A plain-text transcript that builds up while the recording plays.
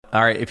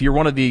All right, if you're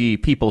one of the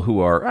people who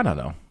are, I don't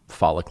know,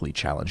 follically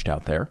challenged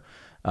out there,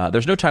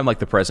 there's no time like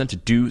the present to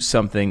do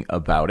something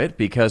about it,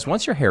 because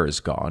once your hair is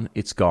gone,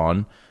 it's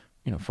gone,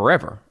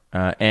 forever.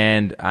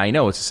 And I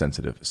know it's a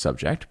sensitive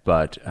subject,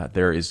 but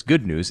there is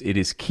good news. It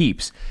is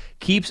Keeps.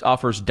 Keeps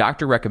offers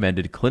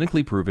doctor-recommended,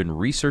 clinically proven,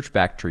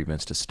 research-backed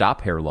treatments to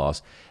stop hair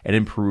loss and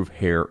improve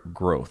hair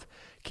growth.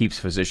 Keeps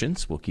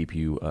physicians will keep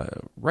you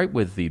right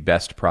with the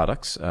best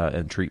products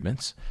and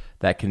treatments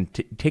that can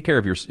take care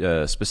of your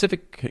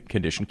specific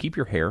condition, keep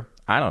your hair,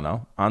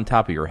 on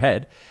top of your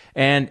head,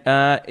 and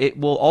it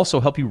will also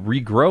help you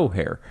regrow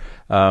hair.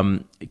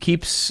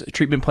 Keeps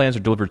treatment plans are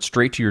delivered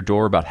straight to your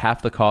door, about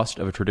half the cost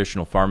of a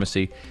traditional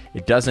pharmacy.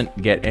 It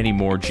doesn't get any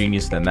more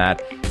genius than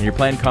that. And your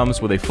plan comes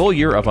with a full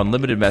year of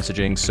unlimited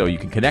messaging, so you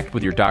can connect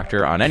with your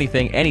doctor on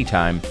anything,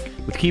 anytime.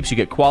 With Keeps, you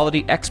get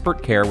quality,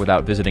 expert care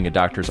without visiting a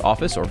doctor's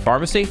office or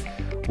pharmacy.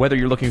 Whether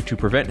you're looking to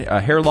prevent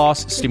hair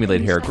loss,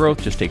 stimulate hair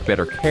growth, just take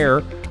better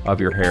care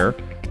of your hair,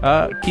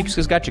 Keeps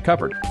has got you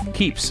covered.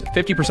 Keeps,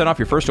 50% off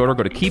your first order.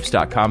 Go to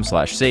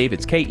keeps.com/save.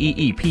 It's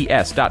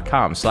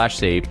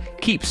KEEPS.com/save.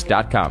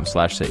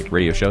 Keeps.com/save.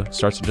 Radio show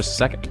starts in just a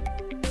second.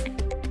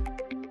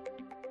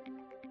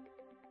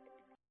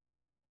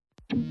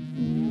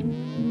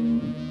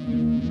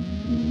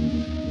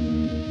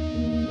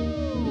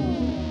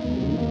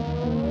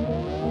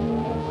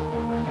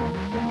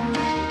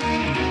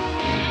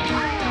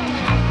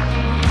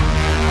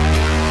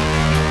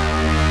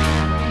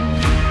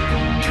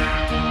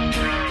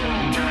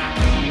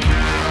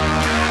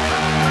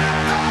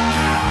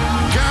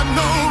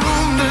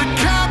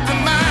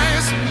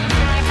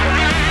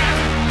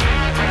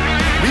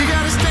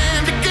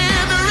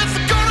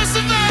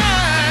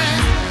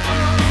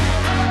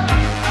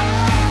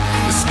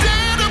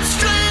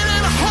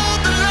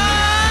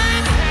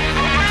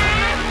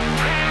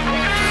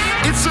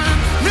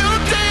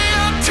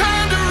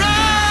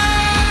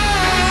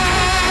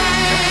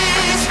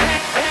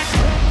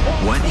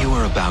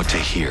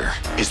 Here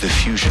is the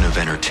fusion of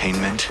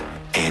entertainment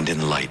and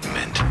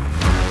enlightenment.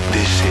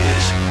 This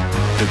is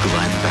the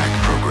Glenn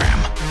Beck Program.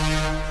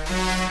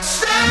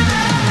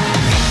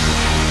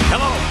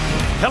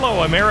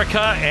 Hello,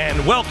 America,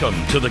 and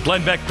welcome to the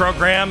Glenn Beck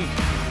Program.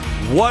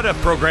 What a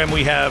program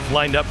we have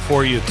lined up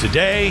for you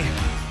today.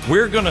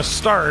 We're going to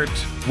start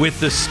with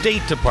the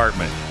State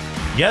Department.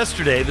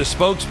 Yesterday, the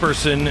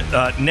spokesperson,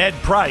 Ned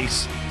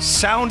Price,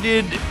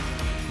 sounded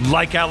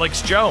like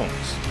Alex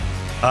Jones.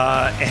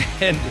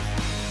 And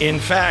in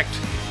fact,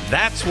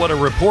 that's what a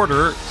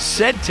reporter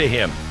said to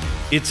him.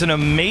 It's an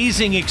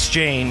amazing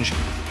exchange,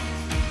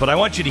 but I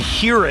want you to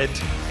hear it,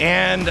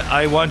 and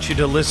I want you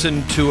to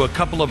listen to a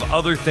couple of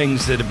other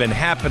things that have been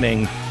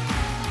happening.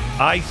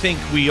 I think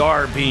we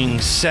are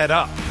being set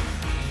up,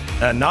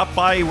 not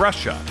by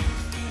Russia.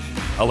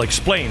 I'll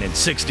explain in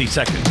 60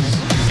 seconds.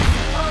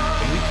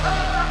 Can we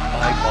turn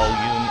my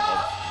volume of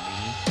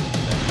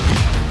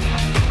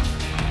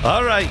me?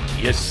 All right,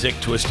 you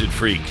sick, twisted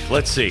freak.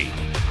 Let's see.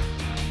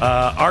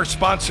 Our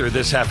sponsor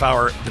this half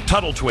hour, the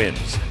Tuttle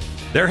Twins.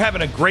 They're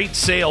having a great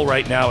sale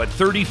right now at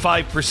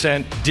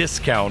 35%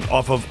 discount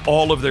off of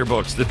all of their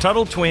books. The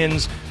Tuttle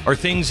Twins are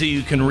things that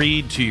you can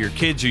read to your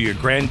kids or your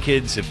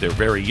grandkids if they're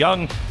very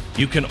young.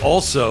 You can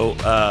also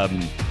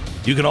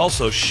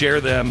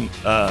share them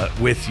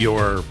with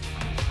your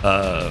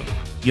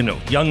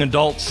young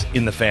adults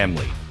in the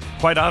family.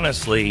 Quite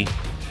honestly,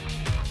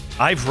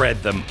 I've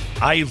read them.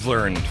 I've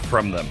learned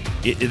from them.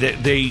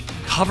 They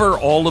cover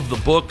all of the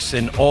books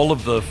and all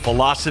of the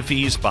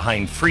philosophies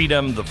behind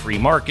freedom, the free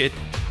market,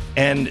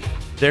 and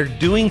they're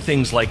doing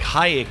things like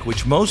Hayek,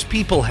 which most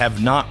people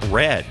have not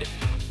read,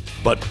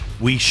 but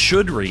we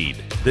should read.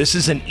 This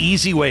is an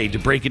easy way to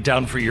break it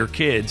down for your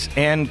kids,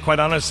 and quite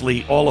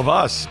honestly, all of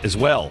us as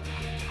well.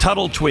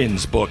 Tuttle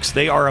Twins books,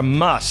 they are a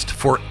must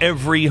for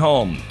every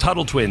home.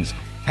 Tuttle Twins,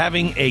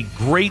 having a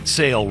great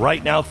sale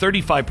right now,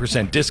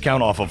 35%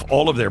 discount off of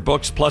all of their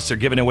books, plus they're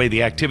giving away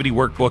the activity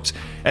workbooks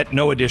at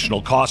no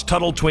additional cost.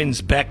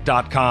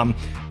 TuttleTwinsBeck.com,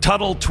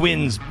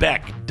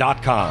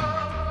 TuttleTwinsBeck.com.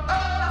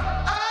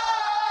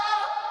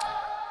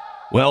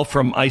 Well,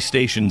 from Ice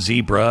Station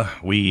Zebra,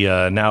 we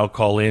now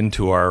call in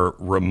to our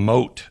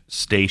remote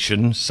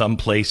station,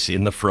 someplace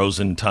in the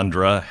frozen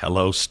tundra.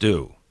 Hello,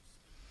 Stu.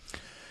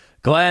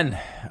 Glenn,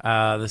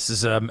 this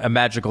is a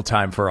magical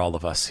time for all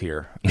of us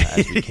here,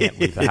 as we can't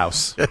leave the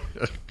house.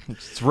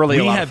 It's really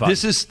a lot of fun.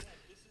 This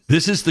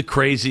is the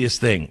craziest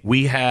thing.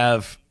 We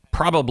have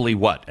probably,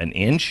 an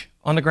inch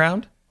on the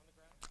ground?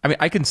 I mean,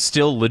 I can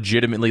still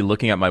legitimately,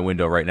 looking out my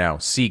window right now,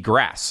 see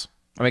grass.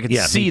 I mean, I can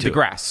see the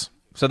grass.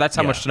 So that's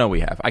how much snow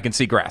we have. I can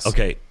see grass.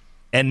 Okay.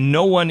 And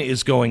no one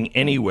is going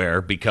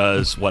anywhere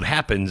because what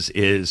happens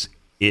is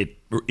it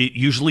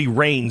usually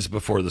rains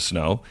before the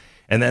snow.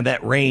 And then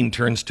that rain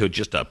turns to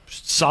just a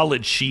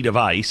solid sheet of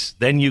ice.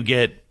 Then you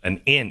get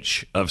an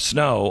inch of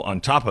snow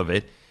on top of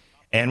it.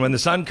 And when the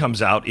sun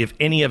comes out, if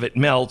any of it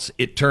melts,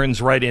 it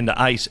turns right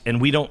into ice.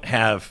 And we don't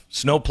have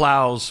snow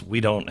plows. We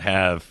don't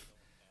have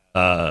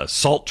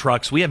salt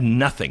trucks. We have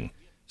nothing.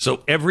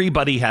 So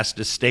everybody has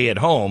to stay at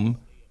home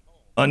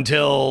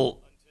until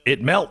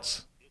it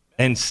melts.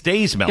 and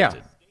stays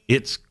melted. Yeah.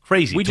 It's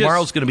crazy.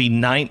 Tomorrow's going to be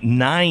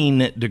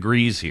 9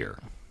 degrees here.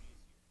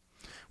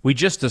 We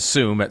just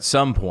assume at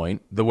some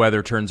point the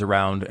weather turns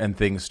around and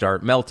things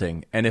start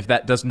melting, and if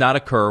that does not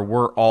occur,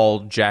 we're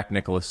all Jack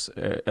Nicholson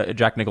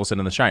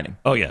in The Shining.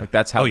 Oh yeah, like,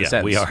 that's how this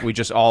ends. We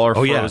just all are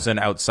frozen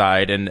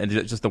outside, and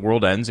just the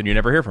world ends, and you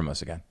never hear from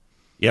us again.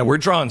 Yeah, we're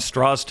drawing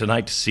straws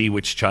tonight to see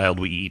which child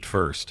we eat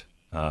first.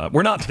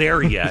 We're not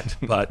there yet,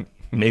 but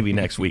maybe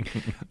next week.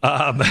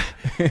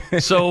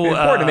 So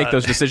important to make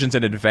those decisions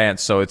in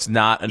advance, so it's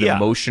not an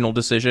emotional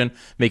decision.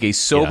 Make a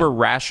sober,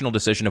 rational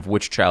decision of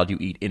which child you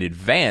eat in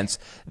advance.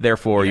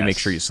 Therefore, you make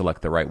sure you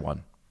select the right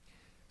one.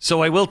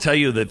 So I will tell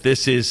you that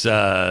this is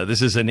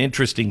an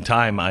interesting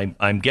time.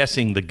 I'm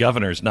guessing the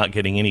governor's not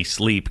getting any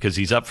sleep because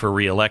he's up for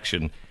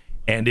re-election.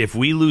 And if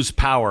we lose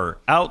power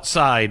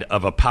outside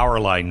of a power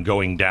line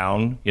going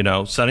down,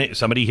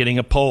 somebody hitting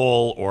a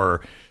pole or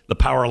the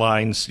power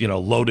lines,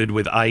 loaded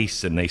with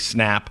ice and they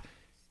snap.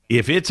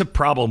 If it's a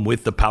problem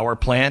with the power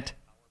plant,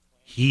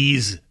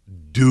 he's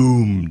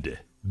doomed.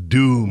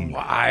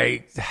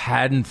 I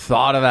hadn't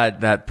thought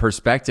of that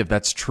perspective.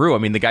 That's true. I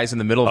mean, the guy's in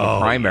the middle of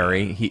a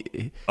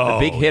primary. The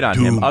big hit on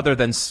him, other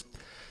than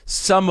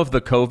some of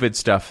the COVID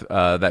stuff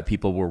that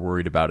people were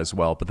worried about as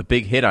well. But the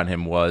big hit on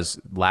him was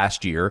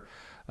last year,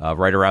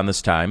 right around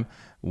this time,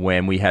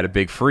 when we had a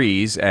big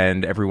freeze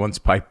and everyone's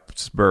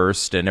pipes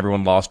burst and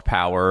everyone lost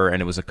power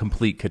and it was a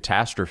complete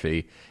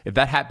catastrophe. If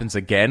that happens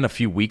again a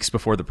few weeks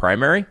before the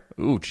primary,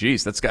 ooh,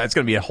 geez, it's going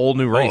to be a whole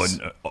new race.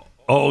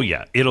 Oh,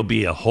 yeah, it'll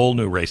be a whole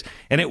new race.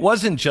 And it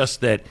wasn't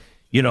just that,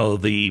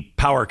 the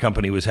power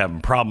company was having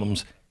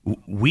problems.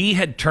 We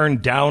had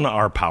turned down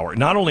our power.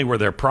 Not only were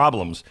there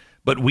problems,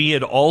 but we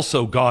had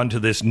also gone to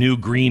this new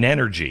green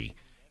energy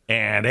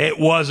and it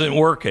wasn't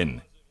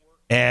working.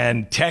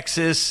 And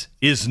Texas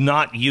is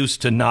not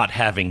used to not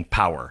having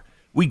power.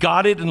 We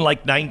got it in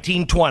like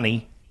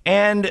 1920,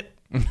 and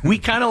we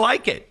kind of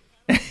like it.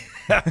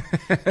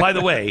 By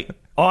the way,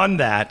 on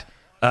that,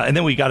 and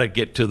then we got to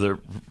get to the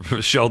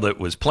show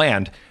that was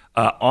planned.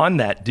 On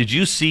that, did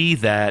you see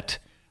that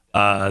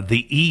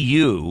the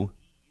EU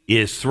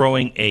is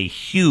throwing a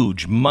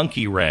huge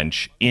monkey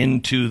wrench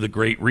into the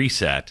Great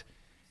Reset?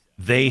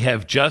 They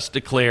have just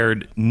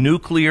declared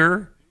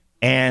nuclear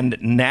and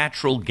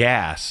natural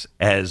gas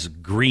as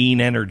green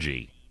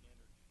energy.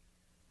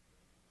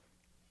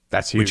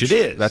 That's huge. Which it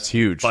is. That's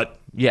huge. But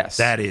yes,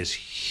 that is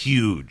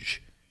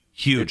huge.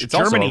 Huge. It's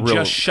Germany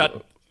just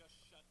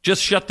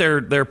shut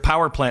their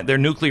power plant, their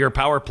nuclear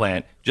power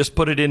plant, just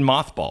put it in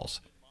mothballs.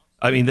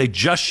 I mean, they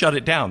just shut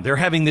it down. They're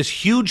having this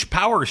huge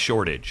power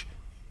shortage.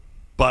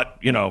 But,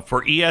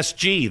 for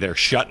ESG, they're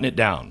shutting it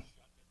down.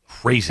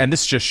 Crazy. And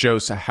this just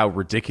shows how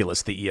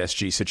ridiculous the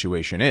ESG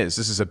situation is.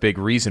 This is a big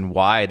reason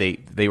why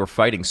they were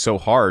fighting so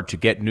hard to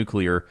get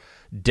nuclear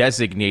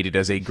designated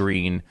as a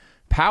green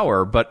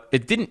power, but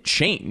it didn't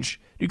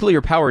change.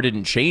 Nuclear power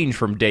didn't change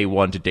from day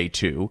one to day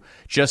two.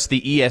 Just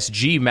the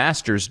ESG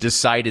masters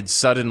decided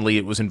suddenly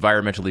it was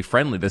environmentally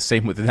friendly, the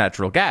same with the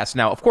natural gas.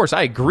 Now, of course,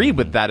 I agree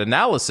with that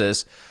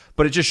analysis,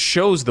 but it just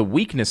shows the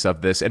weakness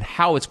of this and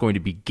how it's going to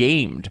be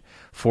gamed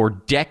for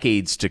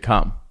decades to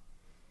come.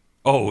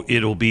 Oh,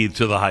 it'll be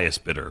to the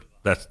highest bidder.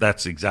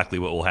 That's exactly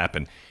what will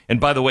happen. And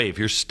by the way, if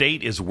your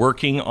state is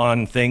working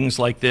on things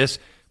like this,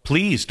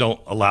 please don't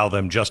allow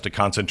them just to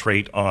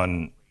concentrate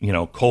on,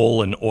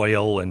 coal and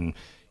oil and,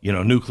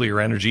 nuclear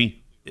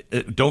energy.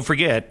 Don't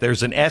forget,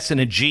 there's an S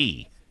and a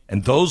G,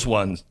 and those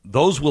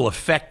will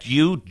affect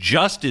you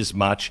just as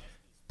much,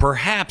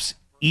 perhaps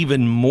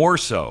even more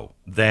so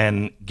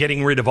than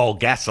getting rid of all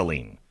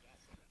gasoline.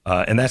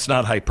 And that's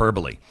not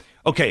hyperbole.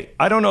 Okay,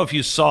 I don't know if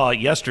you saw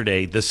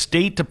yesterday, the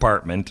State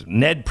Department,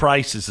 Ned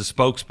Price is the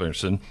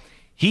spokesperson,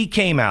 he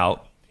came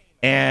out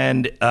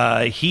and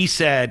he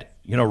said,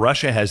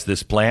 Russia has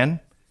this plan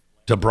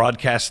to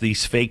broadcast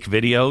these fake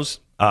videos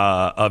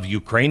of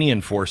Ukrainian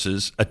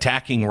forces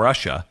attacking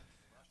Russia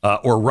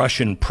or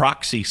Russian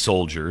proxy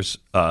soldiers,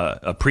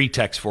 a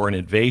pretext for an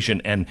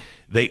invasion. And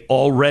they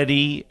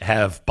already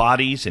have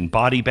bodies in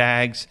body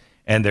bags.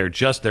 And they're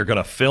going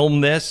to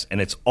film this,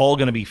 and it's all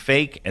going to be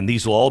fake, and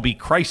these will all be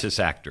crisis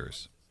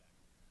actors.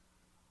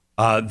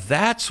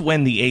 That's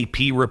when the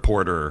AP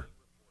reporter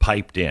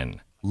piped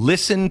in.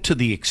 Listen to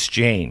the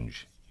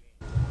exchange.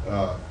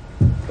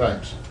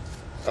 Thanks.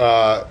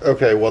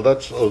 Okay, well,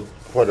 that's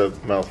quite a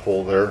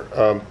mouthful there.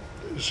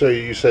 So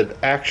you said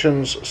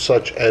actions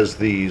such as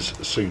these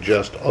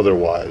suggest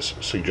otherwise.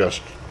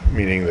 Suggest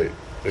meaning that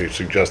they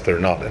suggest they're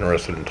not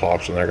interested in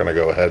talks and they're going to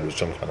go ahead with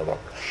some kind of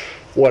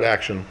What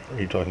action are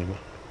you talking about?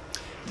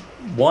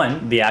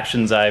 One, the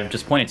actions I've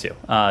just pointed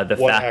to.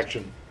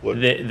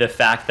 The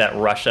fact that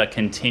Russia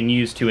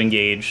continues to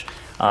engage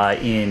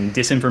in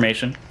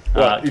disinformation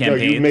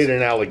campaigns. You made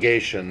an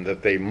allegation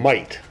that they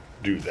might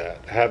do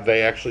that. Have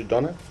they actually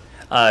done it?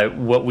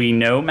 What we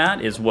know,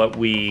 Matt, is what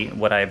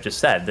I've just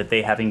said, that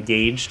they have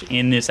engaged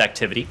in this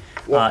activity,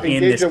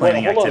 in this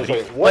planning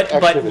activity.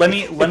 But let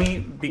me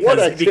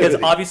because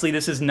obviously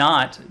this is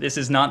not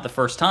the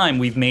first time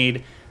we've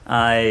made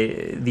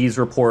these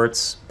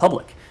reports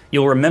public.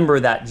 You'll remember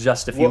that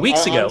just a few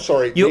weeks ago. I'm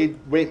sorry,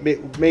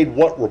 made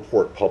what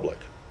report public?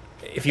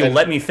 If you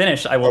let me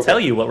finish, I will tell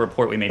you what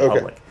report we made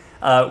public.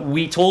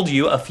 We told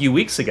you a few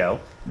weeks ago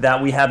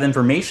that we have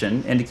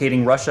information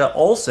indicating Russia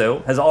also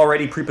has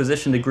already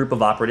prepositioned a group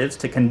of operatives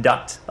to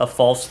conduct a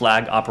false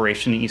flag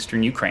operation in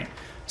eastern Ukraine.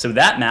 So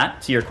that,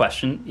 Matt, to your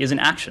question, is an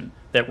action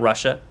that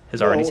Russia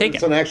has already taken.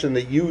 It's an action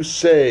that you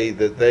say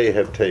that they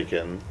have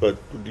taken, but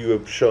you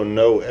have shown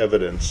no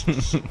evidence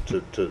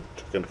to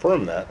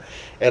confirm that.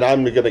 And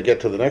I'm going to get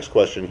to the next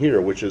question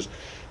here, which is,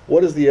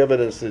 what is the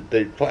evidence that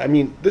they... I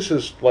mean, this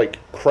is like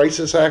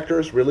crisis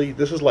actors, really?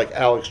 This is like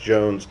Alex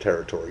Jones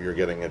territory you're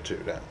getting into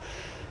now.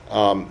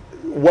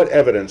 What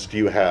evidence do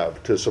you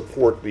have to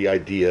support the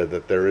idea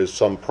that there is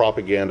some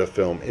propaganda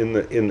film in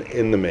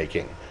the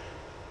making?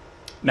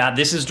 Matt,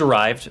 this is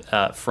derived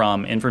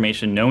from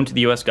information known to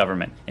the U.S.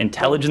 government,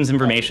 intelligence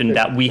information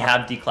that we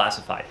have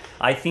declassified.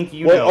 I think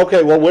you know...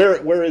 Okay, well,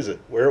 where is it?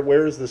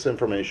 Where is this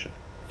information?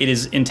 It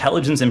is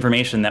intelligence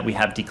information that we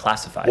have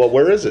declassified. Well,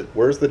 where is it?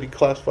 Where's the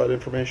declassified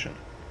information?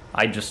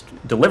 I just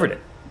delivered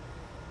it.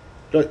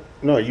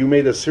 No, you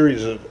made a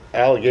series of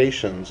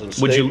allegations and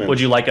statements. Would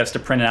you like us to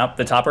print out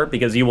the topper?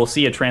 Because you will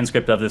see a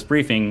transcript of this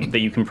briefing that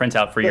you can print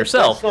out for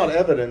yourself. That's not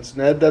evidence,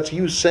 Ned. That's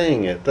you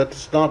saying it.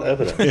 That's not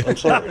evidence. I'm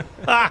sorry.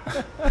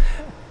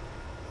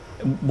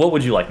 What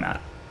would you like, Matt?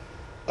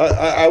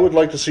 I would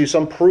like to see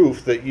some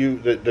proof that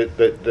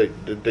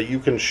you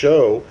can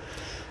show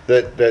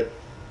that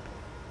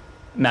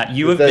Matt,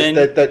 you have been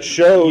that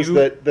shows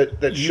that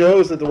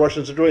the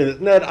Russians are doing this.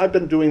 Ned, I've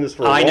been doing this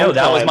for a long time. I know,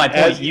 that was my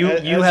point.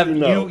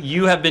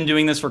 You have been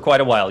doing this for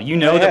quite a while. You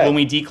know that when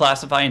we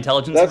declassify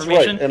intelligence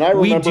information, right. And I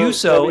we do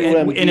so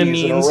in a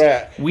means.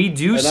 We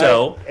do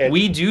so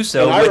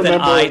with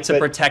an eye to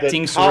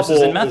protecting sources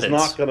and methods. Is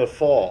not going to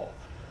fall.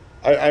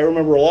 I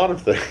remember a lot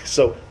of things.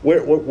 So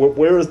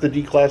where is the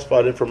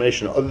declassified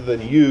information other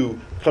than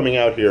you coming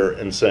out here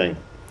and saying?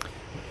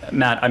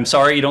 Matt, I'm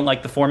sorry you don't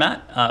like the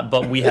format,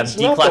 but we have declassified.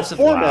 It's not the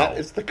format;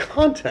 it's the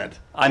content.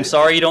 I'm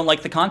sorry you don't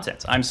like the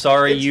content. I'm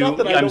sorry you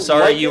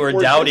are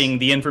doubting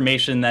the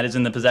information that is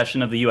in the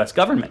possession of the U.S.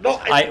 government. No,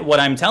 what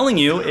I'm telling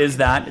you is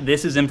that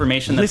this is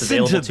information that's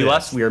available to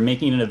us. We are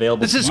making it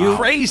available to you. This is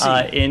crazy.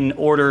 In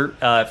order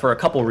for a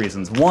couple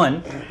reasons.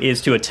 One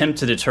is to attempt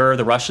to deter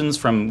the Russians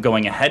from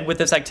going ahead with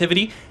this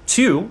activity.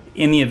 Two,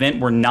 in the event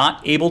we're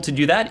not able to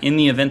do that, in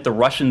the event the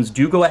Russians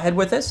do go ahead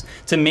with this,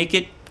 to make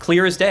it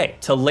clear as day,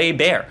 to lay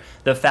bare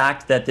the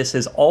fact that this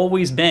has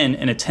always been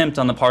an attempt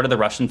on the part of the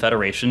Russian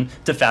Federation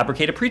to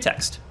fabricate a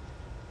pretext.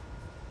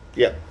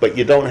 Yeah, but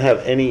you don't have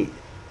any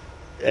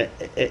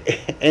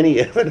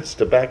evidence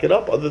to back it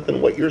up other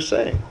than what you're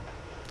saying.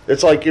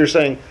 It's like you're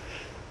saying,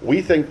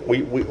 we think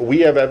we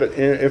have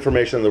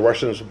information the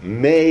Russians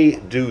may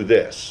do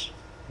this,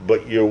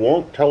 but you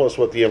won't tell us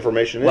what the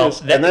information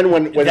is. And then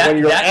when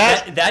you're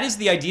asked... That is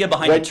the idea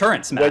behind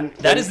deterrence, Matt.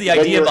 That is the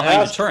idea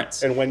behind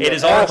deterrence. It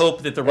is our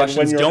hope that the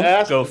Russians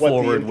don't go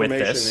forward with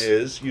this.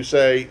 Is, you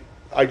say,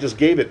 I just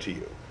gave it to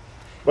you.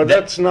 But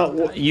that's not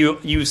what...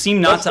 You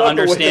seem not to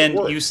understand...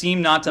 You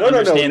seem not to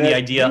understand the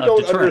idea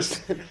of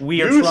deterrence.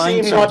 We are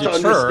trying to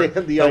deter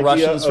the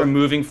Russians from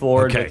moving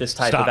forward with this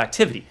type of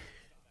activity.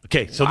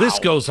 Okay, so this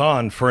goes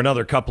on for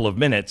another couple of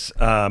minutes,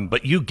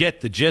 but you get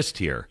the gist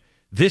here.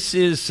 This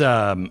is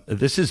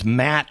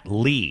Matt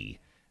Lee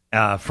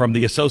from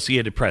the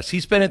Associated Press.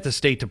 He's been at the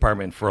State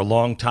Department for a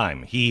long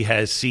time. He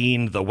has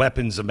seen the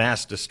weapons of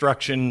mass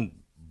destruction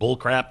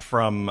bullcrap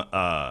from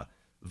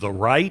the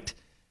right.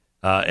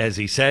 As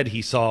he said,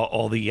 he saw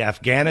all the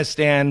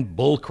Afghanistan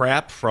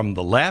bullcrap from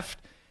the left.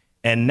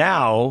 And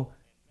now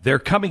they're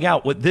coming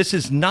out with, this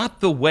is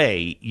not the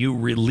way you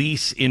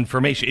release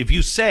information. If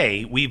you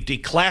say we've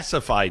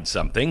declassified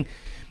something,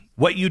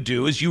 what you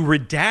do is you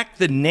redact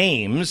the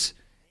names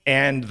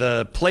and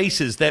the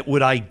places that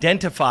would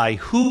identify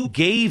who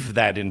gave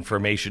that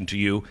information to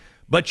you,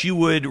 but you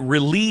would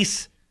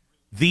release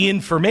the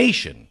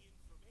information.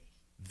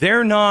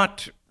 They're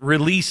not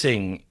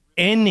releasing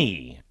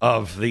any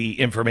of the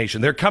information.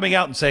 They're coming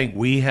out and saying,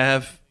 we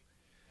have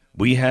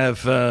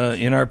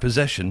in our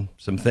possession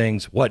some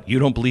things. What, you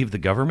don't believe the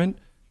government?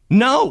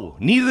 No,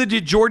 neither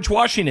did George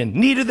Washington,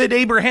 neither did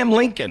Abraham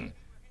Lincoln.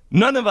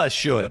 None of us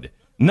should.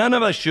 None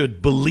of us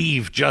should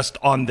believe just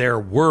on their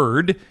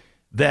word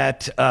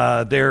that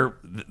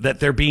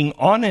they're being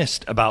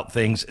honest about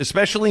things,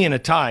 especially in a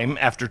time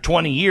after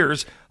 20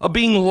 years of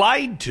being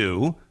lied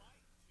to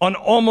on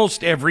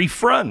almost every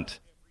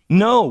front.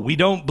 No, we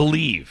don't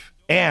believe.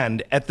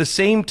 And at the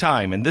same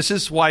time, and this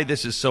is why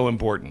this is so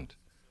important,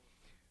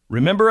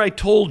 remember I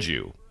told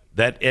you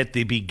that at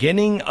the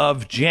beginning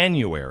of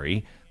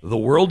January, the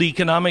World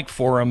Economic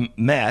Forum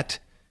met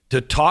to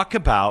talk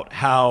about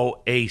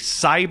how a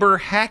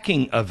cyber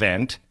hacking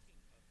event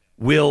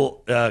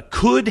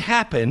could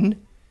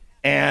happen,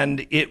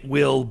 and it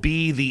will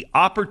be the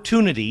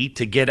opportunity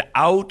to get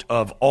out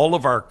of all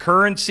of our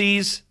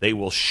currencies. They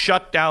will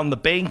shut down the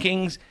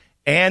bankings,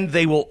 and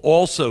they will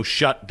also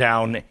shut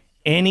down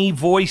any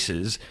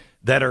voices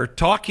that are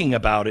talking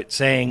about it,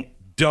 saying,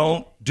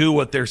 don't do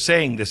what they're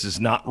saying. This is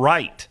not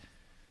right.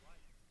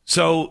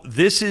 So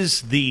this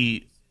is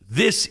the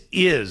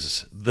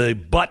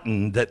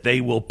button that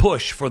they will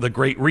push for the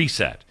Great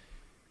Reset.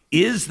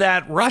 Is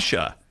that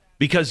Russia?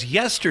 Because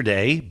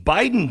yesterday,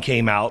 Biden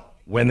came out,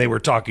 when they were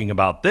talking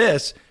about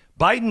this,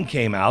 Biden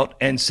came out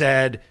and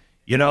said,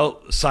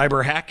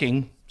 cyber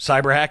hacking,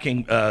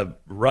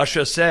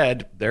 Russia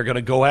said they're going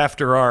to go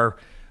after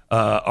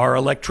our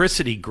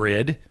electricity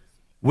grid,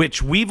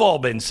 which we've all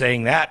been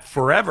saying that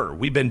forever.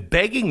 We've been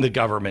begging the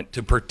government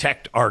to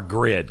protect our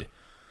grid.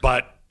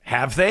 But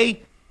have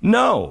they?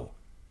 No.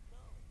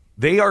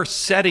 They are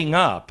setting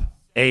up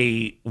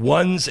a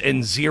ones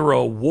and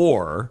zero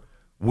war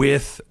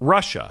with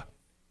Russia.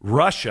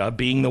 Russia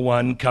being the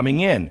one coming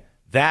in.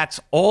 That's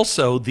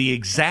also the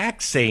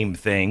exact same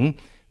thing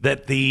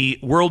that the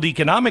World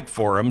Economic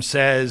Forum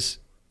says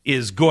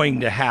is going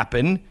to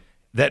happen,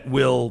 that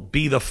will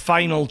be the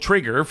final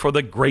trigger for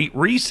the Great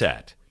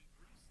Reset.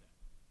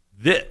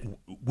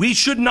 We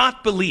should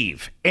not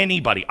believe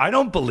anybody. I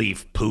don't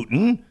believe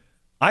Putin.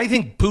 I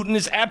think Putin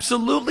is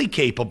absolutely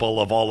capable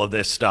of all of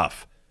this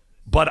stuff.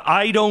 But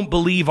I don't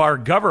believe our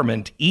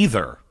government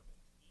either.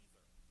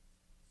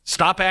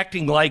 Stop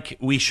acting like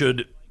we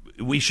should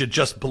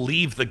just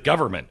believe the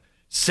government.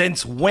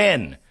 Since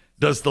when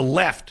does the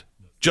left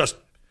just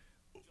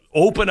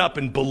open up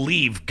and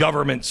believe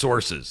government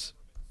sources?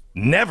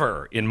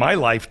 Never in my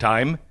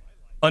lifetime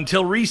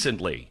until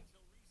recently.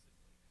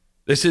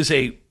 This is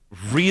a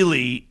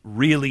really,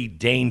 really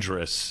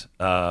dangerous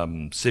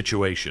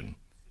situation.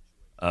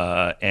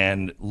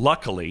 And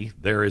luckily,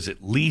 there is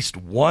at least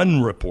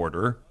one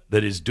reporter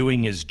that is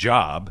doing his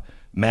job,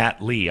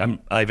 Matt Lee.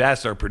 I've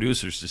asked our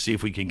producers to see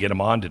if we can get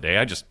him on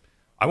today.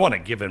 I want to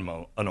give him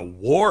an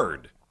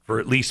award for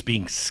at least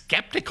being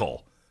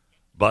skeptical.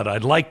 But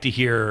I'd like to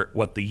hear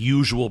what the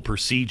usual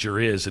procedure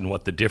is and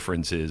what the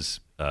difference is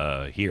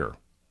here.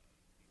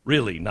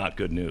 Really not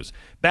good news.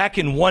 Back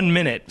in 1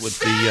 minute with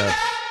the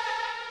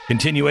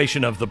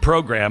continuation of the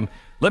program.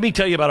 Let me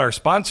tell you about our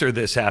sponsor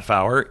this half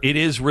hour. It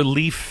is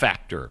Relief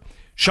Factor.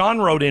 Sean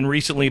wrote in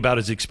recently about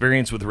his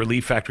experience with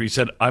Relief Factor. He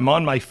said, I'm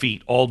on my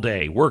feet all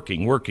day,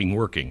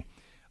 working.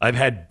 I've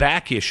had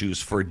back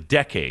issues for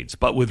decades,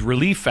 but with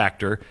Relief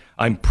Factor,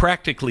 I'm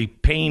practically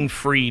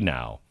pain-free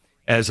now.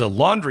 As a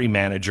laundry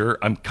manager,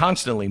 I'm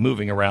constantly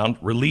moving around.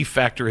 Relief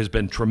Factor has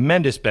been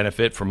tremendous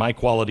benefit for my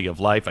quality of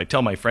life. I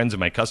tell my friends and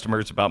my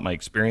customers about my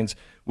experience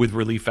with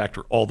Relief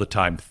Factor all the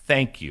time.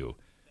 Thank you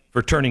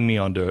for turning me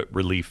on to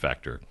Relief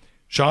Factor.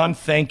 Sean,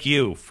 thank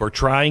you for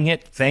trying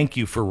it. Thank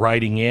you for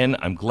writing in.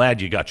 I'm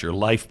glad you got your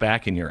life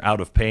back and you're out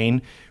of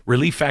pain.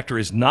 Relief Factor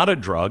is not a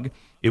drug.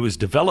 It was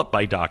developed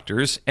by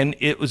doctors, and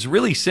it was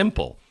really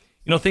simple.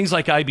 Things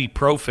like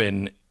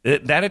ibuprofen,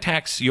 that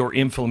attacks your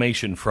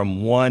inflammation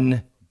from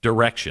one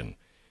direction.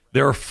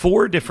 There are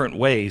 4 different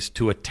ways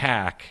to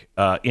attack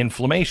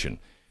inflammation.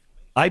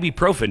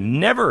 Ibuprofen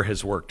never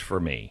has worked for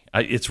me.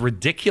 It's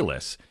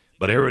ridiculous.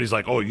 But everybody's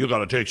like, oh, you got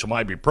to take some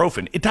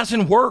ibuprofen. It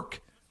doesn't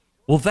work.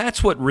 Well,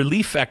 that's what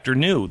Relief Factor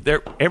knew.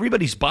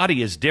 Everybody's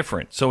body is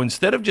different. So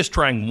instead of just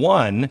trying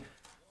one,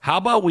 how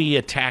about we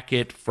attack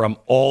it from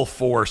all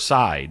 4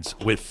 sides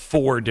with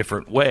 4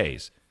 different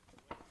ways?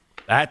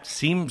 That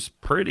seems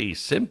pretty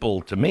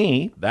simple to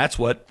me. That's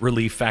what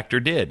Relief Factor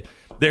did.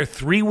 Their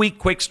 3-week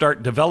quick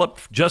start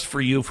developed just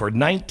for you for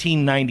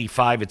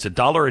 $19.95. It's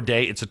 $1 a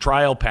day. It's a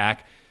trial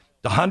pack.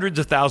 The hundreds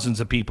of thousands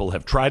of people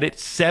have tried it.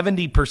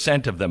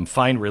 70% of them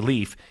find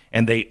relief,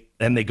 and they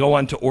go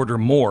on to order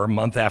more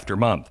month after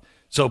month.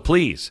 So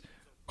please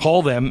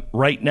call them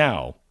right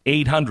now.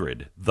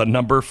 800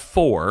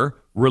 4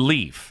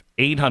 relief.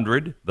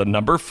 800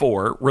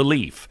 4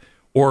 relief,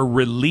 or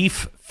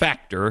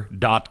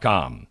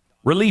relieffactor.com.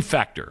 Relief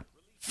Factor.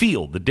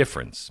 Feel the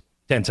difference.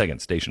 10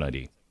 seconds. Station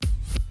ID.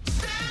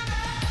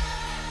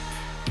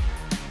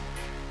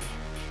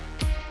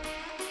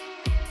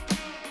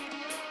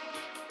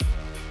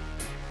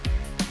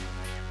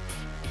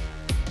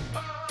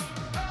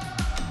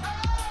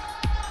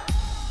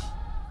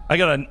 I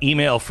got an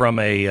email from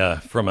a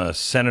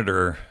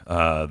senator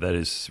that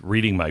is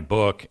reading my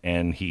book,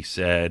 and he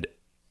said,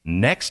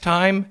 next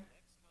time,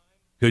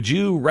 could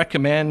you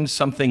recommend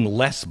something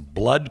less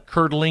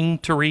blood-curdling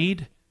to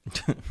read?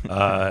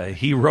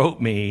 He wrote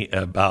me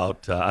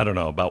about,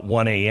 about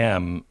 1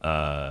 a.m.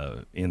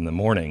 In the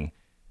morning.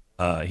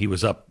 He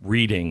was up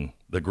reading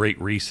The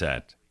Great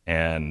Reset,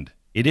 and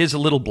it is a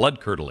little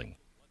blood-curdling.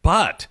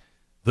 But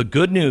the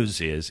good news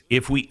is,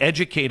 if we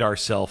educate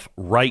ourselves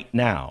right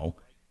now,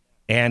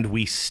 and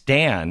we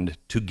stand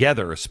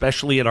together,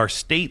 especially at our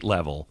state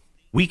level,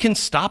 we can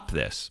stop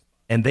this.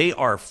 And they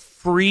are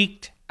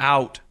freaked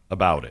out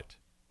about it.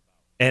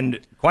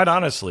 And quite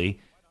honestly,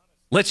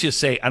 let's just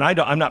say, and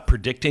I'm not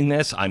predicting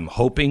this, I'm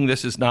hoping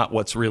this is not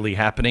what's really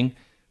happening,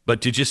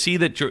 but did you see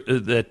that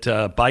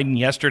Biden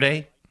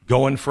yesterday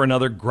going for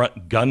another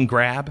gun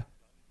grab?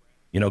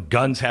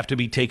 Guns have to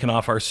be taken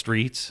off our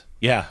streets.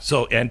 Yeah,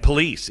 and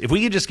police. If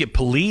we could just get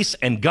police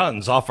and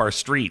guns off our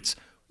streets,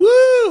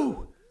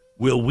 woo!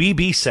 Will we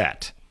be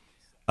set?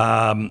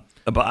 But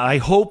I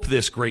hope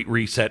this Great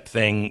Reset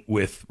thing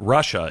with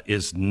Russia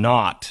is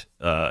not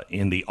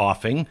in the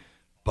offing.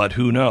 but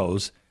who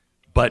knows?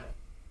 But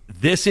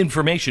this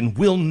information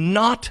will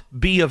not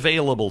be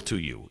available to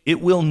you. It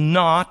will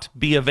not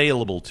be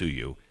available to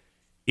you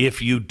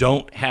if you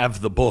don't have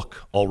the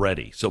book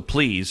already. So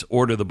please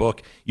order the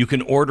book. You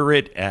can order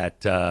it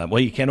at,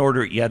 you can't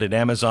order it yet at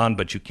Amazon,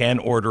 but you can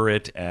order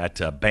it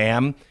at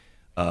BAM,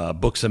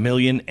 Books A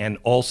Million, and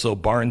also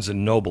Barnes &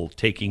 Noble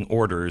taking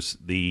orders.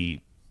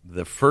 The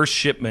first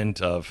shipment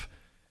of,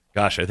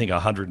 I think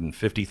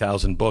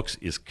 150,000 books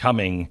is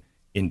coming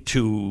in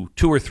two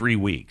or 3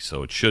 weeks.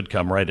 So it should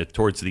come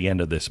towards the end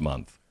of this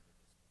month.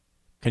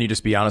 Can you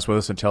just be honest with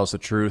us and tell us the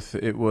truth?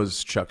 It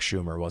was Chuck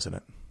Schumer, wasn't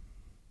it?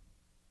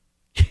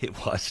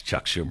 It was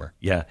Chuck Schumer.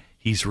 Yeah,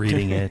 he's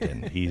reading it,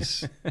 and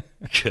he's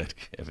good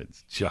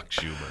heavens, Chuck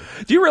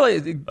Schumer. Do you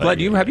really,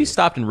 Glenn? Have you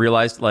stopped and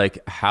realized like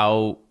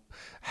how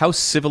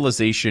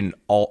civilization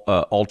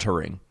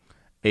altering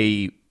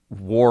a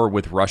war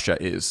with Russia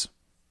is?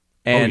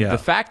 And the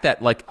fact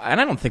that, like,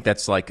 and I don't think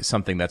that's like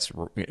something that's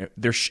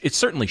there. It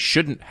certainly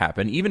shouldn't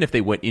happen. Even if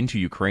they went into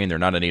Ukraine, they're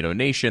not a NATO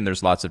nation.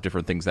 There's lots of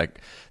different things that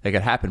could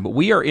happen. But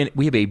we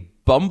have a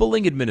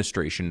bumbling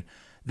administration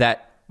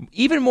that,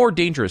 even more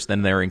dangerous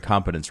than their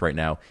incompetence right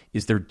now,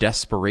 is their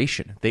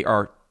desperation. They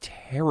are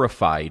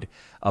terrified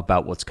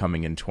about what's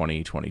coming in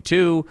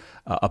 2022,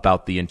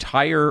 about the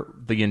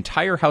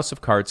entire house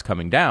of cards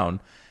coming down.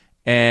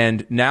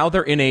 And now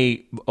they're in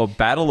a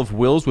battle of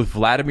wills with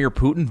Vladimir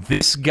Putin.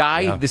 This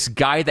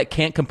guy that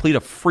can't complete a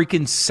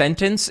freaking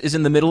sentence is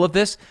in the middle of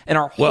this, and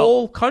our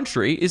whole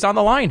country is on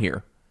the line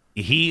here.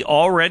 He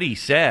already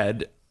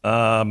said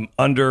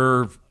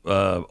under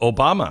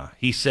Obama,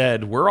 he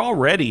said, we're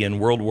already in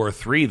World War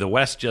III. The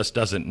West just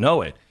doesn't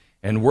know it.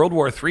 And World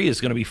War III is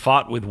going to be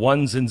fought with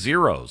ones and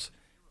zeros.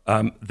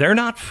 They're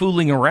not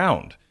fooling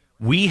around.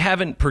 We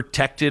haven't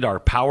protected our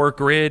power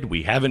grid.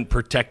 We haven't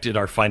protected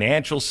our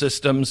financial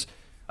systems.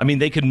 I mean,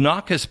 they could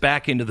knock us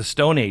back into the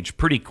Stone Age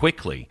pretty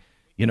quickly.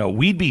 You know,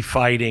 we'd be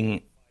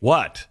fighting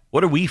what?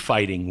 What are we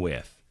fighting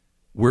with?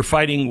 We're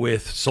fighting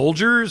with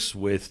soldiers,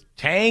 with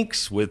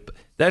tanks,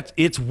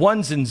 it's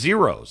ones and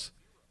zeros.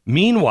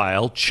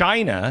 Meanwhile,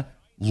 China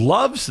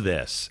loves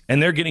this,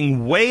 and they're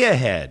getting way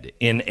ahead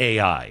in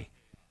AI.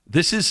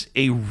 This is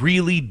a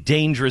really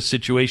dangerous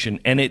situation,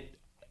 and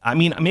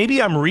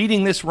maybe I'm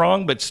reading this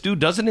wrong, but Stu,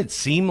 doesn't it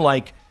seem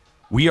like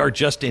we are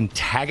just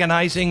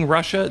antagonizing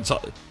Russia?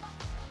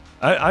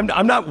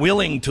 I'm not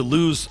willing to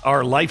lose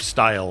our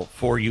lifestyle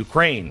for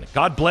Ukraine.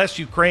 God bless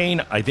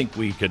Ukraine. I think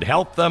we could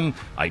help them.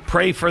 I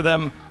pray for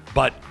them.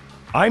 But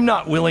I'm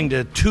not willing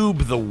to tube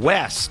the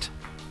West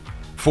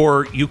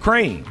for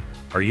Ukraine.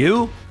 Are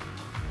you?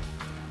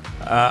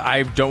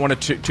 I don't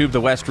want to tube the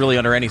West really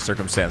under any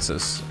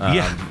circumstances.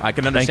 I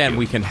can understand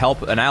we can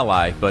help an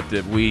ally, but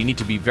we need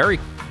to be very,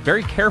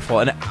 very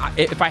careful. And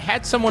if I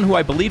had someone who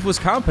I believed was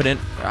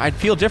competent, I'd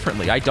feel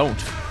differently. I don't.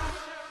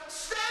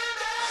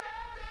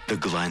 The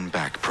Glenn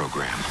Beck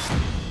Program.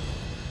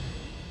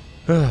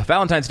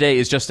 Valentine's Day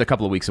is just a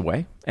couple of weeks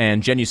away,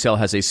 and Genucel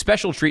has a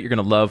special treat you're going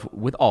to love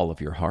with all of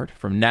your heart.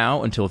 From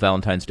now until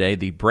Valentine's Day,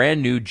 the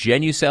brand new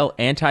Genucel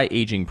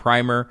Anti-Aging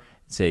Primer.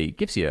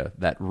 Gives you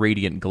that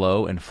radiant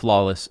glow and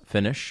flawless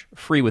finish,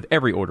 free with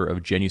every order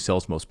of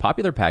Genucel's most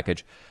popular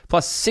package,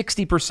 plus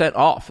 60%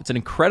 off. It's an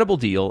incredible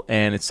deal,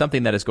 and it's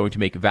something that is going to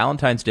make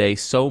Valentine's Day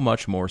so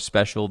much more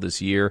special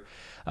this year.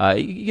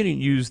 You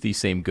can use the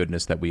same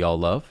goodness that we all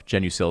love.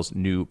 Genucel's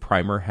new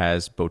primer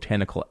has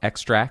botanical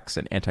extracts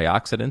and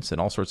antioxidants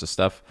and all sorts of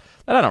stuff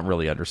that I don't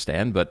really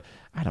understand, but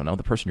I don't know,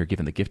 the person you're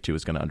giving the gift to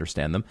is going to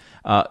understand them.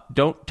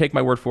 Don't take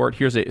my word for it.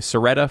 Here's a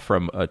Soretta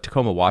from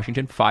Tacoma,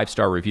 Washington,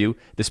 5-star review.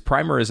 This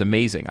primer is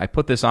amazing. I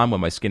put this on when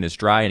my skin is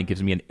dry, and it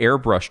gives me an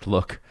airbrushed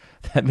look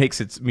that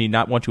makes me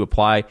not want to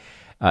apply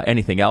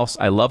anything else.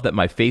 I love that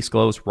my face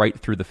glows right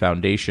through the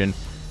foundation.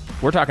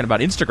 We're talking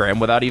about Instagram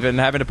without even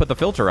having to put the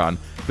filter on.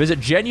 Visit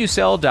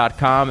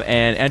Genucel.com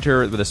and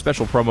enter with a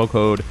special promo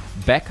code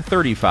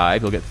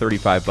BECK35. You'll get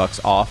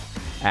 $35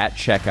 off at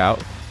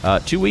checkout.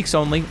 2 weeks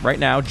only right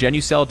now.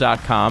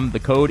 Genucel.com. The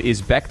code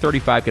is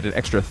BECK35. Get an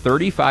extra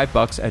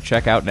 $35 at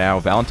checkout now.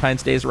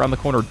 Valentine's Day is around the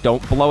corner.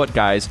 Don't blow it,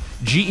 guys.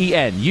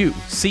 GENUCEL.com.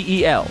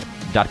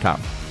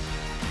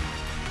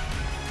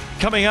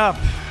 Coming up,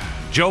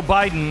 Joe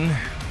Biden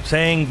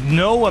saying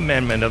no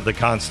amendment of the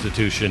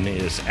Constitution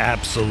is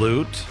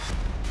absolute.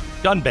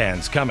 Gun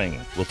bans coming.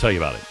 We'll tell you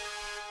about it.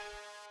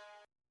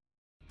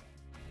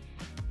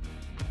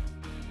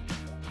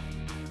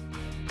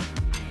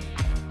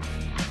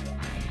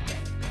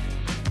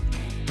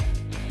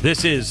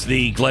 This is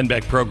the Glenn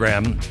Beck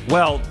Program.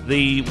 Well,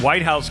 the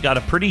White House got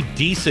a pretty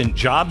decent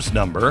jobs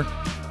number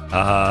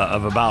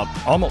of about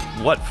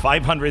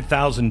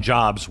 500,000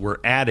 jobs were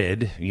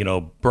added. You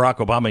know, Barack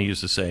Obama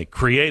used to say,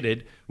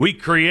 we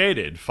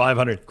created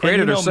 500.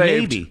 Created or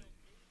saved. Maybe.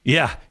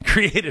 Yeah,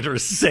 created or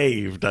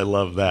saved. I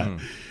love that.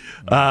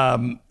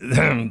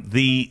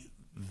 The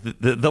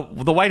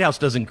White House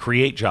doesn't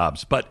create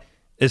jobs, but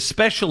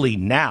especially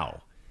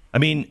now. I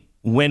mean,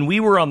 when we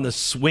were on the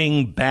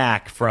swing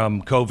back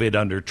from COVID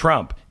under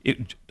Trump,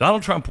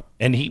 Donald Trump,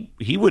 and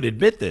he would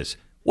admit this,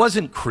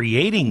 wasn't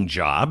creating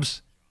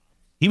jobs.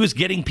 He was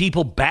getting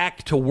people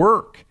back to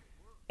work.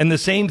 And the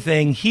same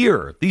thing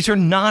here. These are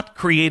not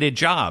created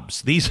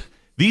jobs. These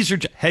are,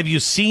 have you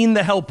seen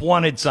the help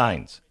wanted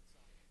signs?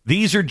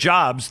 These are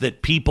jobs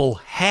that people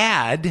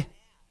had,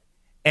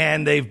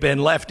 and they've been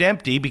left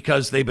empty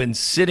because they've been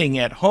sitting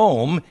at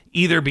home,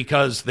 either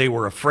because they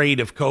were afraid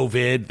of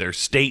COVID, their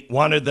state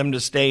wanted them to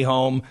stay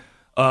home,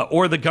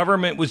 or the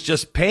government was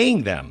just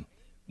paying them.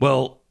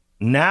 Well,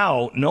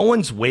 now no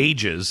one's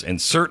wages,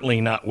 and certainly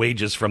not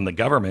wages from the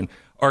government,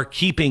 are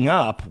keeping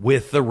up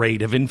with the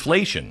rate of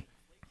inflation.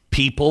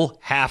 People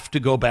have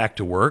to go back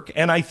to work.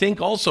 And I think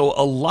also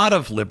a lot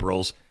of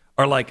liberals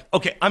are like,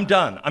 okay, I'm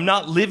done. I'm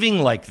not living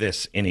like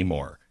this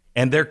anymore.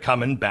 And they're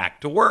coming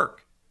back to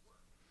work.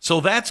 So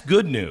that's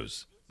good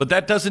news. But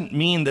that doesn't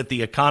mean that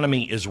the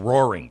economy is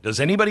roaring. Does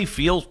anybody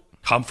feel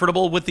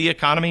comfortable with the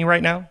economy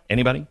right now?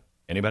 Anybody?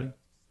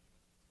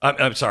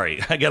 I'm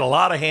sorry. I get a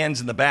lot of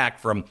hands in the back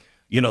from,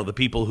 the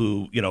people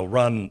who,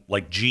 run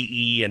like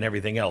GE and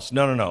everything else.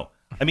 No.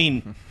 I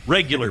mean,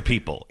 regular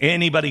people.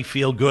 Anybody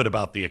feel good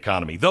about the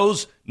economy?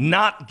 Those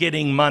not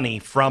getting money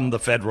from the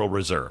Federal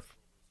Reserve.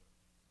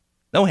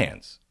 No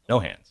hands.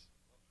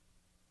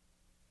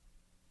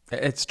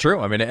 It's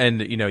true. I mean,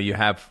 and, you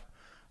have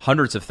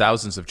hundreds of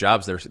thousands of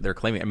jobs they're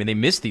claiming. I mean, they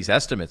missed these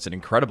estimates in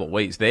incredible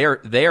ways. They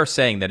are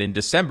saying that in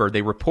December,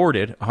 they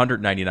reported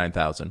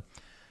 199,000.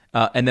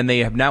 And then they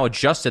have now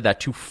adjusted that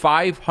to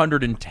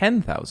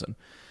 510,000.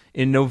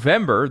 In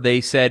November, they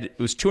said it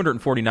was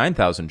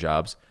 249,000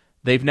 jobs.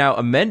 They've now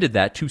amended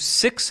that to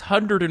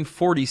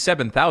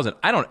 647,000.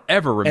 I don't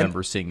ever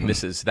remember seeing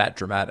misses that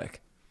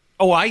dramatic.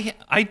 Oh, I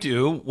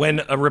do.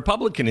 When a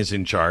Republican is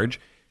in charge,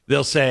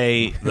 they'll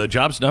say the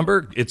jobs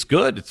number, it's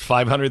good. It's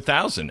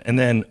 500,000. And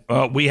then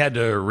we had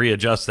to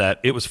readjust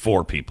that. It was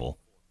 4 people.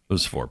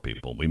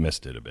 We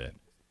missed it a bit.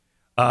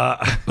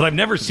 But I've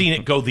never seen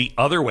it go the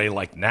other way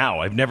like now.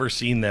 I've never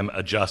seen them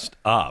adjust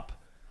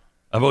up.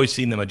 I've always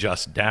seen them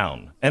adjust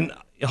down. And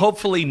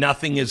hopefully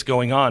nothing is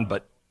going on.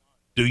 But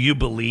do you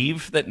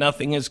believe that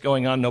nothing is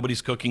going on?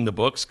 Nobody's cooking the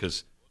books?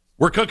 Because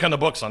we're cooking the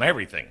books on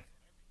everything.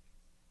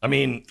 I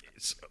mean,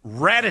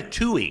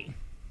 Ratatouille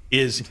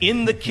is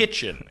in the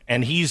kitchen,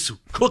 and he's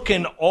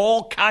cooking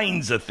all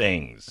kinds of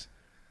things.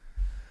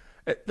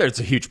 There's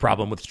a huge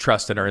problem with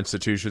trust in our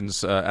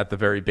institutions at the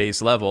very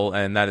base level,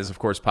 and that is, of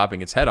course,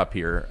 popping its head up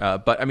here.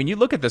 But, I mean, you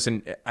look at this,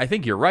 and I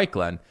think you're right,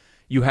 Glenn.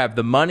 You have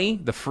the money,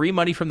 the free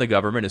money from the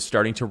government is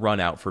starting to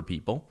run out for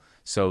people.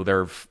 So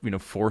they're,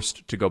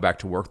 forced to go back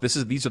to work.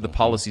 These are the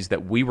policies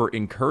that we were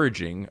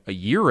encouraging a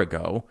year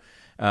ago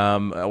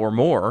or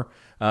more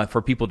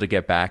for people to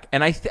get back.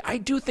 And I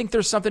do think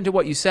there's something to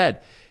what you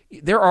said.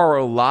 There are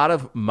a lot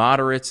of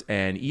moderates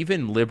and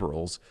even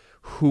liberals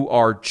who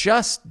are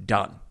just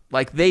done.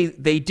 Like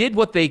they did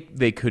what they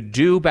could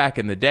do back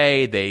in the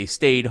day. They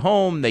stayed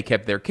home. They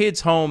kept their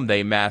kids home.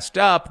 They masked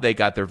up. They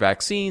got their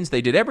vaccines.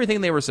 They did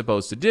everything they were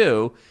supposed to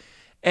do.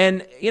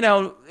 And,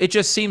 it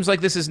just seems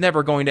like this is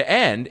never going to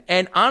end.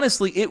 And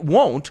honestly, it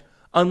won't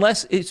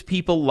unless it's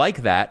people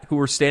like that who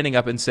are standing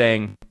up and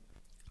saying,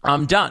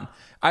 I'm done.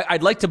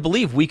 I'd like to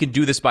believe we can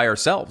do this by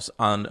ourselves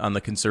on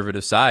the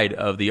conservative side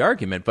of the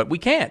argument, but we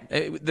can't.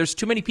 There's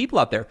too many people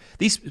out there.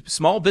 These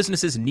small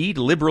businesses need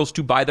liberals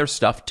to buy their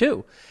stuff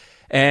too.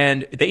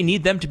 And they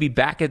need them to be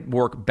back at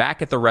work,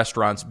 back at the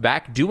restaurants,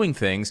 back doing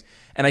things.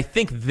 And I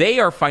think they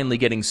are finally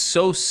getting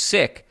so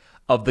sick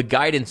of the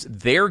guidance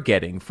they're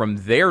getting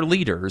from their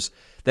leaders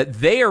that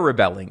they are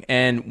rebelling.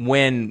 And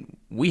when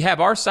we have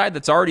our side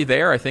that's already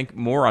there, I think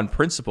more on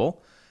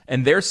principle,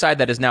 and their side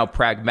that is now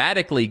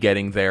pragmatically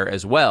getting there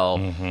as well,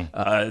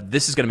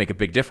 this is going to make a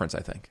big difference,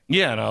 I think.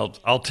 Yeah, and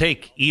I'll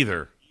take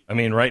either. I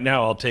mean, right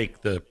now I'll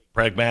take the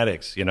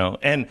pragmatics,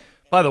 And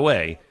by the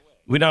way,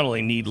 we not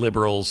only need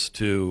liberals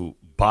to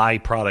buy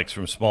products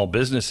from small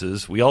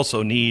businesses, we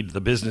also need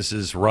the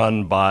businesses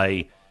run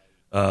by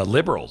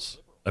liberals.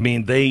 I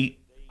mean,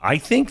 I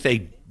think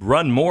they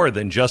run more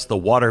than just the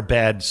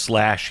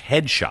waterbed /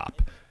 head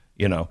shop.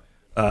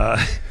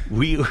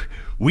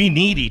 We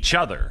need each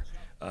other.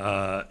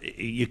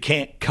 You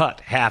can't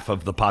cut half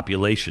of the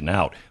population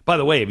out. By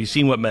the way, have you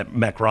seen what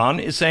Macron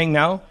is saying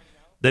now?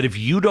 That if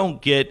you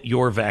don't get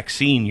your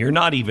vaccine, you're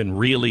not even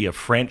really a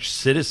French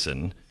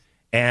citizen.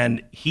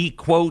 And he,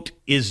 quote,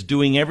 is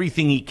doing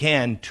everything he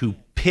can to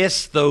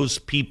piss those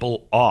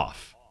people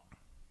off.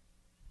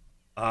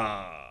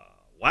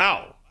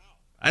 Wow.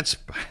 That's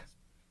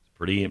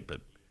pretty,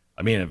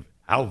 I mean,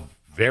 how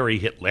very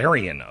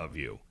Hitlerian of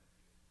you.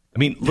 I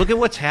mean, look at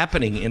what's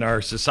happening in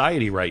our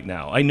society right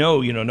now. I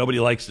know, nobody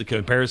likes the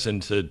comparison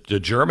to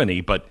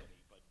Germany, but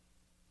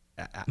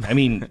I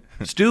mean,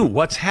 Stu,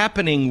 what's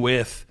happening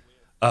with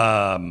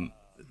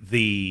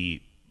the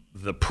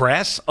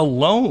press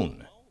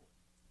alone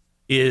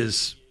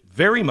is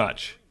very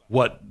much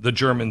what the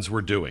Germans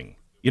were doing.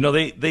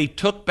 They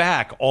took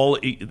back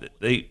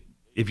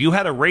if you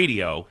had a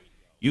radio,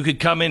 you could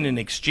come in and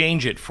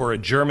exchange it for a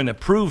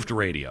German-approved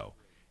radio.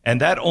 And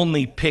that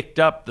only picked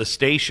up the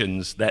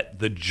stations that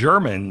the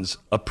Germans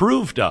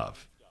approved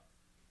of.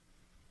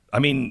 I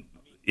mean,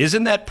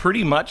 isn't that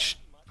pretty much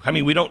I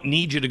mean, we don't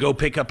need you to go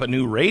pick up a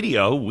new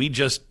radio. We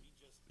just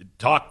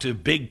talk to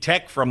big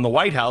tech from the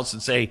White House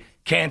and say,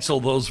 cancel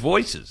those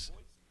voices.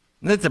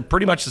 And that's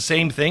pretty much the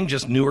same thing,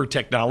 just newer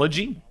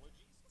technology.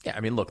 Yeah, I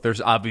mean, look,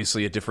 there's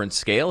obviously a different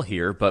scale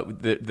here,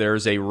 but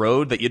there's a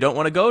road that you don't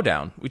want to go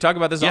down. We talk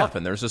about this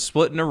often. There's a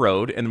split in a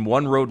road, and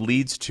one road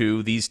leads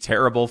to these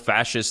terrible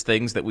fascist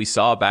things that we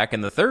saw back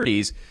in the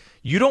 30s.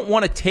 You don't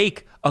want to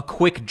take a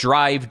quick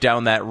drive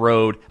down that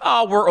road.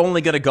 Oh, we're only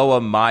going to go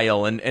a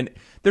mile, and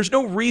there's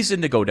no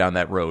reason to go down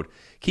that road.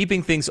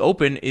 Keeping things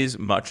open is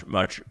much,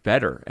 much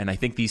better, and I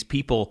think these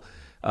people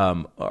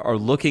are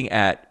looking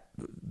at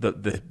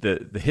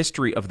the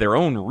history of their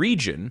own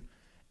region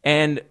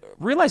and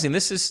realizing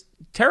this is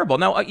terrible.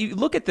 Now, you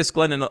look at this,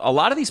 Glenn, in a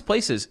lot of these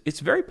places,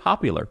 it's very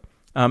popular.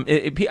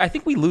 I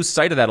think we lose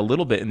sight of that a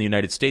little bit in the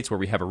United States, where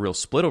we have a real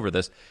split over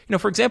this. You know,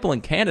 for example,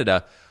 in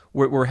Canada,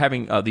 we're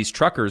having these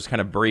truckers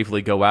kind of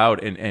bravely go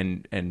out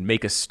and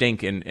make a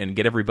stink and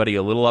get everybody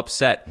a little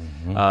upset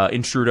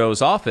in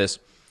Trudeau's office.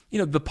 You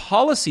know, the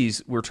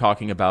policies we're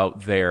talking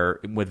about there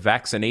with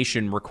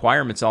vaccination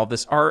requirements, all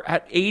this, are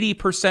at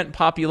 80%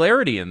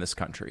 popularity in this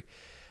country.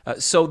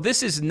 So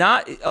this is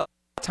not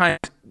times.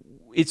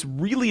 It's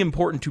really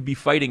important to be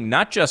fighting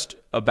not just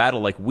a battle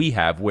like we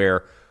have,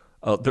 where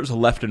there's a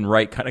left and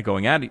right kind of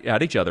going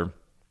at each other.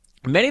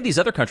 Many of these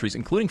other countries,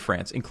 including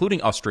France,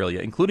 including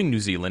Australia, including New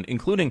Zealand,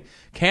 including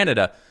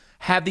Canada,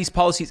 have these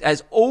policies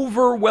as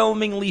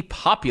overwhelmingly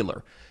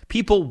popular.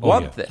 People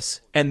want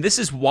this, and this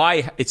is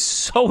why it's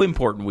so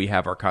important we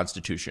have our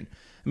Constitution.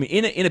 I mean,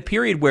 in a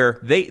period where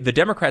the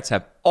Democrats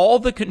have all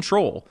the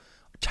control,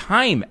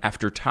 time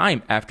after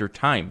time after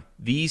time,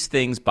 these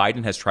things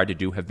Biden has tried to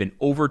do have been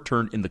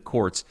overturned in the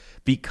courts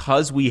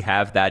because we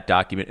have that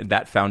document and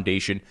that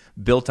foundation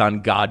built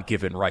on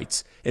God-given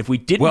rights. If we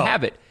didn't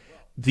have it,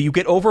 you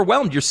get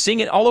overwhelmed. You're seeing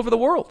it all over the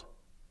world.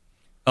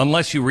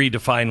 Unless you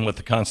redefine what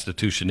the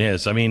Constitution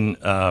is. I mean,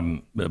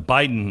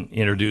 Biden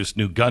introduced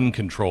new gun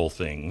control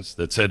things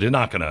that said they're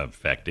not going to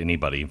affect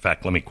anybody. In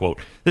fact, let me quote,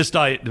 this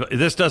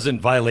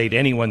doesn't violate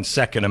anyone's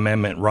Second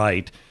Amendment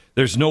right.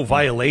 There's no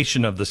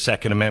violation of the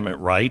Second Amendment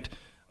right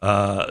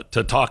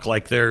to talk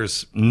like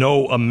there's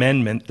no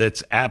amendment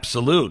that's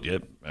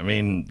absolute. I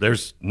mean,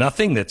 there's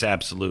nothing that's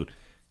absolute.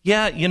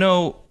 Yeah, you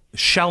know,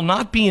 shall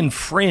not be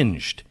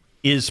infringed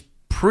is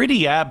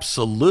pretty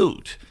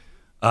absolute.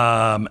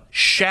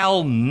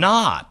 Shall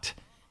not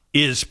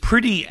is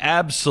pretty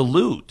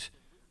absolute.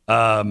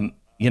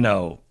 You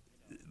know,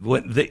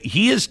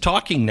 he is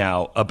talking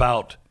now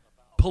about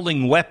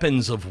pulling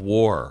weapons of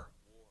war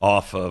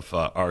off of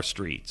our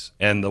streets.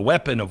 And the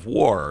weapon of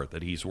war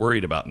that he's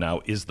worried about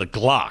now is the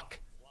Glock.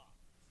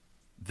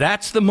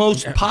 That's the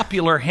most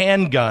popular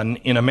handgun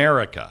in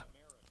America,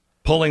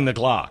 pulling the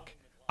Glock.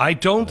 I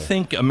don't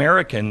think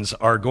Americans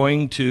are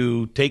going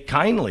to take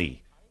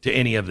kindly to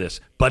any of this,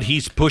 but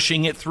he's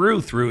pushing it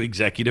through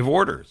executive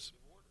orders.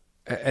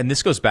 And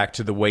this goes back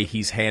to the way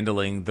he's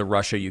handling the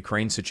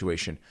Russia-Ukraine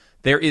situation.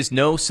 There is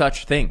no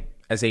such thing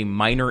as a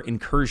minor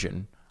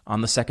incursion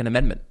on the Second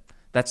Amendment.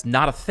 That's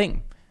not a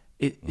thing.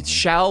 It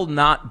shall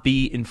not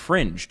be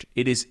infringed.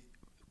 It is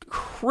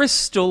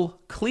crystal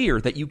clear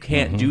that you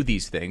can't do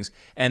these things.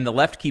 And the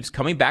left keeps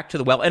coming back to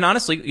the well. And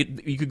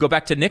honestly, you could go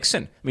back to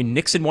Nixon. I mean,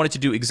 Nixon wanted to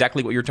do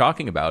exactly what you're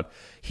talking about.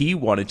 He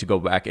wanted to go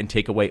back and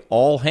take away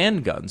all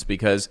handguns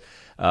because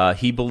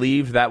he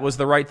believed that was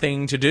the right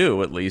thing to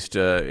do, at least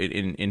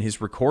in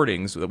his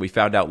recordings that we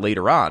found out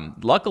later on.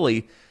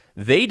 Luckily,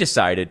 they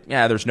decided,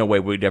 there's no way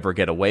we'd ever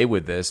get away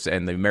with this,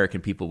 and the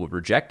American people would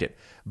reject it.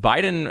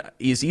 Biden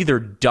is either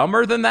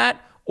dumber than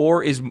that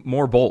or is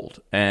more bold,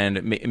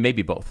 and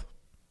maybe both.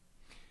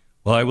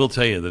 Well, I will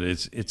tell you that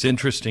it's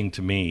interesting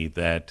to me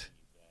that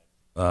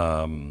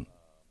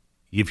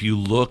if you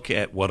look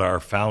at what our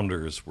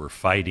founders were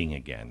fighting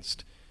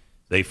against,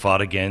 they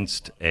fought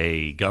against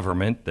a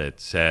government that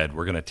said,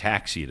 we're going to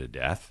tax you to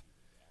death,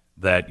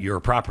 that your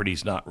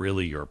property's not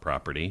really your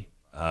property.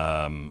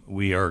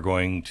 We are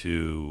going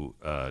to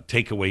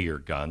take away your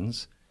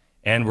guns,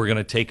 and we're going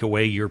to take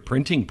away your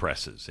printing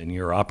presses and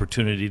your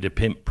opportunity to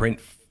print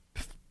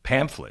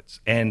pamphlets.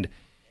 And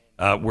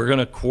we're going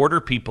to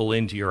quarter people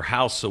into your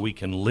house so we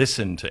can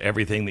listen to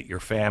everything that your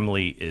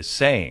family is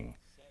saying.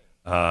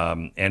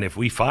 And if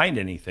we find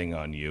anything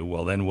on you,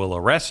 well, then we'll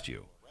arrest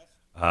you.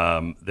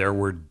 There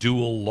were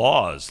dual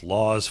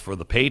laws for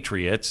the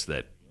patriots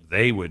that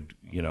they would,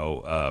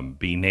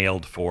 be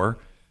nailed for.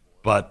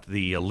 But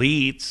the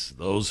elites,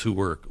 those who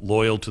were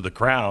loyal to the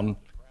crown,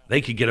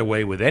 they could get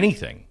away with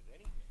anything.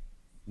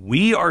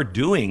 We are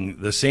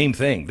doing the same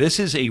thing. This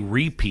is a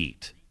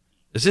repeat.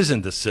 This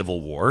isn't the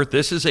Civil War.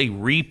 This is a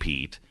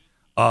repeat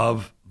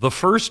of the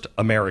first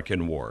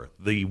American war,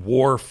 the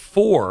war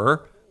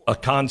for a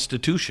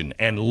constitution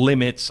and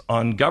limits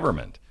on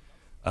government.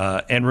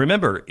 And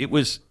remember, it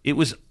was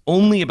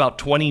only about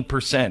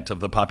 20% of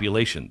the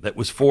population that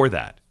was for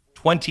that,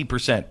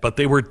 20%, but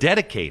they were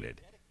dedicated.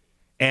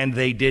 And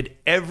they did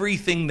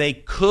everything they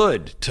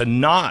could to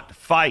not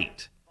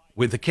fight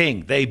with the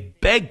king. They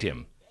begged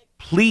him,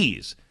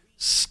 please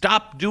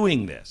stop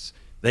doing this.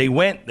 They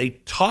went, they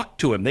talked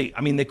to him.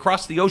 They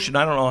crossed the ocean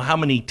I don't know how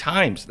many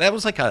times. That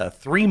was like a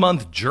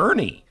 3-month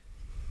journey.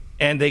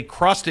 And they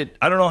crossed it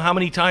I don't know how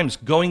many times,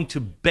 going to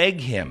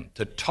beg him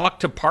to talk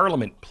to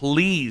Parliament.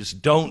 Please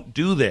don't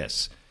do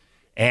this.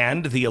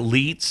 And the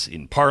elites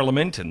in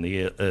Parliament and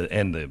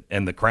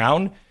the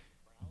Crown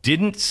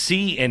didn't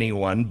see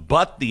anyone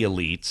but the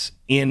elites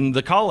in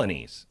the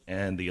colonies.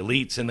 And the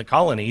elites in the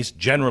colonies,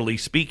 generally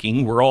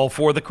speaking, were all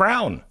for the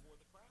Crown.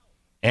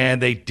 And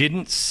they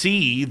didn't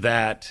see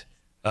that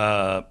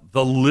the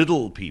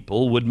little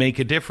people would make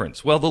a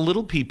difference. Well, the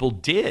little people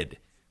did.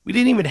 We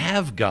didn't even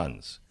have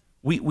guns.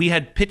 We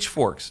had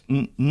pitchforks.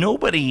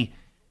 Nobody,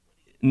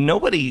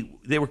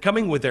 they were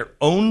coming with their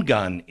own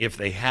gun if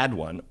they had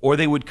one, or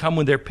they would come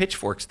with their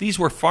pitchforks. These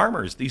were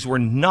farmers. These were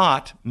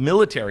not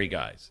military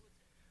guys.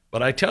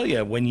 But I tell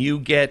you, when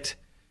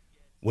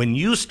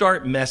you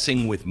start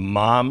messing with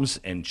moms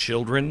and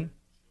children,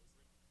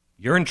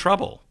 you're in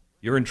trouble.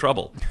 You're in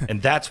trouble.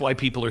 And that's why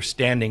people are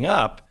standing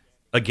up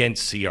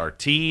against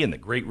CRT and the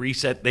Great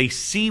Reset. They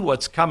see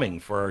what's coming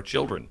for our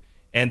children,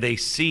 and they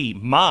see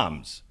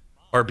moms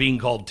are being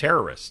called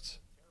terrorists.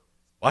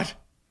 What?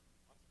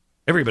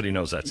 Everybody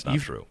knows that's not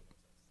true.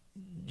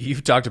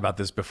 You've talked about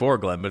this before,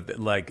 Glenn, but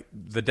like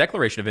the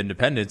Declaration of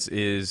Independence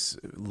is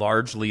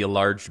largely a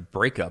large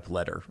breakup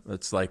letter.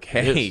 It's like,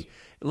 hey,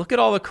 look at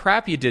all the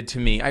crap you did to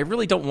me. I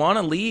really don't want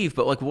to leave,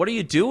 but like, what are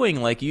you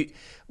doing? Like,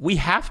 we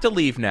have to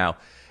leave now.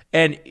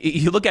 And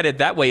you look at it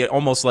that way,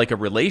 almost like a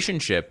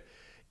relationship.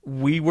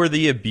 We were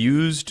the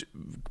abused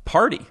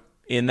party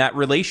in that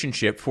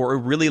relationship for a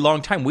really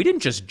long time. We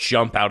didn't just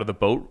jump out of the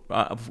boat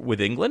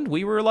with England.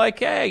 We were like,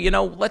 hey,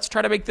 let's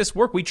try to make this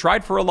work. We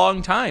tried for a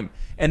long time.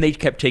 And they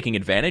kept taking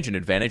advantage and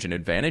advantage and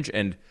advantage.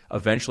 And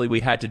eventually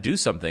we had to do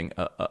something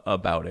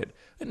about it.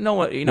 No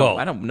one,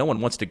 no one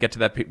wants to get to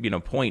that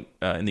point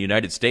in the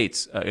United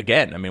States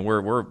again. I mean,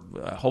 we're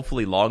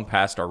hopefully long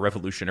past our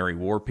Revolutionary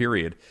War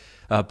period.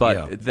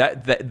 But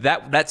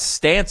that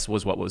stance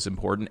was what was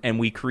important. And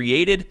we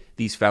created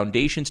these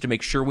foundations to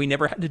make sure we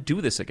never had to do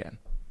this again.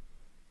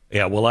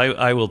 Yeah, well,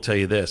 I will tell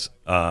you this.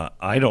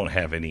 I don't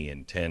have any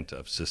intent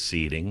of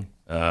seceding.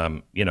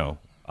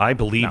 I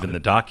believe in the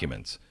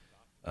documents.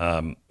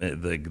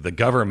 The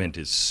government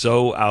is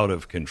so out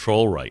of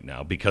control right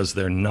now because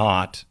they're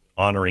not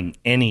honoring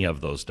any of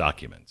those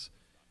documents.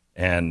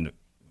 And,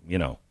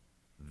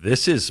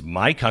 this is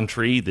my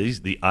country.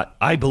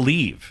 I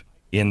believe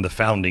in the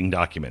founding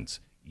documents.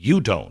 You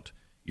don't.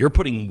 You're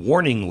putting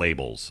warning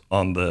labels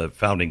on the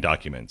founding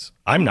documents.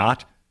 I'm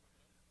not.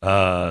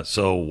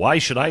 So why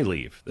should I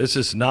leave? This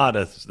is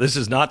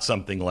not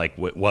something like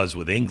what was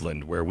with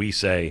England, where we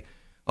say,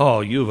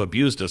 "Oh, you've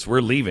abused us. We're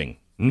leaving."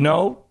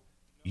 No,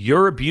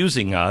 you're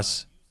abusing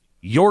us.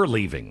 You're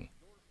leaving.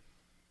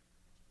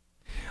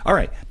 All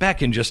right,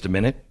 back in just a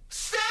minute.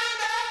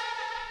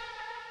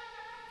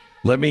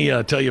 Let me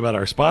tell you about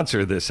our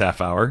sponsor this half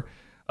hour.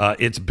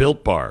 It's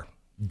Built Bar.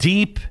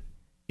 Deep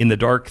in the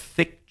dark,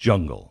 thick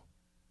jungle,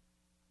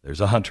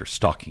 there's a hunter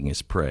stalking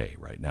his prey.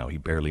 Right now, he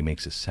barely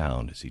makes a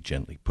sound as he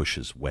gently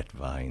pushes wet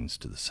vines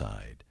to the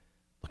side,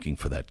 looking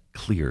for that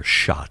clear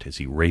shot as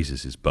he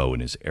raises his bow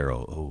and his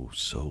arrow, oh,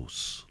 so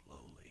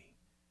slowly.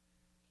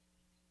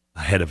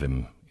 Ahead of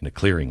him, in a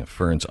clearing of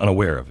ferns,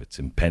 unaware of its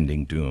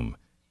impending doom,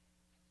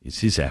 is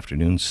his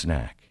afternoon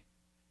snack.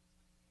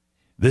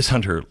 This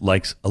hunter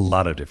likes a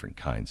lot of different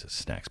kinds of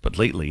snacks, but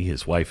lately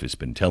his wife has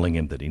been telling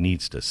him that he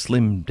needs to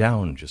slim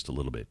down just a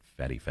little bit.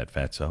 Fatty,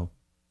 fatso.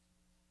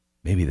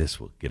 Maybe this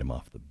will get him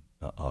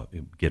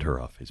get her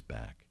off his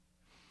back.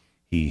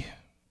 He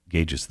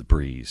gauges the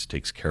breeze,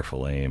 takes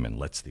careful aim, and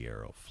lets the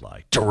arrow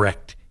fly.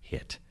 Direct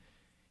hit.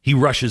 He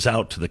rushes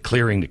out to the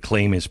clearing to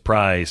claim his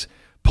prize,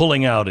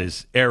 pulling out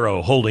his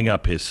arrow, holding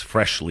up his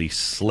freshly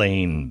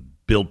slain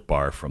Built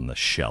Bar from the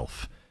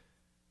shelf.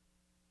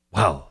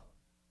 Wow.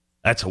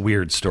 That's a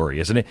weird story,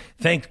 isn't it?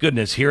 Thank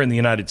goodness here in the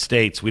United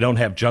States, we don't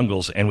have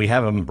jungles, and we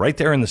have them right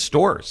there in the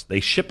stores. They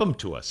ship them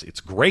to us.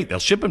 It's great. They'll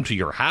ship them to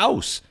your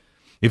house.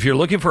 If you're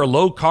looking for a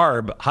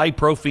low-carb,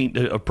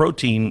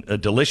 high-protein,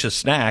 delicious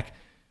snack,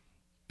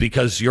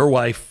 because your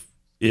wife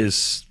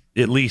is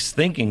at least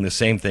thinking the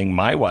same thing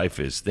my wife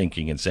is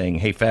thinking and saying,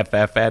 hey,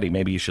 fatty,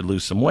 maybe you should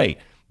lose some weight.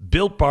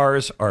 Built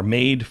Bars are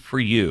made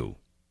for you,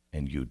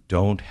 and you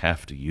don't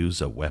have to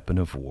use a weapon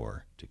of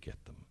war to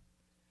get them.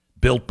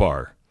 Built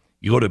Bar.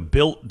 You go to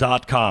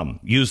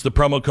Built.com. Use the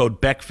promo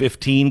code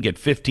BECK15. Get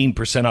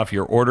 15% off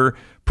your order.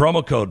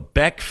 Promo code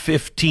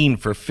BECK15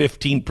 for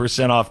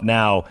 15% off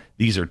now.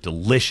 These are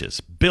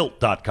delicious.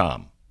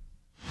 Built.com.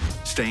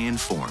 Stay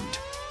informed.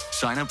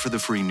 Sign up for the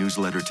free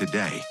newsletter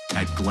today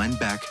at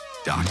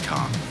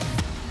glennbeck.com.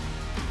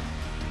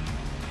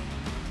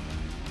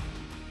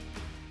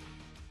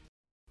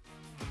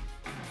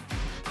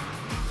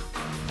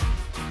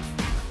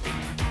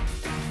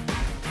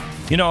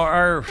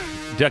 Our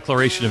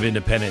Declaration of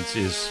Independence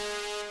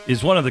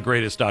is one of the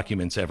greatest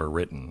documents ever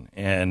written.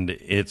 And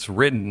it's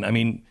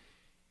written,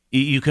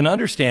 you can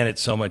understand it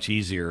so much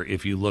easier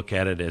if you look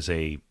at it as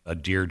a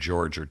Dear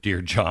George or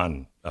Dear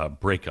John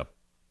breakup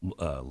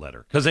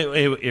letter, because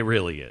it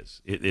really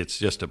is. It's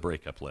just a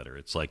breakup letter.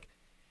 It's like,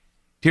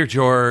 "Dear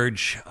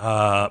George,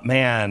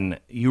 man,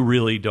 you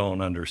really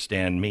don't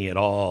understand me at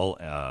all.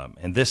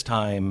 And this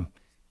time,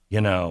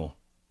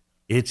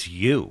 it's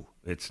you.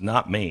 It's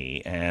not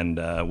me.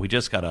 And we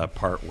just got to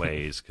part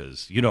ways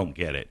because you don't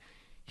get it.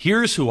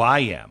 Here's who I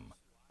am.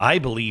 I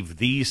believe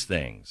these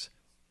things.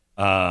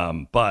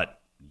 But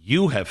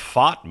you have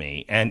fought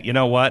me. And you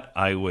know what?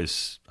 I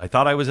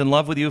thought I was in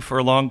love with you for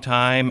a long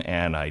time,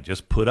 and I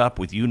just put up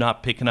with you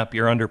not picking up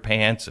your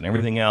underpants and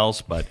everything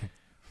else. But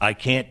I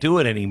can't do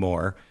it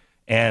anymore.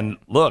 And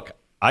look,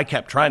 I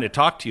kept trying to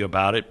talk to you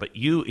about it, but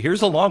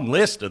here's a long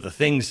list of the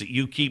things that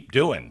you keep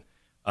doing.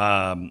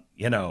 You're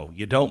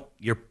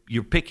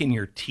picking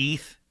your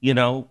teeth,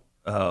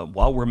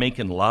 while we're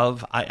making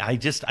love. I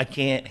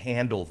can't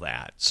handle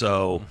that.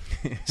 So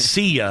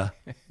see ya.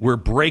 We're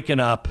breaking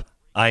up.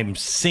 I'm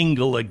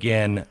single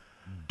again.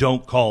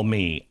 Don't call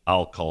me.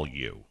 I'll call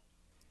you."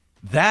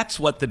 That's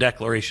what the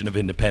Declaration of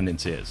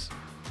Independence is.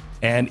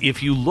 And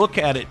if you look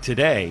at it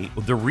today,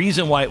 the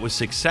reason why it was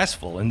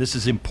successful, and this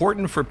is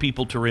important for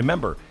people to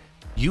remember,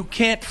 you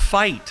can't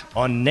fight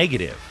on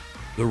negative.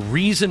 The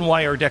reason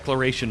why our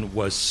declaration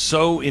was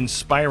so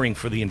inspiring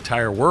for the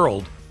entire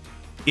world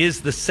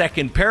is the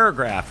second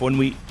paragraph when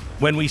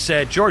we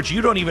said, "George,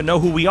 you don't even know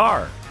who we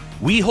are.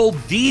 We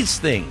hold these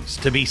things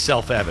to be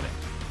self-evident."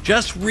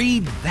 Just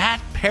read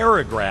that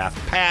paragraph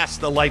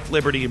past the life,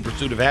 liberty, and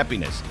pursuit of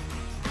happiness,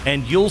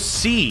 and you'll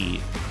see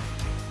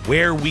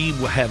where we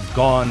have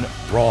gone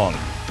wrong.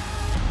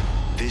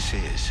 This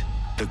is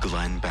the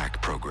Glenn Beck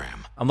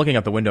Program. I'm looking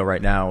out the window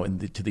right now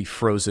to the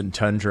frozen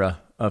tundra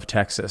of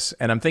Texas,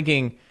 and I'm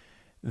thinking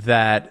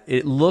that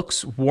it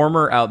looks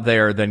warmer out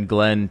there than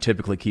Glenn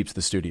typically keeps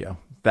the studio.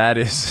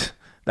 That's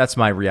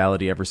my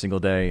reality every single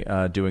day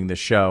doing this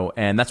show,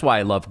 and that's why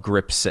I love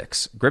Grip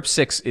 6. Grip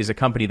 6 is a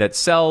company that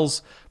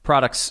sells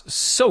products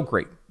so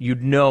great.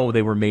 You'd know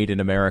they were made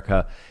in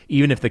America,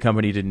 even if the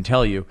company didn't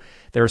tell you.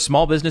 They're a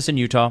small business in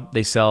Utah.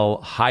 They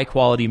sell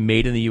high-quality,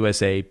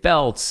 made-in-the-USA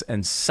belts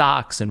and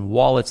socks and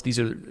wallets.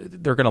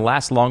 They're going to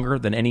last longer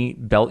than any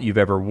belt you've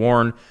ever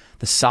worn.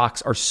 The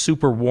socks are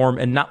super warm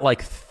and not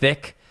like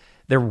thick.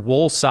 They're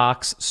wool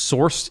socks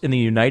sourced in the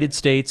United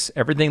States.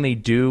 Everything they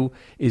do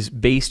is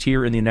based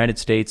here in the United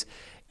States,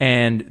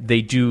 and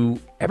they do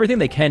everything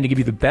they can to give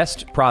you the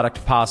best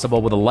product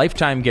possible with a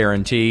lifetime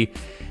guarantee.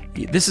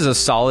 This is a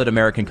solid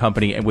American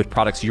company, and with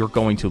products you're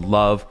going to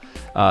love.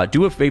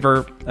 Do a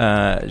favor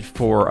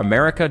for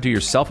America. Do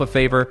yourself a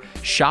favor.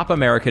 Shop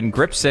American.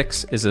 Grip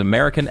 6 is as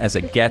American as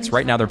it gets.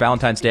 Right now, their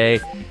Valentine's Day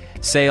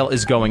sale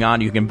is going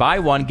on. You can buy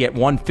one, get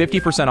one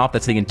 50% off.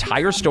 That's the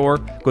entire store.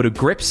 Go to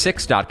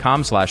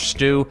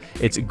grip6.com/stew.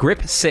 It's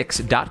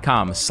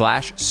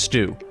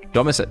grip6.com/stew.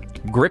 Don't miss it.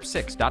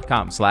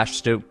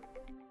 grip6.com/stew.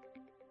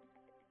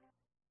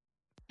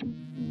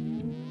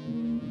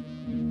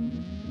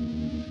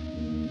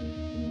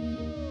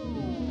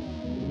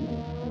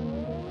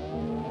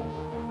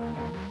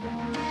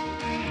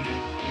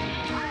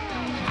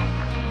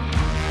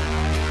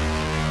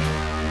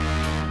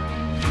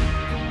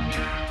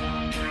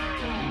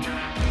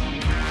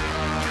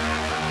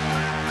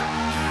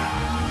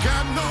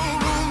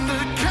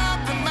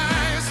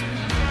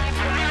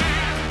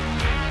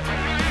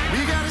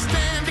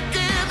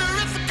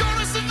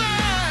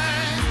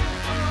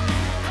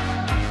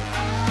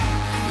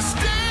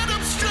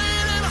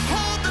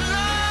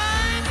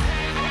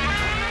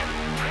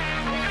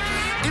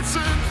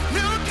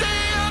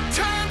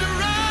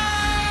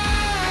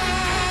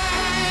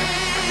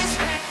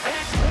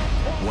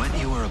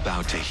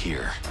 To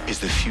hear is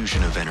the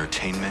fusion of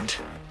entertainment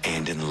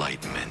and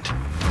enlightenment.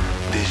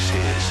 This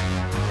is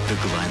the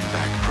Glenn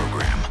Beck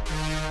Program.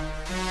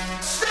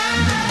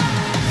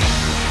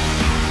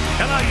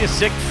 Hello, you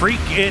sick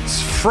freak.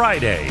 It's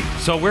Friday,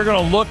 so we're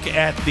going to look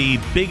at the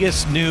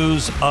biggest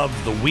news of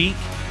the week.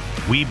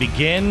 We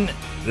begin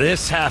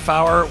this half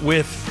hour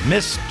with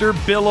Mr.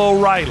 Bill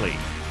O'Reilly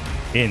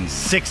in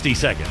 60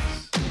 seconds.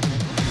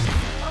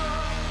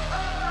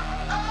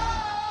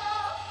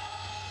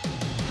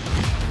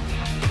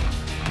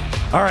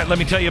 All right, let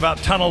me tell you about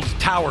Tunneled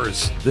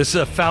Towers. This is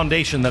a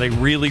foundation that I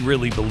really,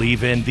 really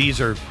believe in. These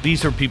are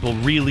people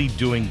really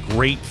doing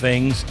great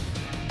things.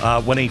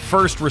 When a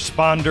first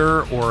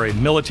responder or a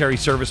military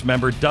service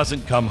member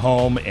doesn't come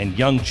home and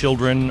young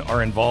children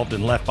are involved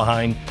and left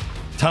behind,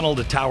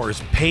 Tunneled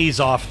Towers pays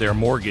off their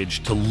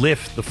mortgage to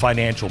lift the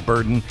financial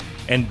burden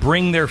and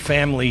bring their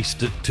families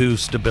to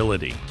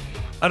stability.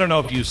 I don't know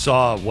if you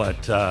saw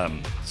what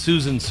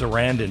Susan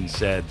Sarandon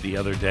said the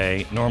other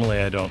day. Normally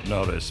I don't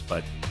notice,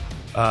 but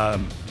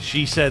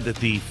she said that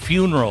the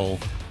funeral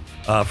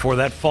for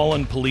that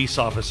fallen police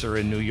officer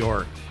in New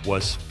York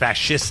was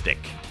fascistic.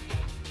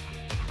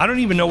 I don't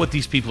even know what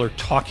these people are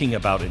talking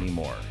about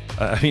anymore.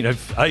 I mean,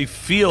 I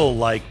feel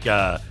like,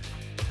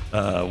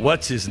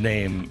 what's his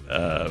name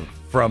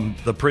from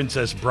The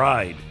Princess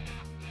Bride?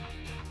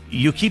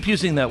 You keep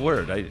using that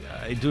word.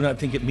 I do not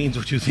think it means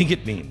what you think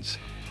it means.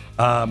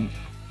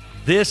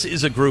 This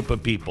is a group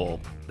of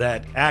people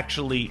that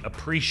actually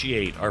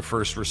appreciate our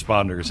first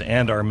responders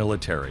and our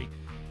military.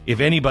 If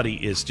anybody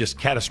is just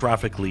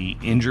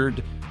catastrophically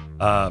injured,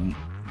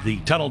 the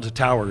Tunnel to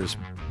Towers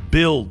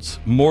builds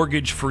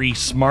mortgage-free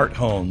smart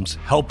homes,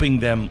 helping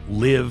them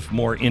live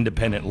more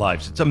independent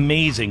lives. It's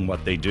amazing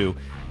what they do.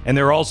 And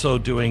they're also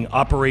doing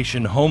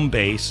Operation Home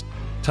Base.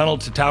 Tunnel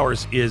to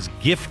Towers is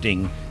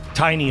gifting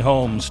tiny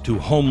homes to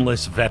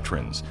homeless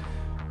veterans.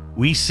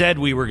 We said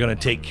we were going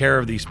to take care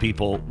of these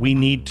people. We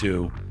need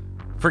to.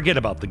 Forget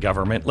about the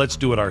government. Let's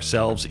do it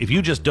ourselves. If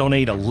you just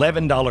donate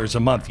 $11 a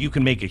month, you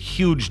can make a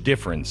huge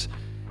difference.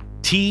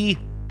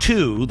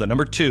 T2, the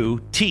number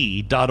 2,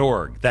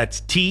 T.org.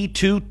 That's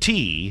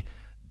T2T.org.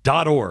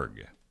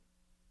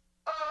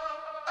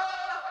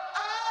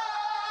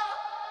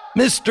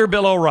 Mr.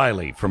 Bill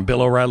O'Reilly from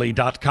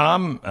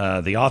BillO'Reilly.com,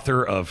 the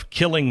author of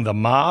Killing the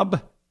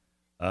Mob.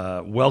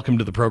 Welcome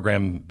to the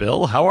program,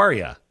 Bill. How are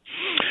you?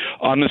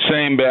 I'm the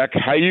same, Beck.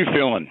 How you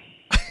feeling?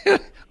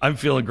 I'm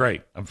feeling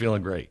great. Are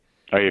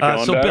you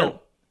feeling better?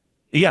 Bill,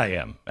 yeah, I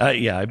am.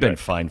 I've been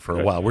fine for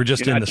a while. We're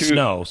just in the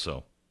snow,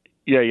 so.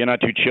 Yeah, you're not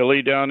too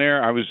chilly down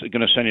there? I was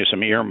going to send you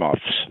some earmuffs.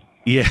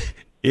 Yeah,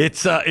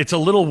 it's a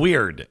little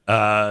weird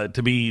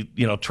to be,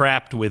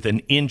 trapped with an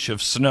inch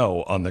of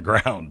snow on the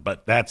ground,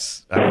 but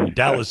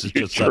Dallas is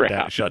just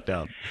shut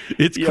down.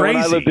 It's crazy. When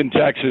I lived in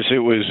Texas, it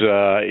was,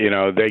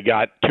 they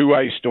got 2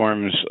 ice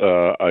storms,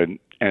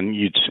 and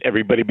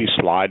everybody be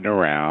sliding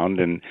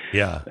around, and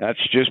that's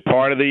just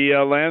part of the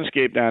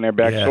landscape down there,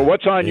 Beck. So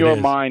what's on your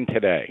mind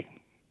today?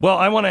 Well,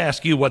 I want to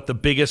ask you what the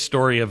biggest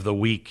story of the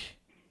week,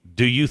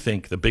 do you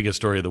think the biggest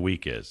story of the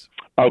week is?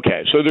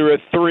 Okay, so there are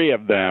 3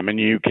 of them, and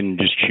you can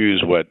just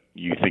choose what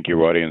you think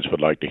your audience would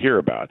like to hear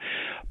about.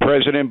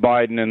 President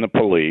Biden and the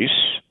police,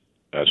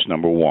 that's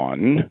number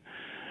 1.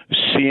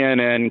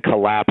 CNN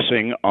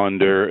collapsing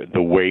under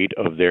the weight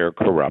of their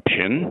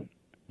corruption,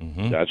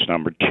 that's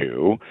number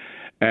 2.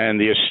 And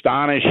the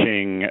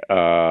astonishing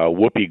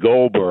Whoopi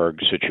Goldberg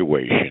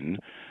situation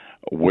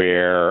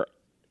where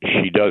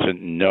she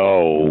doesn't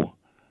know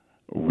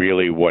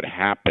really what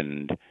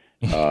happened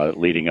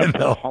leading up to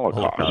the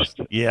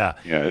Holocaust. Yeah,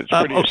 it's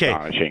pretty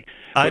astonishing.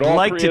 But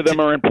all 3 of them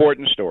are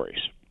important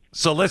stories.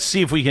 So let's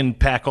see if we can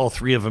pack all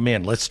 3 of them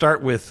in. Let's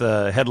start with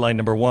headline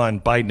number 1,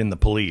 Biden and the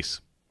police.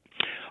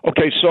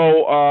 Okay,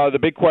 so the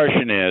big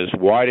question is,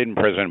 why didn't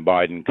President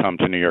Biden come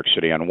to New York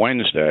City on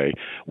Wednesday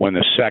when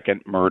the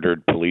second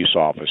murdered police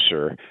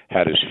officer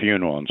had his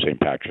funeral in St.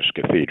 Patrick's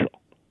Cathedral?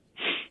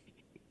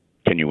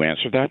 Can you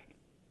answer that?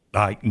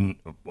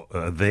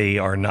 They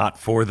are not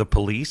for the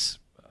police.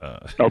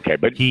 Okay,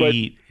 but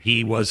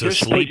he was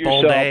asleep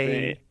all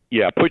day.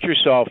 Put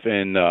yourself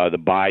in the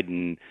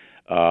Biden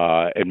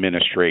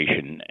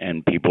administration,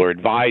 and people are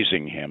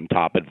advising him,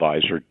 top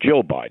advisor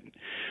Jill Biden.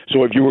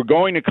 So if you were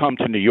going to come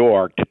to New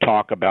York to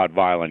talk about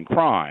violent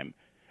crime,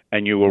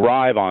 and you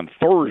arrive on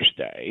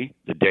Thursday,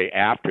 the day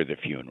after the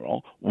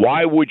funeral,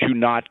 why would you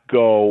not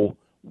go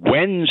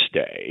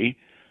Wednesday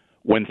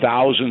when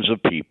thousands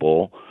of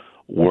people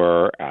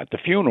were at the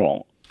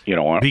funeral,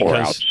 or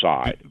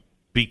outside?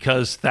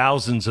 Because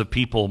thousands of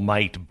people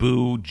might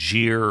boo,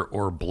 jeer,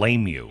 or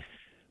blame you.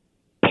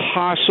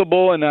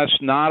 Possible, and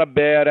that's not a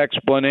bad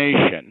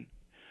explanation.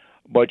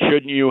 But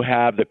shouldn't you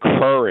have the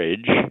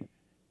courage?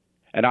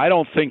 And I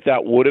don't think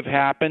that would have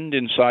happened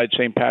inside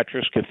St.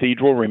 Patrick's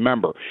Cathedral.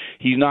 Remember,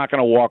 he's not going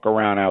to walk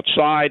around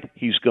outside.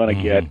 He's going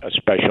to get a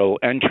special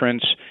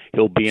entrance.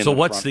 He'll be in the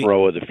front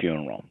row of the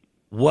funeral.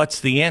 What's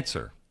the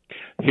answer?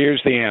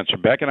 Here's the answer,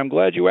 Beck, and I'm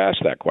glad you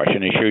asked that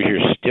question. It shows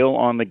you're still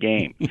on the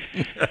game.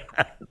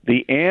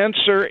 The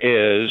answer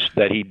is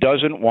that he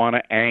doesn't want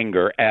to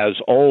anger, as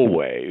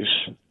always,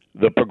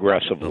 the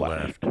progressive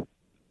left,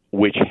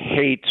 which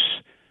hates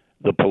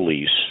the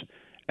police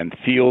and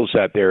feels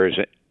that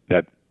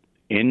that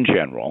in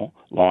general,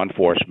 law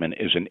enforcement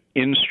is an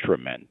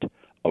instrument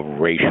of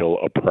racial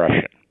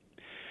oppression.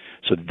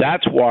 So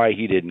that's why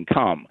he didn't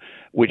come,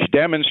 which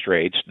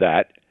demonstrates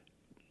that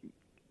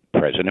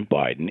President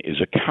Biden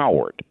is a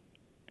coward.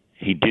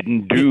 He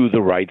didn't do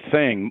the right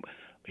thing.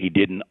 He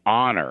didn't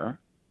honor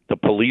the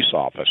police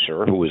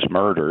officer who was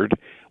murdered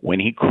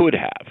when he could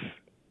have.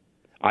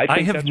 I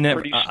think that's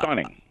pretty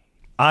stunning.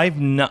 I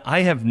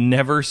have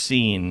never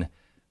seen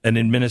an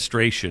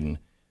administration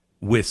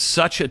with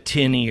such a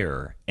tin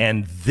ear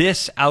and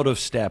this out of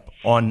step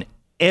on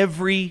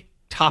every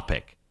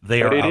topic.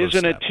 But it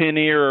isn't a tin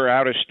ear or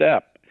out of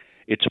step.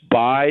 It's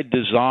by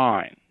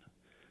design.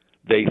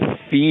 They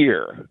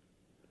fear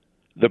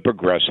the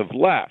progressive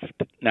left.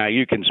 Now,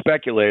 you can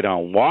speculate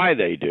on why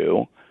they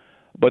do,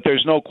 but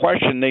there's no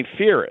question they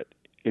fear it.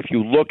 If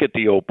you look at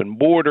the open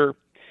border,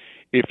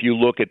 if you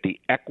look at the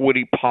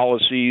equity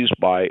policies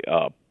by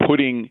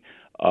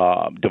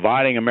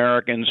dividing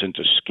Americans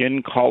into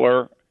skin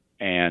color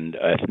and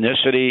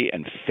ethnicity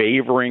and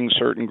favoring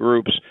certain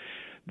groups,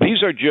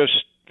 these are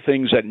just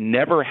things that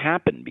never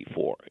happened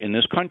before in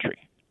this country,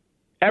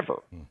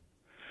 ever.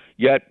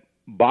 Yet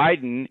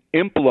Biden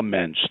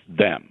implements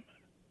them,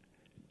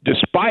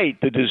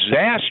 despite the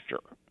disaster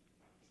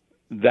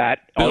that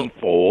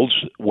unfolds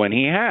when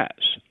he has.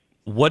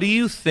 What do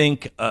you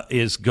think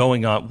is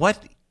going on?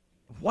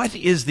 What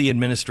is the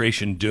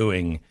administration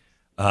doing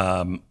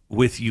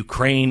with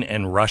Ukraine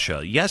and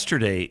Russia?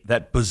 Yesterday,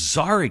 that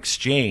bizarre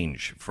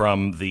exchange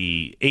from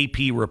the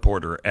AP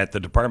reporter at the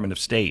Department of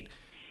State,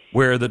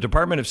 where the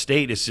Department of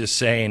State is just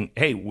saying,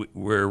 hey,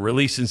 we're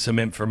releasing some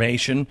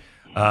information.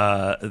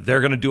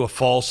 They're going to do a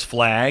false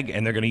flag,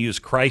 and they're going to use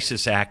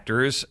crisis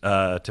actors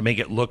to make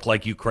it look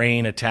like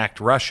Ukraine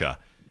attacked Russia.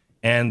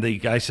 And the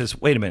guy says,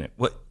 wait a minute,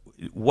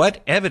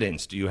 what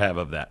evidence do you have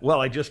of that?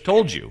 Well, I just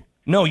told you.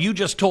 No, you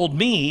just told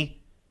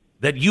me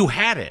that you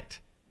had it.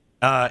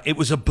 It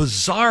was a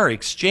bizarre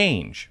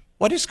exchange.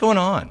 What is going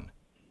on?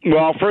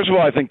 Well, first of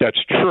all, I think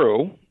that's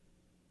true.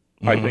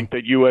 Mm-hmm. I think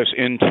that U.S.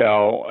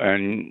 intel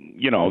and,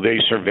 they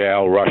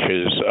surveil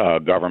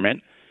Russia's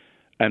government,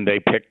 and they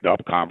picked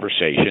up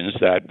conversations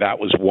that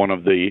was one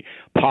of the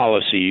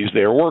policies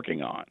they're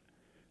working on,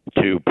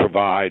 to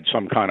provide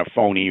some kind of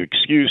phony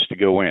excuse to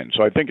go in.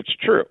 So I think it's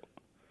true.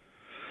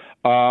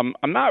 I'm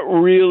not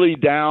really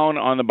down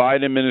on the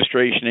Biden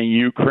administration in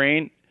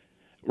Ukraine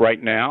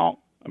right now.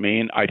 I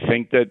mean, I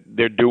think that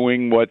they're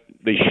doing what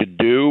they should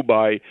do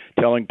by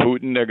telling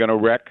Putin they're going to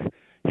wreck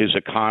his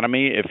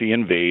economy if he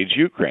invades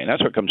Ukraine.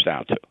 That's what it comes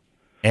down to.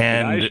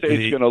 And the United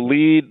States is going to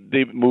lead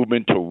the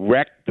movement to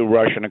wreck the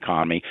Russian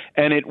economy,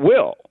 and it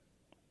will.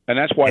 And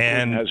that's why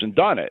Putin hasn't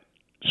done it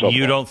so far.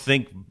 You don't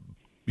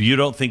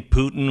think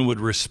Putin would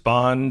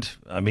respond?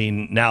 I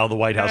mean, now the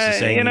White House is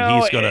saying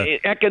he's going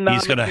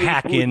to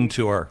hack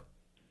into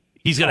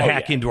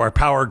our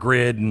power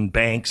grid and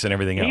banks and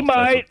everything else.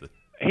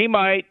 He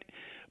might.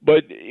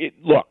 But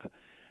look,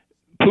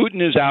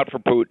 Putin is out for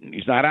Putin.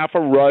 He's not out for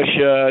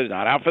Russia. He's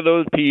not out for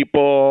those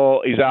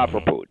people. He's out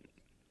for Putin.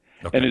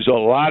 Okay. And there's a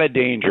lot of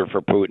danger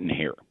for Putin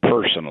here,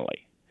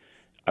 personally.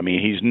 I mean,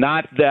 he's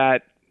not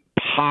that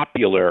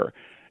popular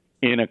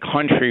in a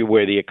country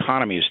where the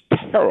economy is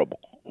terrible,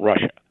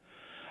 Russia.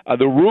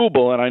 The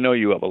ruble, and I know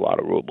you have a lot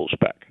of rubles,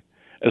 Beck,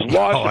 has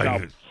lost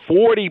about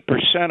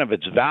 40% of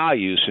its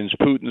value since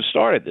Putin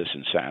started this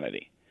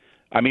insanity.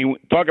 I mean,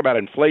 talk about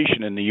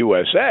inflation in the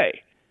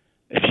USA.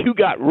 If you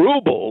got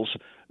rubles,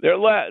 they're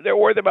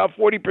worth about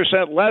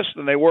 40% less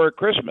than they were at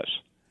Christmas.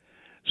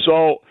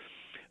 So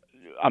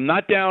I'm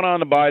not down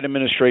on the Biden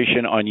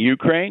administration on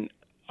Ukraine.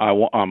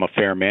 I'm a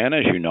fair man,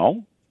 as you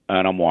know,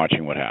 and I'm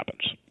watching what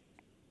happens.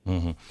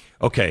 Mm-hmm.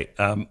 Okay,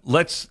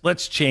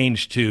 let's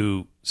change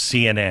to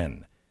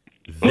CNN.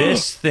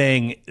 This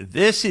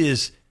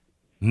is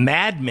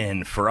Mad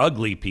Men for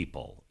ugly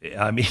people.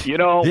 I mean,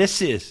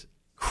 this is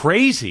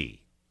crazy.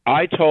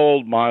 I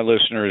told my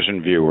listeners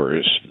and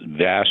viewers,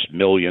 vast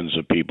millions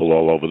of people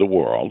all over the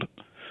world,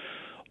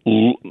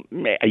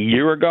 a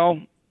year ago,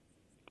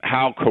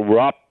 how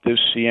corrupt this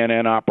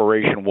CNN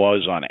operation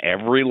was on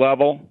every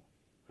level.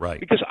 Right.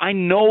 Because I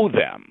know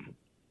them.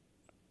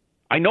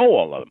 I know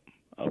all of them,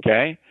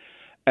 okay?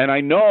 And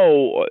I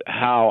know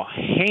how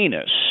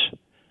heinous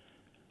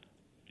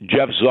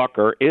Jeff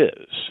Zucker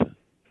is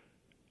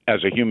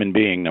as a human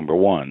being, number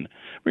one.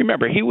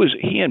 Remember, he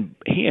and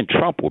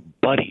Trump were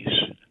buddies.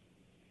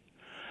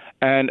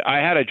 And I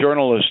had a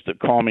journalist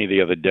call me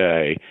the other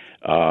day,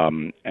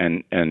 and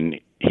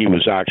he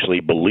was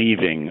actually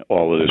believing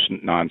all of this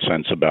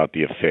nonsense about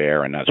the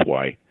affair, and that's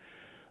why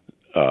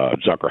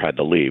Zucker had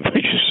to leave,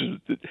 which is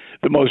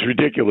the most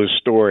ridiculous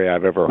story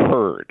I've ever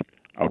heard.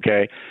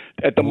 Okay,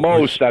 at the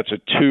most, that's a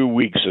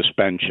 2-week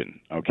suspension.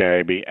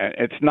 Okay,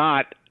 it's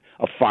not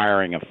a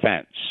firing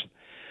offense.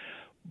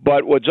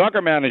 But what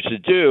Zucker managed to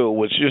do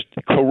was just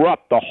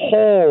corrupt the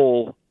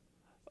whole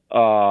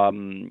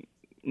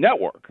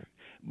network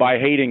by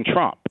hating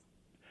Trump,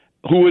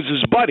 who was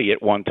his buddy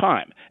at one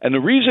time. And the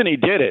reason he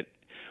did it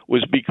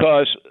was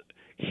because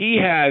he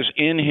has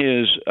in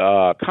his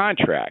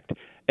contract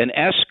an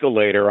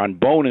escalator on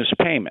bonus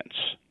payments.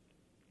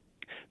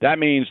 That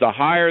means the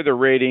higher the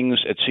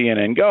ratings at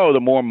CNN go, the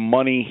more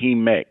money he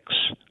makes.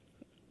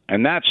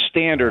 And that's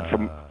standard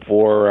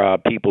for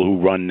people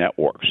who run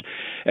networks.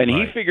 And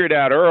he figured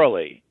out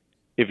early,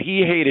 if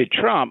he hated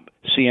Trump,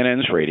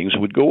 CNN's ratings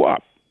would go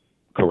up,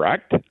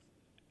 correct?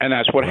 And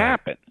that's what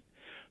happened.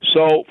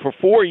 So for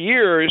 4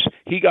 years,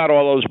 he got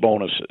all those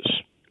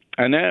bonuses.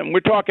 And then we're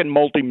talking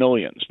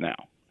multi-millions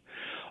now.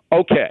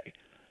 Okay.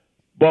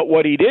 But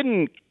what he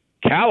didn't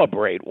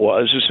calibrate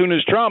was, as soon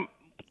as Trump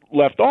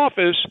left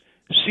office,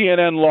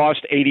 CNN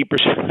lost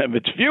 80% of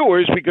its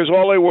viewers because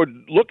all they were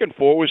looking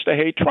for was to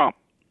hate Trump.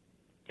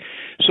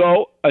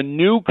 So a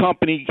new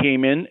company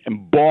came in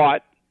and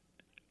bought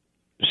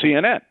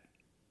CNN.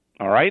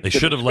 All right? They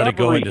should have let it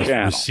go into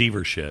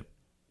receivership.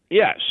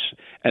 Yes.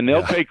 And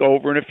they'll take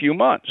over in a few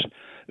months.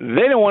 They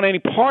didn't want any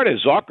part of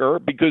Zucker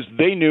because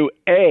they knew,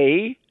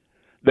 A,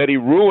 that he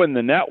ruined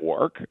the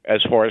network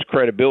as far as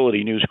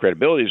credibility, news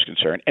credibility is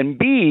concerned, and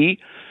B,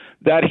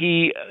 that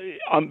he,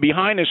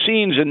 behind the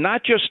scenes, and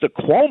not just the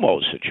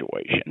Cuomo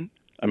situation,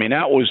 I mean,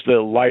 that was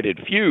the lighted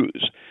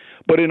fuse,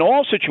 but in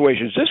all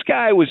situations, this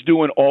guy was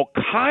doing all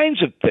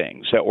kinds of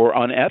things that were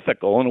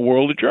unethical in the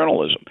world of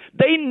journalism.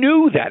 They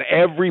knew that.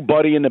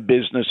 Everybody in the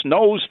business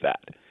knows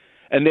that.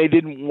 And they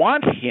didn't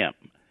want him,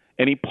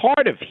 any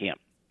part of him.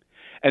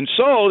 And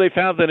so they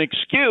found an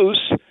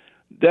excuse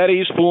that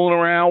he's fooling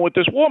around with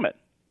this woman,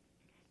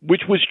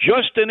 which was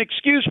just an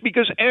excuse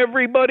because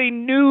everybody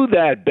knew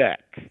that,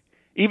 Beck.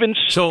 Even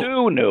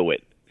Stu knew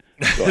it.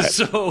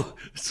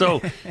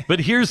 But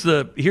here's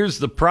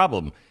the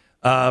problem.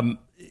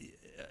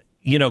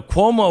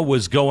 Cuomo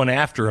was going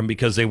after him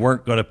because they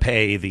weren't going to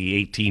pay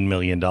the $18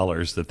 million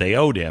that they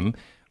owed him,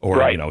 or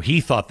right.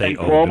 He thought they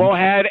owed him. Cuomo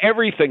had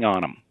everything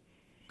on him.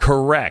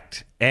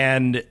 Correct.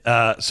 And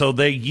so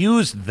they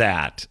used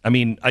that. I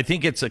mean, I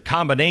think it's a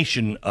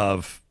combination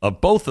of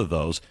both of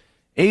those.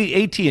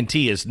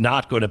 AT&T is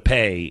not going to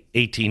pay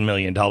 $18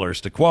 million to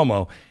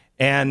Cuomo,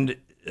 and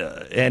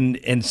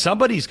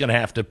somebody's going to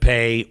have to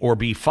pay or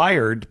be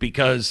fired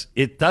because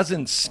it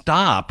doesn't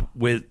stop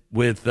with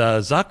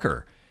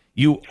Zucker.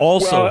 You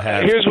also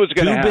have here's what's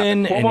going to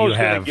happen. Cuomo's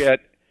going to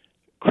get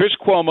Chris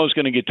Cuomo's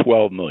going to get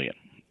 $12 million.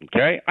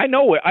 Okay, I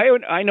know it.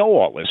 I know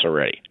all this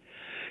already.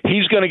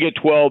 He's going to get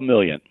 $12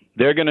 million.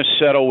 They're going to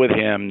settle with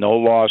him. No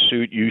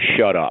lawsuit. You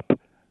shut up,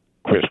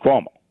 Chris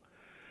Cuomo.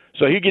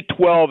 So he'll get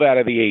 12 out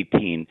of the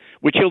 18,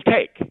 which he'll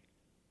take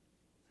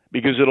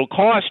because it'll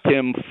cost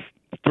him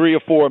 $3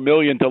 or $4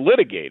 million to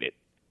litigate it.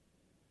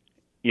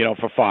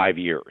 For 5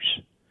 years.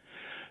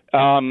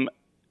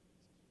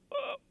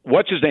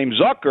 What's his name?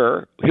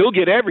 Zucker. He'll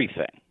get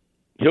everything.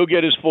 He'll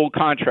get his full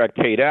contract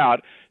paid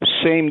out.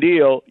 Same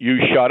deal. You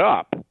shut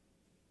up.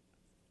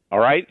 All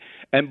right.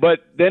 But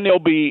then there'll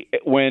be,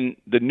 when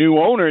the new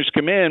owners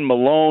come in,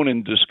 Malone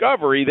and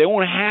Discovery, they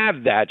won't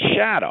have that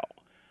shadow,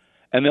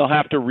 and they'll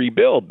have to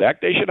rebuild.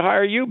 Beck, they should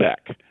hire you,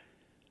 Beck.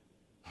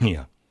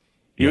 Yeah.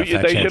 They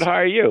should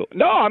hire you.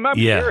 No, I'm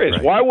serious.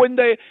 Right. Why wouldn't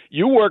they?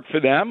 You work for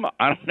them.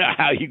 I don't know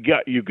how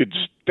you could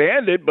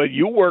stand it, but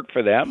you work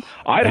for them.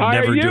 I'd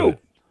hire never you. Do it.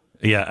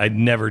 Yeah, I'd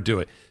never do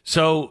it.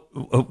 So,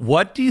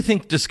 what do you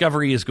think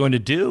Discovery is going to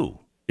do?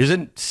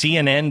 Isn't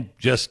CNN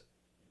just?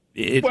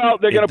 They're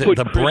going to put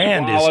the Chris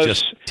brand Wallace, is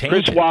just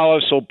tainted. Chris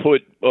Wallace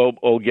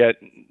will get.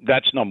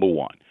 That's number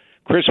one.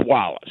 Chris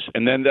Wallace,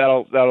 and then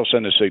that'll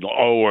send a signal.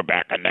 Oh, we're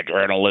back in the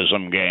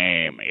journalism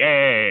game.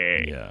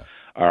 Yay! Yeah.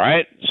 All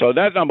right. So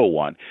that's number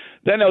one.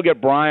 Then they'll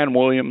get Brian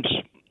Williams.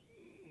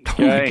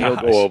 Okay, he'll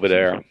go over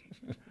there.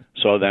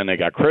 So then they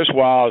got Chris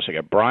Wallace. They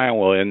got Brian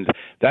Williams.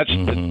 That's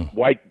the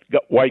white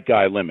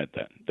guy limit.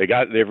 Then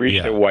they've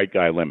reached their white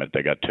guy limit.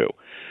 They got two,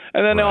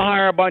 and then they'll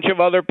hire a bunch of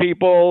other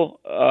people.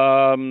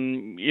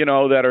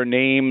 That are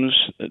names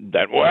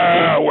that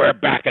we're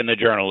back in the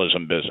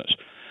journalism business.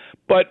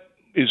 But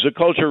is the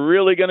culture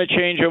really going to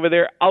change over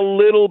there? A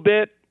little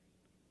bit,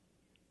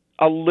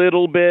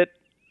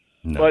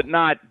 No. but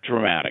not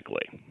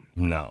dramatically.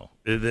 No,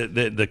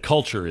 the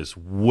culture is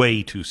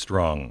way too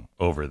strong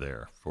over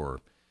there for.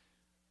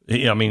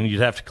 I mean,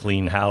 you'd have to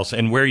clean house,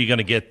 and where are you going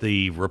to get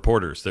the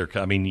reporters? You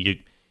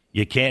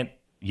can't.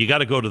 You got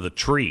to go to the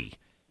tree.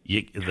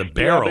 The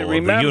barrel of the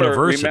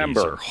universities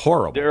are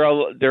horrible. There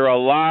are a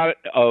lot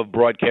of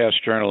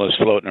broadcast journalists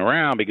floating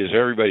around because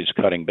everybody's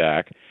cutting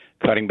back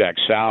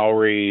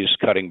salaries,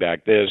 cutting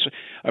back this.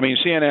 I mean,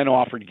 CNN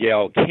offered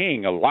Gayle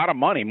King a lot of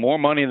money, more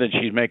money than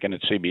she's making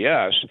at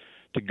CBS,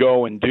 to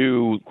go and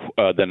do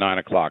the 9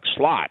 o'clock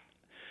slot.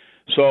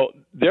 So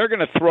they're going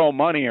to throw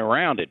money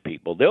around at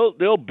people.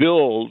 They'll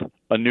build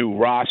a new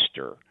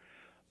roster,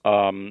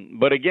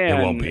 but again,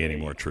 it won't be any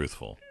more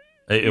truthful.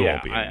 It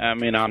won't be.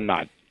 I'm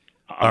not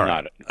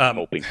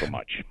hoping for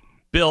much.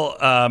 Bill,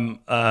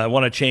 I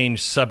want to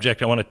change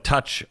subject. I want to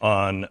touch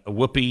on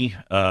Whoopi,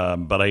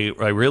 but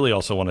I really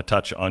also want to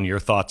touch on your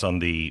thoughts on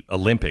the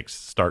Olympics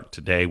start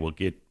today. We'll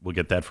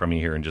get that from you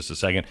here in just a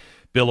second.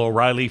 Bill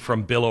O'Reilly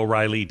from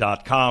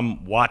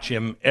BillO'Reilly.com. Watch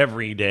him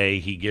every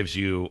day. He gives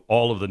you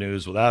all of the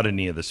news without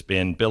any of the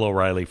spin. Bill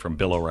O'Reilly from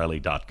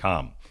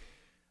BillO'Reilly.com.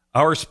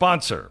 Our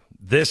sponsor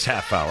this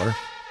half hour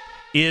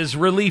is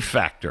Relief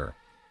Factor.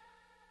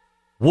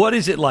 What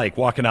is it like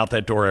walking out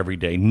that door every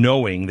day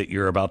knowing that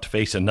you're about to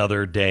face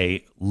another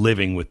day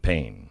living with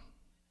pain?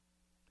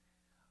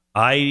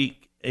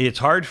 It's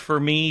hard for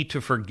me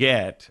to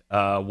forget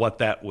what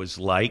that was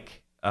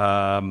like.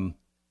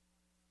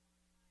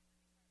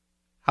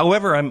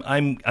 However,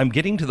 I'm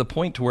getting to the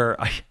point to where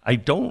I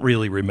don't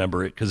really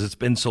remember it because it's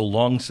been so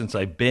long since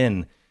I've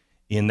been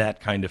in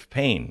that kind of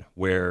pain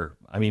where,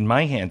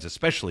 my hands,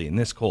 especially in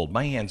this cold,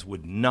 my hands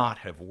would not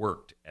have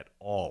worked at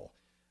all.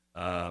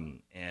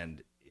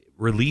 And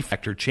Relief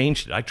Factor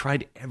changed it. I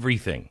tried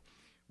everything.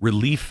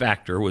 Relief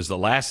Factor was the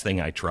last thing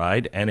I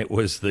tried, and it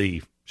was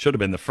should have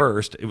been the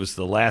first. It was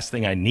the last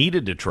thing I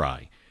needed to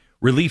try.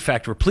 Relief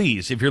Factor,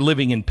 please, if you're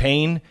living in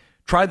pain,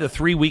 try the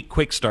 3-week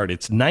quick start.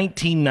 It's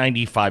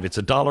 $19.95. It's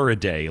 $1 a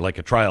day, like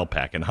a trial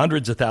pack, and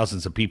hundreds of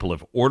thousands of people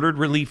have ordered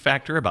Relief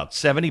Factor. About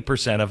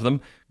 70% of them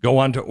go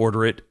on to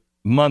order it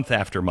month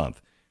after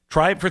month.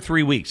 Try it for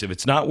 3 weeks. If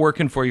it's not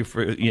working for you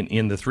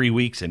in the 3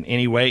 weeks in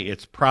any way,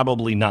 it's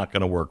probably not going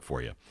to work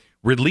for you.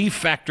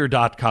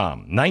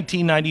 ReliefFactor.com.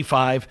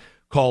 $19.95.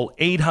 Call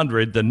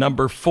 800 the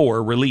number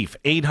 4 relief.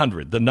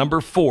 800 the number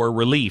 4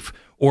 relief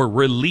or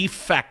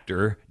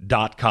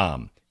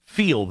ReliefFactor.com.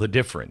 Feel the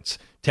difference.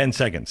 10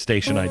 seconds.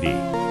 Station ID.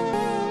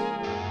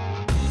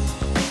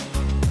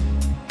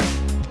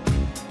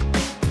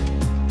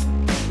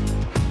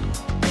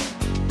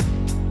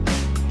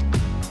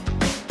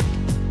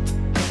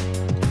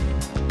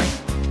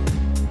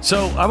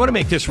 So I want to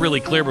make this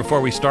really clear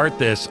before we start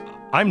this.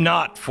 I'm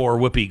not for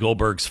Whoopi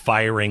Goldberg's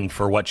firing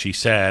for what she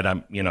said.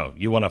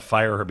 You want to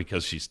fire her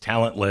because she's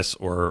talentless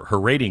or her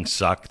ratings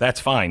suck. That's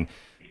fine,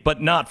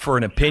 but not for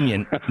an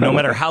opinion, no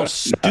matter how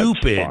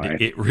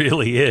stupid it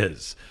really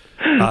is.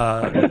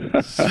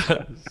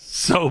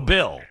 So,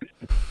 Bill.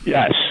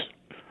 Yes.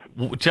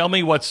 Tell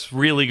me what's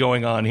really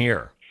going on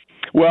here.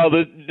 Well,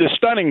 the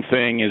stunning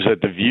thing is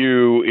that The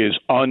View is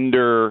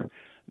under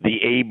the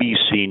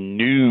ABC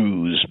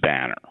News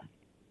banner.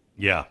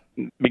 Yeah.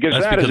 Because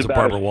that's that because is of about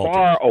Barbara as Walters.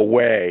 far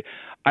away.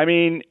 I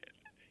mean,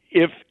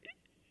 if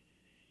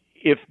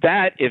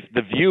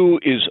The View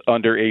is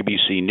under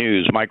ABC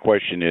News, my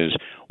question is,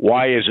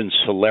 why isn't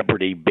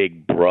Celebrity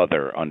Big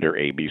Brother under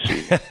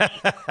ABC?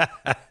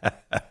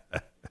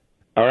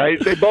 All right,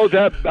 they both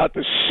have about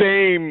the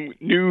same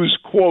news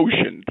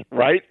quotient,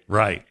 right?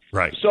 Right.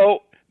 So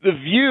The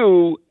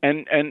View,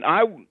 and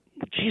I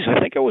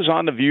think I was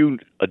on The View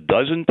a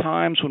dozen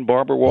times when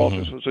Barbara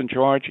Walters was in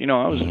charge.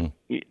 I was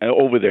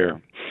over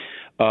there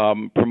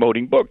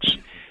promoting books.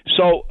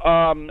 So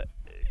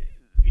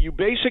you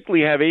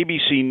basically have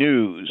ABC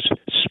News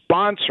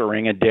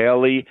sponsoring a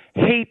daily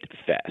hate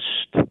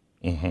fest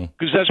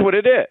because that's what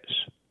it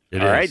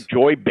is. All right,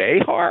 Joy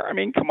Behar. I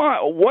mean, come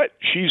on, what?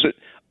 She's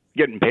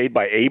getting paid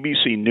by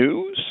ABC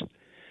News?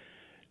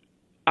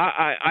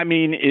 I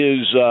mean,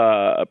 is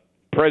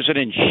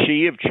President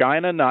Xi of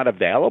China not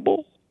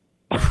available?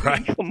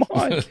 Right. Come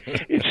on.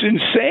 It's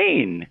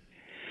insane.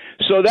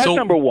 So that's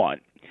number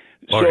one.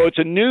 So it's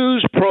a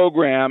news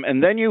program,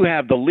 and then you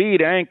have the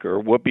lead anchor,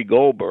 Whoopi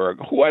Goldberg,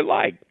 who I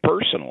like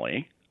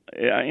personally.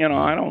 I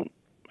don't.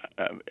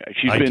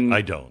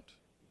 I don't.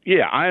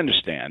 Yeah, I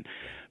understand.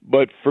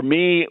 But for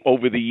me,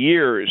 over the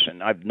years,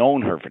 and I've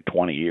known her for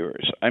 20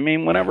 years, I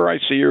mean, whenever I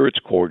see her, it's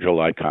cordial,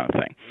 that kind of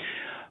thing.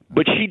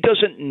 But she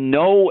doesn't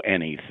know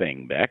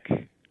anything, Beck.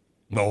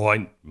 No,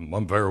 I'm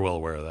very well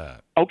aware of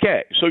that.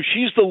 Okay, so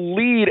she's the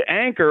lead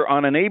anchor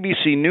on an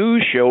ABC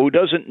News show who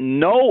doesn't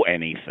know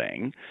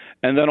anything,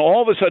 and then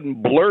all of a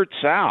sudden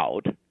blurts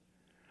out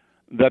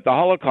that the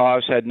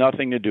Holocaust had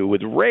nothing to do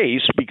with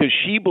race because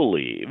she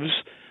believes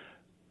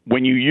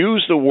when you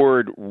use the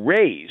word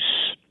race,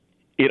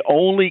 it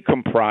only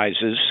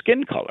comprises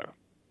skin color.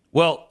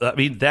 Well, I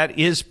mean, that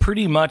is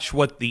pretty much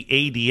what the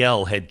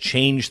ADL had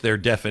changed their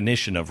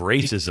definition of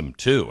racism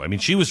to. I mean,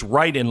 she was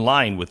right in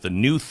line with the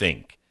New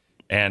Think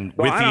and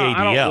with the ADL.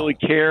 I don't really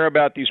care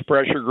about these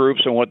pressure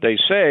groups and what they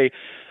say.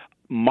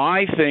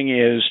 My thing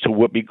is to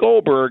Whoopi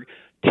Goldberg,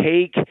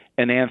 take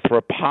an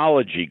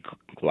anthropology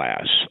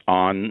class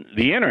on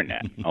the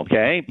internet,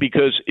 okay?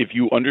 Because if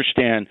you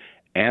understand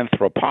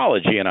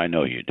anthropology, and I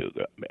know you do,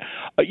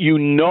 you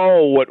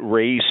know what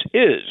race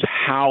is,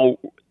 how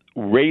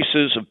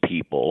races of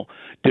people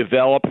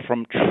develop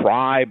from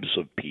tribes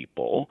of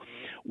people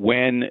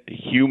when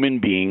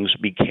human beings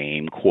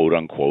became, quote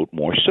unquote,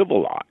 more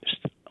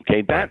civilized.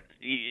 Okay, that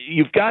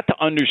you've got to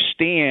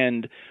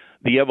understand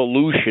the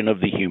evolution of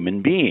the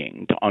human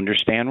being to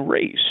understand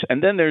race.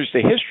 And then there's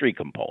the history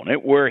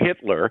component where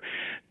Hitler,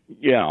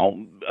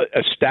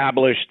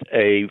 established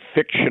a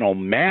fictional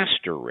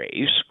master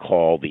race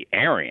called the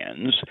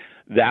Aryans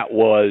that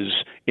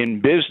was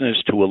in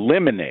business to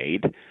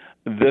eliminate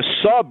the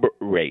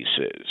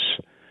sub-races,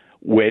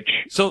 which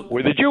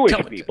were the Jewish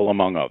people,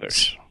 among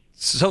others.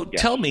 So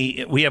tell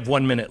me, we have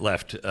 1 minute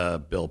left,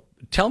 Bill.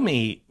 Tell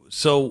me,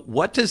 so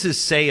what does this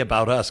say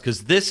about us?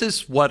 Because this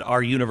is what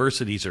our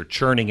universities are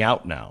churning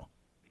out now.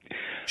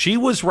 She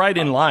was right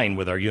in line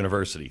with our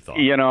university thought.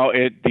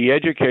 The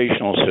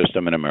educational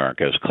system in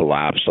America has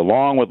collapsed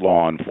along with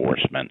law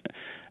enforcement,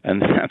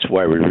 and that's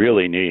why we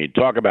really need,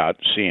 talk about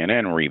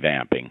CNN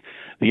revamping.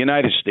 The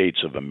United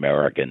States of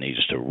America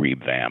needs to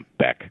revamp,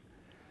 Beck.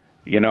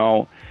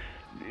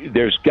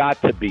 There's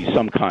got to be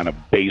some kind of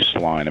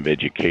baseline of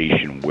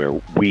education where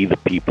we, the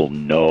people,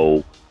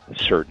 know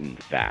certain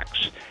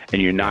facts,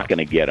 and you're not going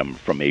to get them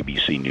from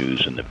ABC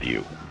News and The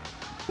View.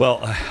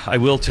 Well, I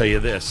will tell you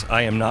this.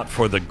 I am not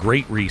for the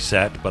Great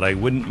Reset, but I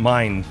wouldn't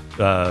mind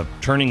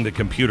turning the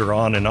computer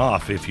on and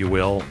off, if you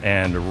will,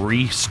 and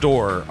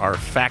restore our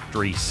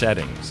factory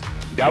settings.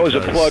 That was a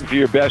plug for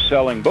your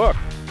best-selling book,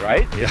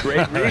 right? Yeah,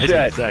 Great Reset.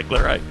 That's exactly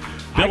right.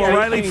 Bill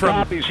O'Reilly from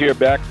copies here,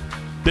 Beck.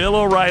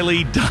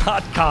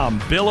 BillO'Reilly.com.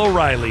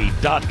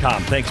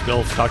 BillO'Reilly.com. Thanks,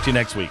 Bill. Talk to you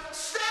next week.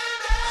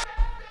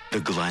 The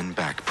Glenn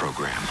Beck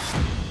Program.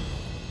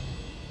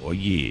 Oh,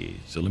 yeah.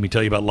 So let me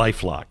tell you about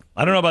LifeLock.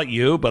 I don't know about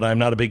you, but I'm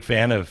not a big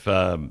fan of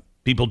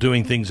people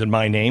doing things in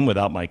my name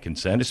without my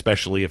consent,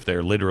 especially if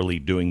they're literally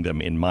doing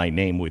them in my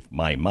name with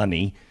my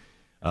money.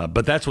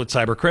 But that's what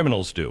cyber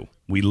criminals do.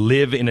 We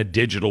live in a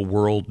digital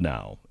world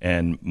now,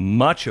 and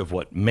much of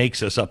what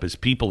makes us up as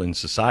people in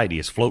society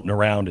is floating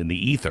around in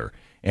the ether,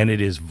 and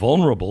it is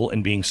vulnerable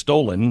and being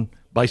stolen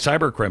by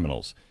cyber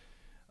criminals.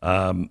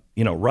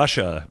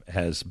 Russia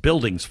has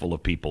buildings full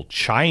of people.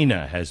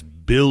 China has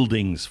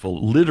buildings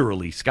full,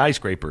 literally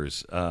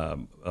skyscrapers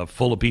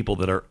full of people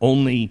that are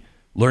only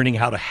learning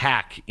how to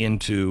hack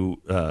into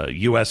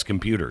U.S.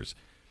 computers.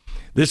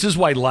 This is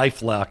why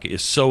LifeLock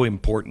is so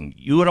important.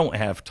 You don't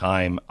have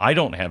time. I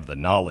don't have the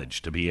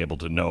knowledge to be able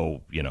to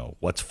know,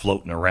 what's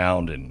floating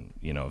around and,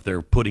 if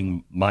they're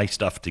putting my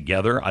stuff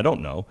together. I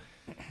don't know.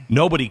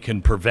 Nobody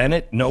can prevent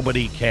it.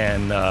 Nobody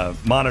can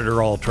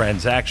monitor all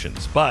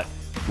transactions. But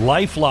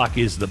LifeLock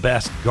is the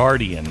best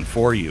guardian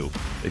for you.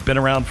 They've been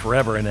around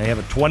forever, and they have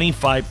a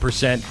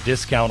 25%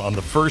 discount on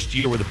the first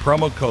year with the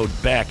promo code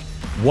BECK,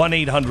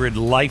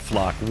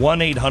 1-800-LifeLock,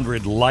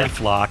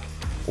 1-800-LifeLock,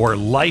 or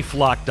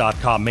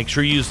lifelock.com. Make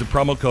sure you use the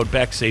promo code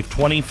BECK, save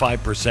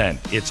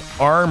 25%.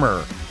 It's armor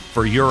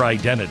for your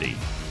identity.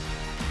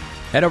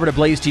 Head over to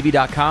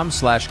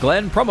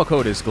blazetv.com/Glenn. Promo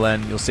code is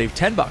Glenn. You'll save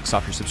 $10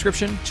 off your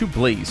subscription to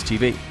Blaze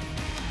TV.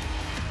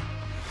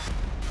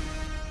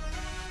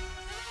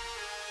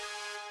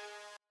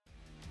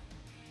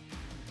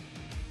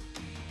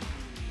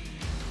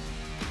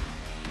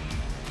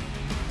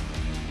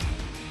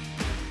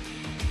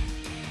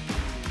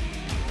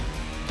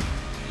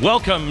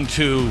 Welcome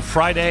to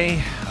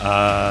Friday.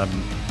 I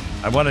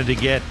want to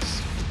get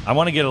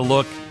a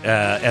look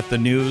at the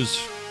news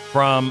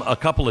from a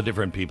couple of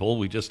different people.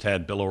 We just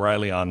had Bill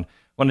O'Reilly on.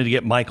 Wanted to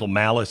get Michael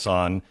Malice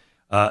on,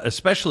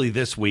 especially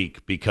this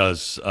week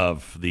because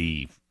of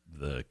the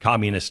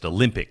Communist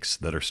Olympics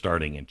that are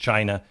starting in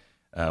China.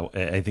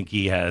 I think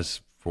he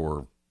has,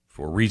 for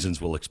reasons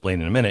we'll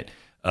explain in a minute,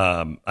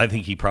 I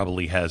think he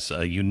probably has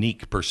a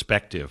unique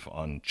perspective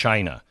on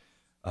China.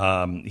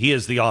 He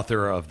is the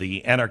author of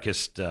the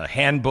Anarchist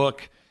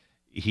Handbook.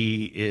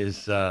 He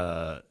is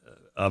a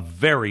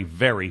very,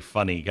 very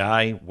funny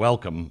guy.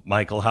 Welcome,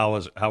 Michael. How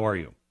are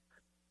you?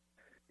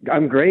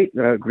 I'm great.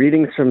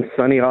 Greetings from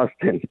sunny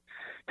Austin.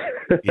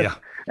 Yeah,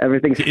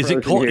 everything's is frozen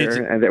it cold?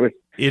 here, and there was.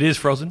 It is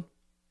frozen.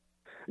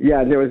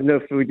 Yeah, there was no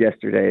food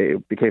yesterday.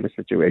 It became a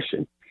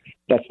situation.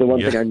 That's the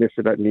one thing I miss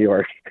about New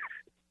York.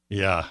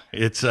 Yeah,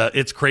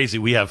 it's crazy.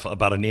 We have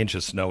about an inch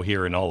of snow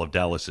here, and all of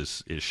Dallas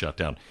is shut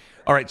down.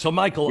 All right, so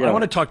Michael, I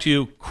want to talk to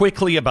you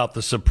quickly about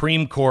the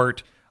Supreme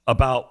Court,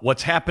 about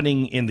what's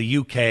happening in the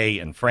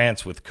UK and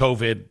France with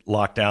COVID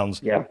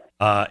lockdowns,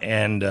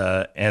 and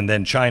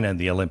then China and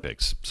the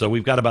Olympics. So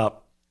we've got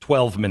about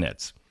 12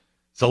 minutes.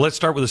 So let's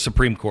start with the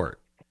Supreme Court.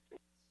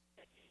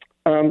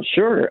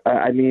 Sure.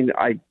 I mean,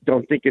 I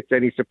don't think it's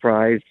any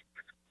surprise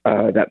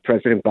that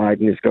President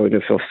Biden is going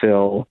to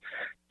fulfill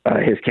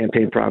his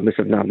campaign promise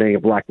of nominating a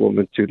black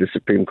woman to the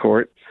Supreme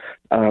Court.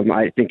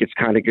 I think it's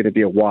kind of going to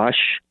be a wash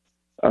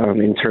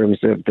in terms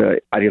of the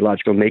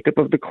ideological makeup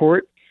of the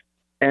court.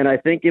 And I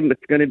think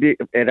it's going to be,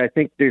 and I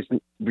think there's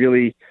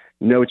really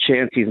no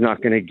chance he's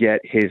not going to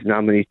get his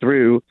nominee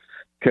through,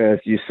 because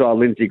you saw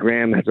Lindsey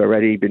Graham has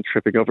already been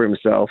tripping over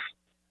himself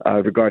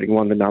regarding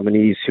one of the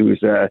nominees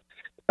who's a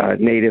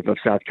native of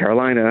South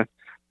Carolina,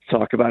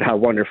 talk about how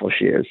wonderful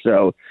she is.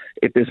 So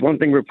if there's one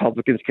thing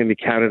Republicans can be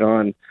counted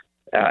on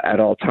at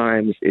all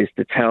times, is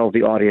to tell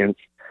the audience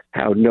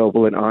how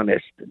noble and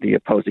honest the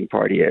opposing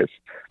party is.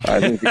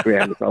 Lindsey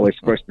Graham is always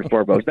first and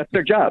foremost. That's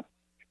their job.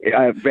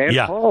 Rand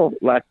Paul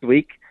last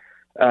week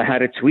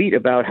had a tweet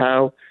about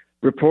how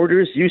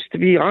reporters used to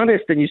be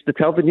honest and used to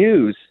tell the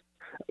news.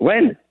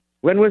 When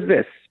was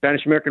this?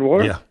 Spanish-American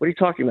War? Yeah. What are you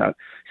talking about?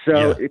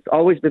 So it's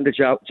always been the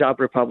job of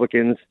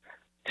Republicans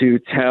to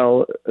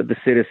tell the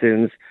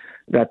citizens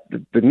that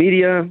the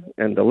media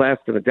and the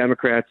left and the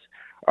Democrats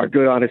are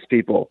good, honest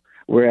people,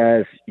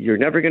 whereas you're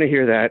never going to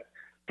hear that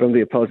from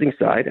the opposing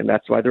side, and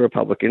that's why the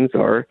Republicans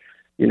are,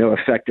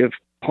 effective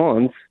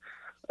pawns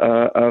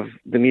of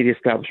the media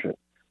establishment.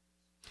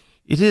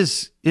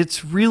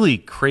 It's really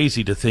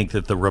crazy to think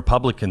that the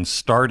Republicans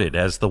started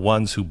as the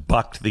ones who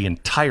bucked the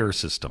entire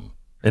system,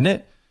 isn't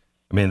it?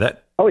 I mean,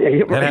 that. Oh,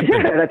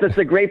 that's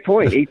a great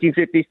point.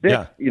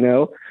 1856,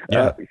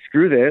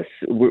 screw this.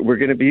 We're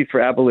going to be for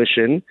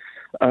abolition.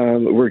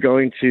 We're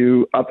going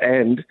to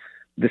upend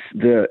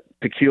the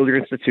peculiar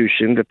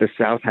institution that the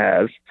South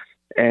has.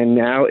 And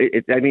now,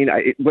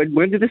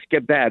 when did this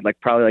get bad?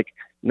 Probably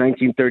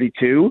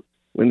 1932,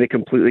 when they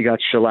completely got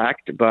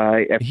shellacked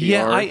by FDR.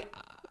 Yeah,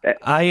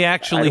 I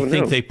actually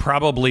think they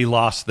probably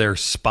lost their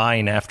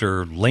spine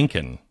after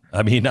Lincoln.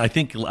 I mean, I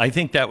think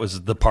that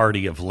was the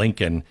party of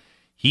Lincoln.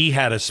 He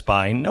had a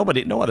spine. No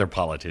other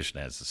politician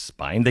has a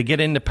spine. They get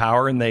into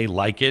power and they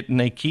like it and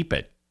they keep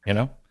it.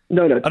 No.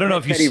 I don't know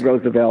if Teddy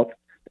Roosevelt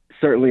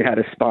certainly had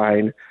a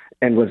spine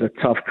and was a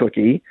tough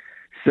cookie.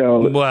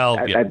 So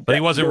but he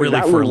wasn't really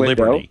for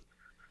liberty.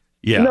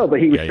 Yeah. No, but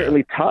he was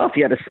certainly tough.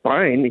 He had a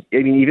spine. I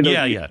mean, even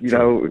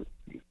though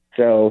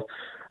So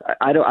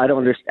I don't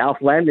understand. Alf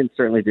Landon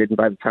certainly didn't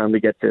by the time we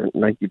get to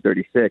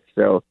 1936.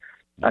 So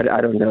I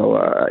don't know.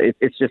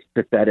 It's just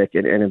pathetic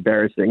and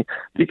embarrassing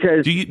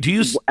because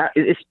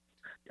it's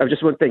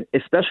just one thing,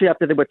 especially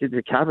after they went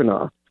to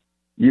Kavanaugh,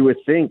 you would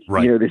think,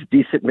 this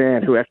decent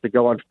man who has to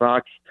go on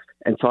Fox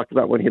and talk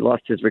about when he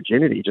lost his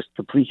virginity, just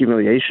complete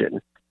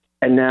humiliation.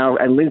 And now,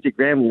 and Lindsey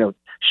Graham,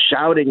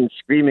 shouting and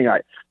screaming,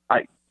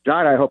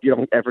 God, I hope you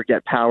don't ever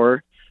get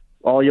power.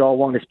 All y'all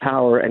want is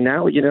power. And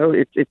now,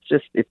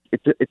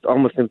 it's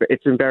almost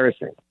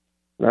embarrassing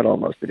not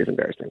almost. It is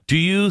embarrassing. Do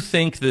you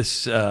think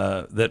this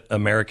that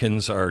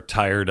Americans are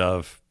tired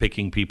of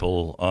picking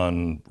people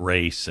on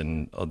race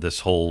and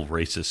this whole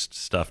racist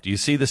stuff? Do you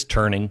see this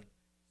turning?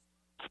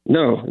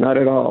 No, not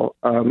at all.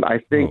 I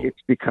think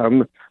it's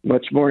become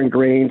much more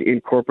ingrained in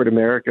corporate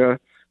America,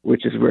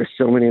 which is where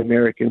so many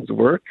Americans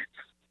work.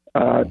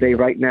 They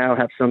right now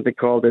have something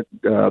called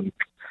an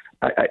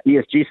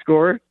ESG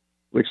score,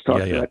 which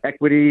talks about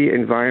equity,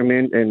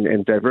 environment,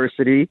 and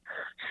diversity.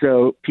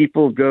 So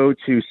people go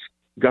to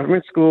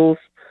government schools,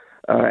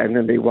 and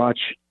then they watch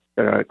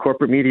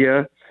corporate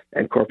media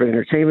and corporate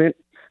entertainment,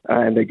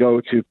 and they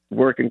go to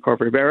work in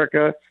corporate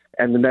America,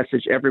 and the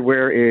message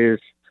everywhere is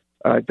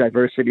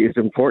diversity is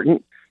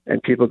important,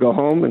 and people go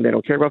home and they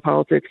don't care about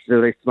politics,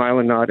 so they smile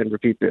and nod and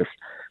repeat this.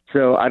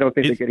 So I don't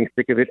think they're getting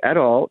sick of it at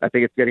all. I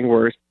think it's getting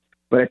worse,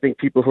 but I think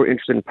people who are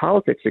interested in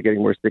politics are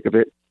getting more sick of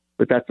it,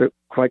 but that's a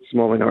quite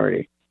small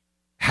minority.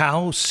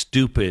 How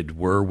stupid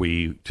were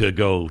we to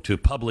go to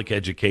public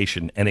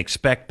education and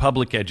expect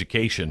public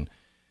education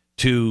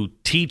to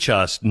teach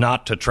us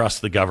not to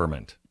trust the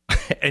government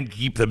and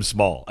keep them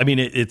small? I mean,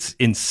 it's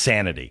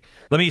insanity.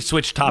 Let me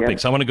switch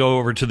topics. I want to go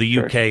over to the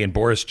UK and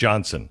Boris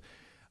Johnson.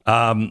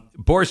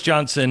 Boris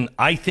Johnson,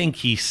 I think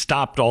he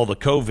stopped all the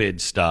COVID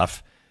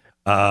stuff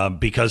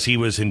because he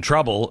was in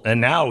trouble,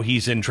 and now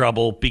he's in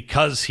trouble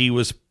because he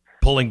was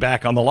pulling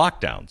back on the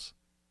lockdowns.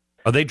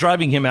 Are they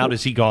driving him out?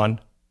 Is he gone?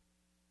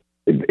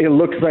 It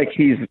looks like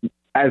he's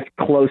as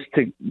close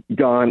to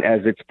gone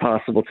as it's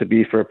possible to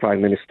be for a prime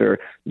minister.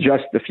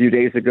 Just a few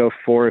days ago,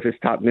 4 of his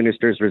top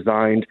ministers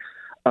resigned.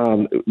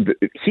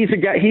 He's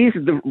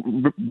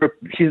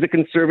the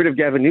conservative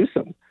Gavin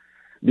Newsom,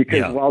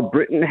 because while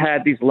Britain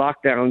had these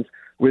lockdowns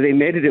where they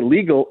made it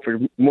illegal for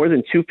more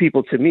than 2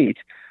 people to meet,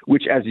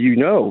 which, as you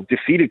know,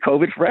 defeated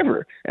COVID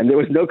forever, and there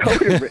was no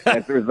COVID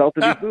as a result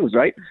of these moves,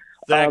 right?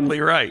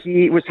 Exactly right.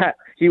 He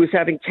was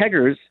having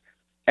keggers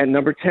and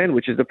number 10,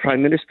 which is the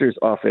prime minister's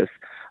office.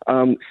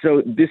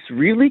 So this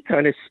really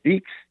kind of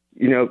speaks,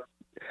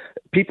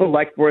 people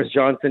like Boris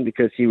Johnson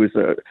because he was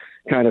a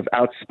kind of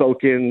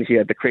outspoken. He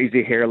had the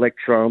crazy hair like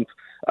Trump.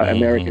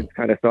 Americans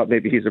kind of thought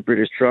maybe he's a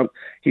British Trump.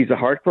 He's a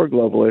hardcore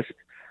globalist.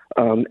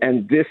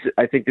 And this,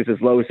 I think, is as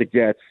low as it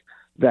gets,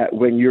 that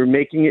when you're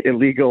making it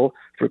illegal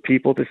for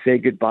people to say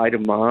goodbye to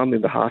mom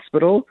in the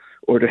hospital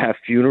or to have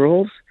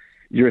funerals,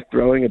 you're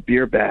throwing a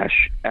beer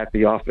bash at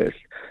the office.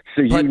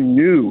 So you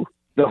knew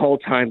the whole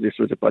time this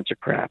was a bunch of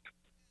crap.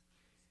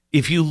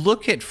 If you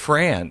look at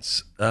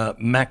France,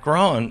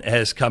 Macron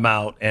has come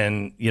out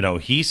and,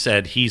 he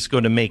said he's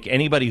going to make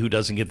anybody who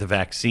doesn't get the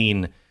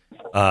vaccine,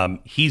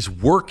 he's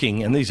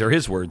working, and these are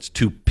his words,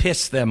 to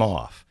piss them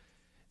off.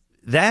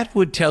 That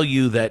would tell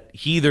you that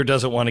he either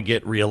doesn't want to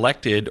get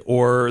reelected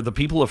or the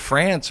people of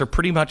France are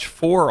pretty much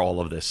for all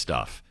of this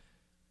stuff.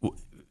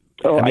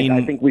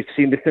 I think we've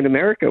seen this in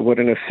America, what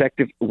an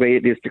effective way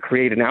it is to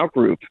create an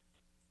outgroup.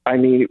 I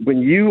mean, when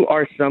you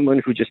are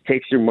someone who just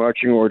takes your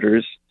marching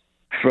orders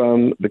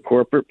from the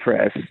corporate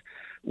press,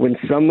 when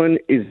someone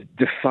is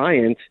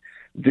defiant,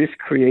 this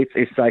creates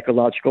a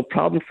psychological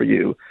problem for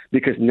you,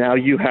 because now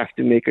you have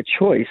to make a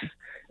choice,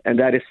 and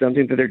that is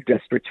something that they're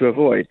desperate to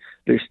avoid.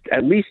 There's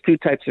at least 2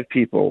 types of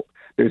people.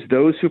 There's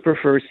those who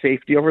prefer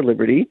safety over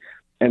liberty,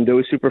 and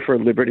those who prefer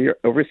liberty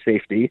over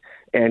safety.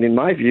 And in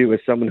my view, as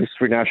someone who's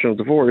for national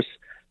divorce,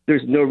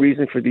 there's no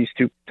reason for these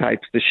 2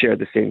 types to share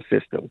the same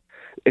system.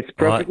 It's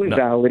perfectly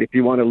valid if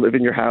you want to live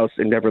in your house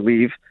and never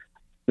leave.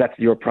 That's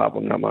your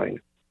problem, not mine.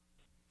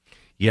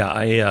 Yeah,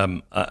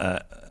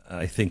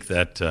 I think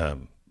that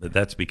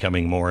that's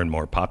becoming more and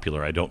more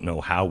popular. I don't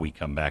know how we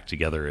come back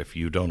together if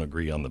you don't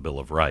agree on the Bill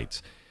of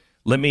Rights.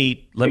 Let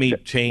me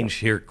change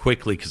here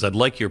quickly, because I'd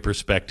like your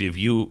perspective.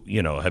 You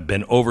have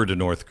been over to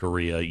North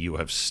Korea. You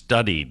have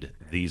studied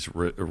these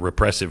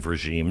repressive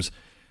regimes.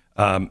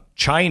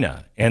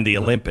 China and the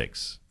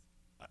Olympics.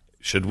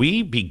 Should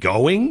we be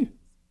going?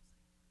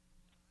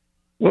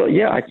 Well,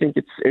 yeah, I think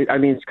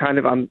it's kind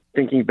of, I'm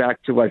thinking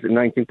back to, was it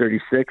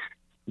 1936,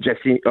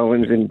 Jesse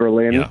Owens in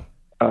Berlin,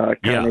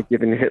 kind of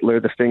giving Hitler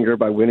the finger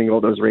by winning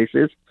all those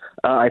races.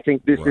 I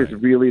think this is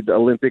really, the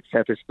Olympics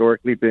have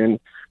historically been,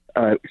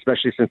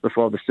 especially since the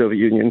fall of the Soviet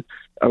Union,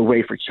 a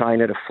way for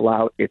China to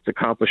flout its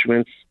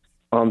accomplishments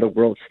on the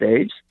world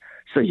stage.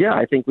 So, yeah,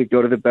 I think we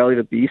go to the belly of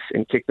the beast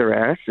and kick their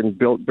ass and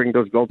bring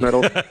those gold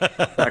medals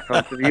back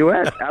home to the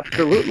U.S.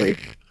 Absolutely.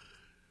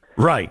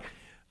 Right.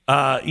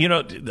 I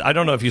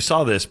don't know if you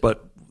saw this,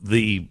 but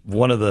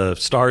one of the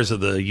stars of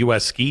the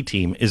U.S. ski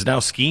team is now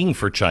skiing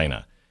for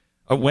China.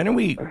 When are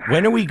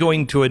we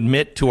going to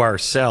admit to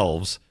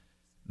ourselves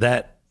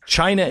that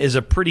China is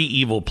a pretty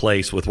evil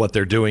place with what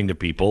they're doing to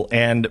people,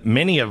 and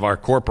many of our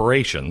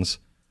corporations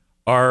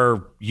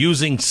are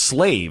using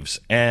slaves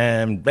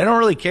and they don't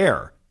really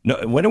care? No,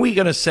 when are we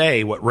going to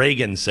say what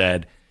Reagan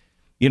said?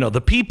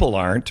 The people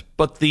aren't,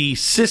 but the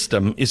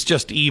system is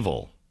just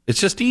evil.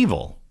 It's just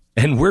evil.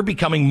 And we're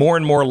becoming more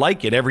and more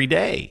like it every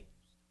day.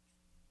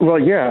 Well,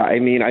 yeah. I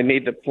mean, I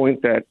made the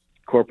point that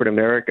corporate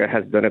America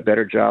has done a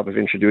better job of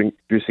introducing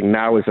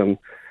Maoism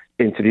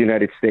into the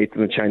United States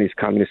than the Chinese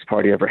Communist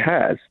Party ever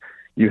has.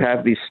 You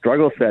have these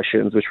struggle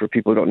sessions, which for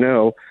people who don't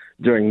know,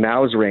 during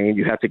Mao's reign,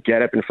 you have to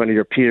get up in front of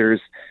your peers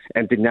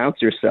and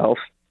denounce yourself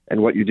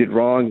and what you did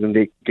wrong. And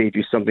they gave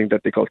you something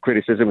that they called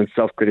criticism and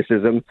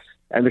self-criticism.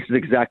 And this is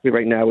exactly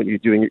right now what you're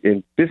doing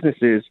in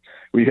businesses,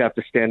 where you have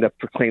to stand up,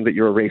 proclaim that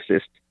you're a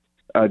racist,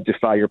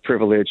 defy your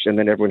privilege, and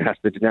then everyone has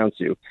to denounce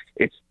you.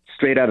 It's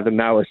straight out of the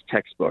Maoist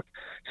textbook.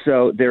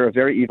 So they're a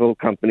very evil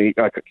country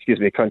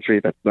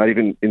that's not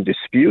even in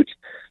dispute.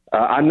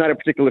 I'm not a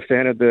particular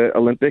fan of the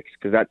Olympics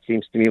because that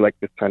seems to me like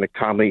this kind of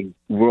commie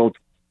world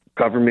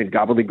government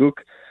gobbledygook.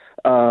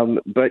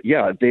 But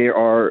yeah, they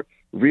are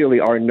really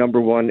our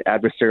number one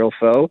adversarial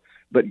foe.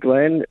 But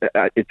Glenn,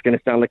 it's going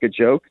to sound like a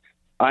joke.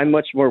 I'm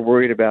much more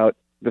worried about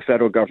the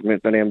federal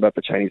government than I am about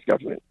the Chinese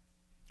government.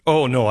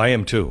 Oh, no, I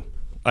am too.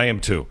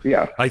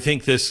 Yeah. I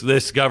think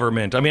this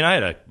government, I mean, I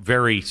had a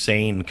very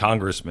sane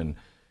congressman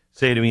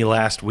say to me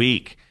last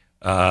week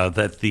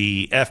that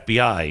the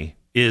FBI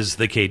is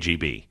the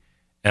KGB.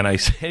 And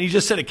he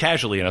just said it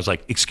casually. And I was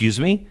like, excuse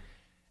me?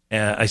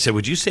 And I said,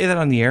 would you say that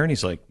on the air? And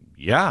he's like,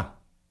 yeah,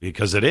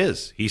 because it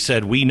is. He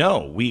said, we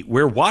know.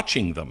 We're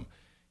watching them.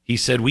 He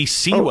said, we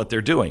see what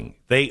they're doing.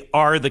 They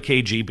are the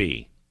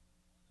KGB.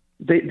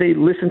 They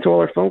listen to all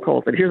our phone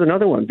calls. And here's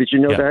another one. Did you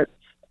know that?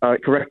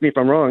 Correct me if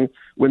I'm wrong.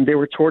 When they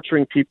were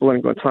torturing people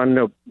in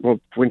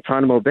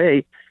Guantanamo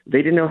Bay, they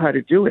didn't know how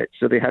to do it,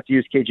 so they had to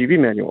use KGB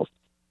manuals.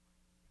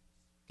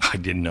 I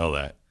didn't know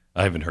that.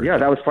 I haven't heard. Yeah,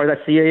 that was part of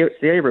that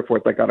CIA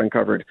report that got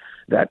uncovered.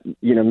 That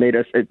made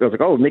us. It was like,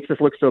 oh, it makes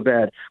us look so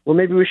bad. Well,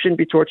 maybe we shouldn't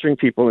be torturing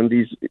people in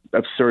these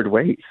absurd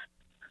ways.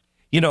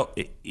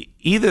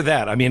 Either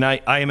that. I mean,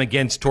 I am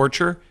against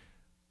torture,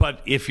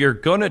 but if you're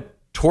going to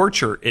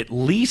torture, at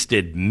least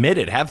admit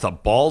it. Have the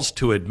balls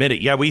to admit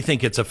it. Yeah, we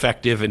think it's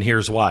effective, and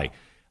here's why.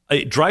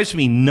 It drives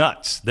me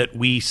nuts that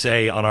we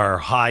say on our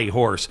high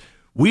horse,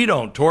 we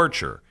don't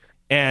torture,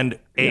 and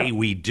A,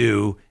 we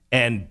do,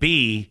 and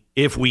B,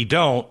 if we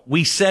don't,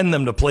 we send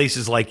them to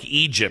places like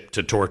Egypt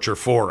to torture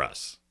for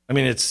us. I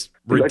mean, it's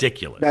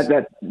ridiculous.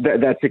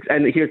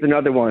 And here's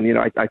another one.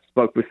 I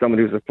spoke with someone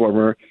who's a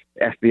former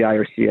FBI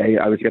or CIA.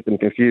 I always get them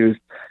confused.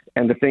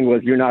 And the thing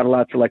was, you're not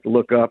allowed to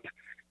look up,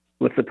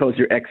 let's suppose,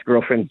 your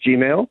ex-girlfriend's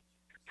Gmail.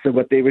 So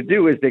what they would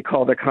do is they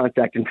call their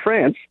contact in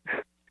France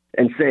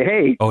and say,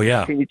 hey,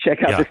 can you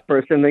check out this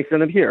person? They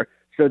send them here.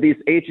 So these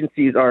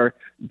agencies are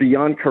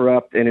beyond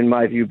corrupt and, in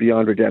my view,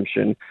 beyond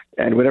redemption.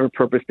 And whatever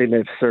purpose they may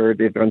have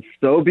served, they've gone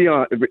so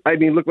beyond. I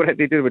mean, look what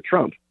they did with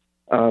Trump.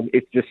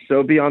 It's just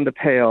so beyond the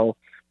pale.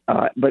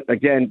 But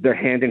again, they're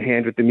hand in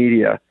hand with the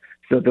media.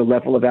 So the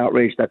level of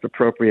outrage that's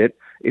appropriate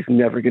is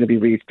never going to be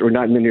reached, or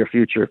not in the near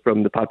future,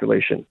 from the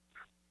population.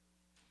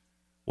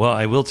 Well,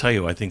 I will tell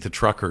you, I think the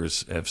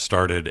truckers have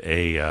started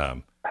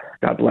a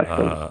God bless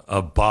them.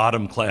 A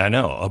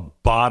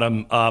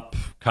bottom up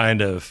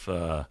kind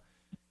of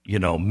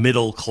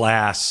middle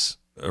class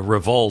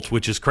revolt,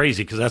 which is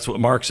crazy because that's what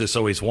Marxists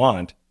always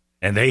want,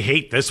 and they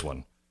hate this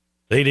one.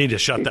 They need to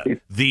shut that.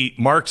 The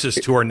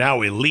Marxists who are now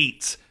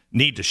elites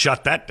need to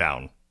shut that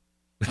down.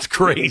 It's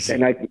crazy.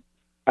 And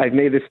I've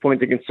made this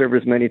point to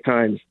conservatives many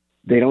times.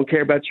 They don't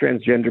care about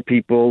transgender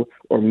people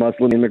or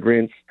Muslim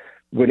immigrants.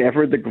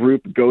 Whenever the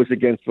group goes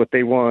against what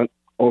they want,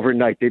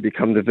 overnight they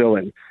become the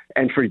villain.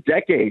 And for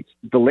decades,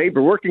 the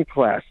labor working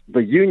class,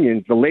 the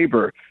unions, the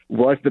labor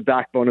was the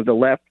backbone of the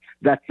left.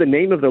 That's the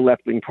name of the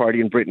left-wing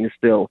party in Britain is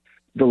still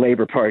the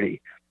Labour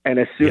Party. And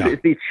as soon as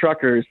these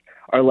truckers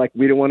are like,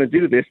 we don't want to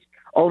do this,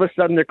 all of a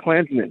sudden they're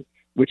Klansmen,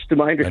 which to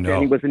my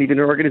understanding wasn't even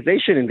an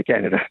organization in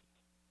Canada.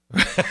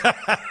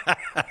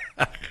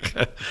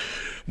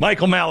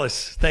 Michael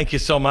Malice, thank you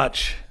so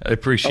much. I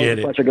appreciate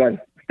it. Pleasure, Glenn.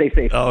 Stay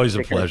safe. Always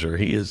a pleasure.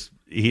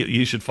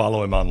 You should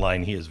follow him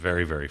online. He is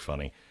very, very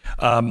funny.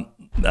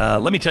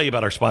 Let me tell you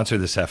about our sponsor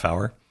this half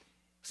hour.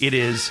 It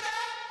is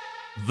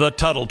the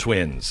Tuttle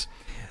Twins.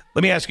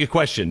 Let me ask you a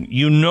question.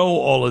 You know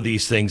all of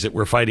these things that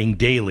we're fighting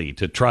daily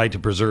to try to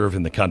preserve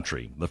in the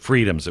country, the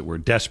freedoms that we're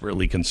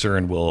desperately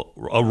concerned will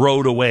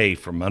erode away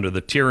from under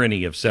the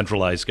tyranny of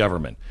centralized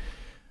government.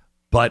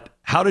 But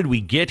how did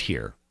we get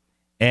here?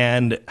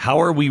 And how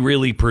are we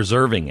really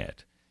preserving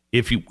it?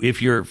 If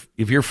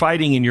you're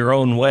fighting in your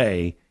own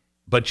way,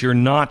 but you're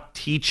not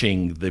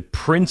teaching the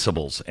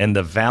principles and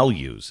the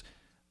values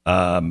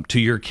to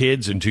your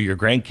kids and to your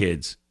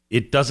grandkids,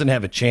 it doesn't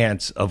have a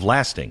chance of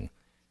lasting.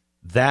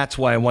 That's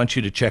why I want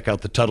you to check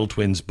out the Tuttle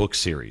Twins book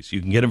series.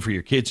 You can get them for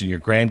your kids and your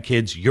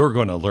grandkids. You're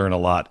going to learn a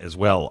lot as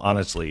well.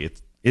 Honestly,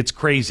 it's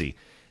crazy.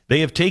 They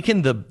have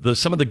taken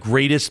some of the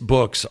greatest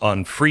books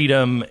on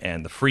freedom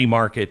and the free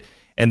market,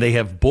 and they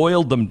have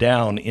boiled them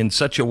down in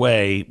such a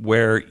way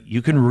where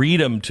you can read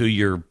them to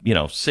your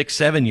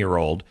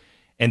 6-7-year-old,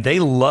 and they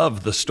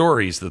love the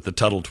stories that the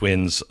Tuttle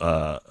Twins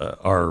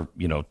are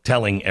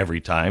telling every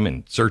time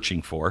and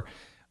searching for,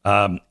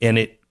 and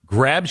it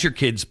grabs your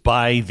kids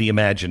by the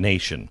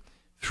imagination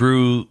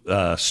through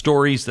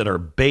stories that are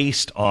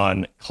based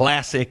on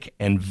classic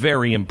and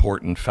very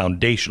important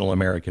foundational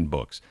American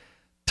books.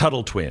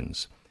 Tuttle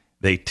Twins.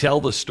 They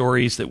tell the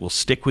stories that will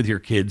stick with your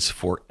kids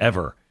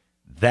forever.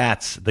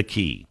 That's the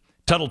key.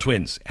 Tuttle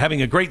Twins,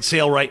 having a great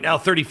sale right now,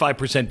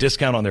 35%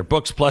 discount on their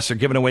books, plus they're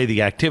giving away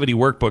the activity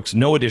workbooks,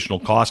 no additional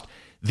cost.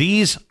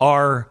 These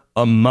are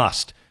a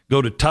must.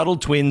 Go to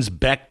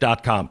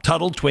TuttleTwinsBeck.com,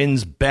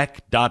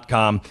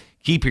 TuttleTwinsBeck.com.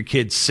 Keep your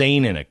kids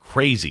sane in a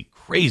crazy,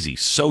 crazy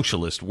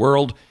socialist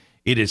world.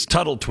 It is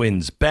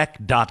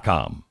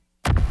TuttleTwinsBeck.com.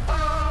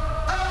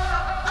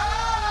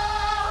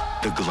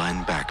 The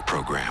Glenn Beck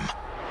Program.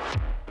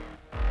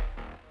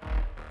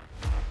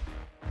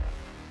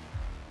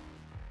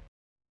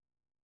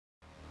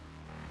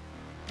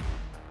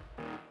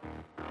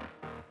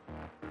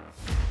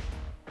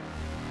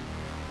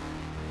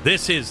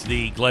 This is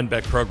the Glenn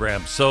Beck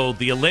Program. So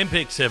the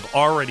Olympics have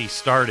already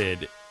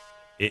started.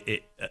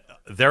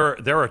 There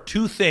are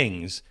two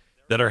things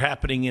that are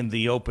happening in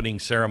the opening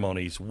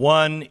ceremonies.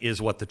 One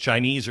is what the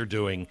Chinese are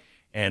doing,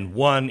 and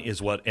one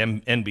is what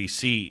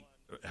NBC,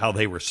 how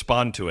they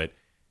respond to it.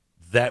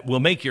 That will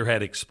make your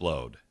head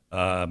explode.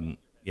 I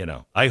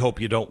hope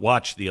you don't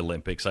watch the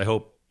Olympics. I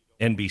hope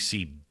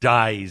NBC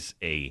dies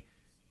a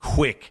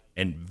quick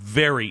and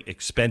very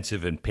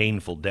expensive and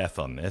painful death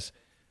on this.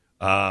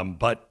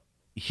 But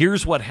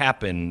here's what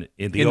happened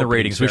in the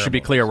ratings. ceremonies. We should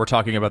be clear. We're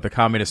talking about the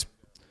Communist.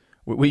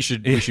 We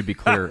should be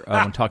clear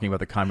when talking about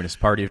the Communist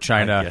Party of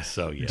China. I guess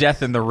so, yes.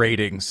 Death in the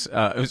ratings.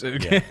 Thank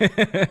you.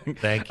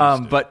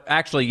 Stu. But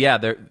actually,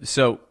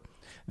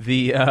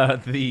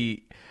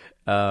 the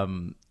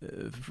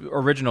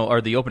original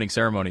or the opening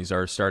ceremonies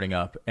are starting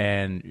up,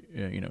 and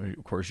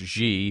of course,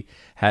 Xi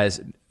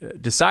has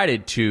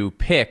decided to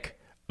pick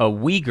a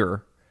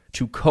Uyghur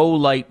to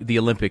co-light the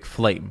Olympic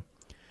flame.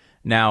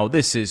 Now,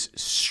 this is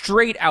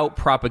straight out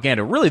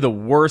propaganda. Really, the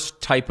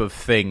worst type of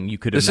thing you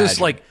could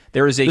imagine.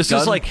 There is a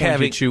gun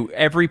pointed to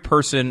every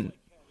person.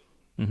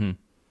 Mm-hmm.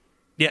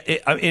 Yeah,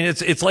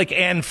 it's like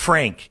Anne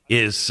Frank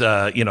is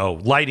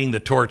lighting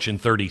the torch in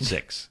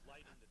 36.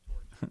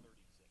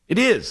 It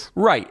is.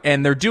 Right,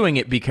 and they're doing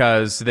it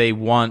because they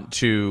want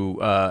to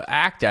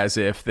act as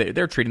if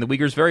they're treating the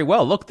Uyghurs very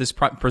well. Look, this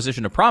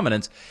position of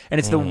prominence, and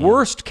it's the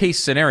worst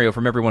case scenario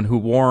from everyone who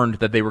warned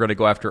that they were going to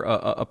go after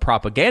a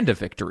propaganda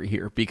victory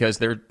here because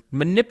they're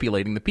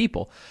manipulating the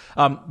people.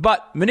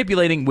 But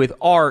manipulating with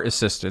our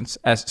assistance,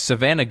 as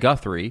Savannah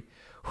Guthrie,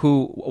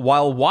 who,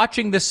 while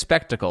watching this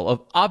spectacle of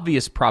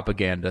obvious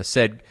propaganda,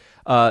 said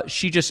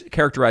she just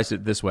characterized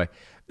it this way.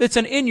 It's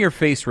an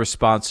in-your-face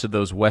response to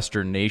those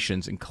Western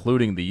nations,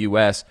 including the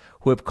U.S.,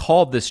 who have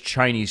called this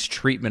Chinese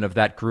treatment of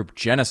that group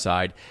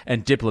genocide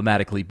and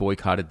diplomatically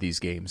boycotted these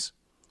games.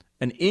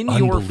 An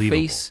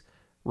in-your-face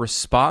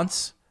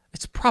response?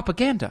 It's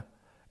propaganda.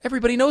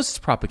 Everybody knows it's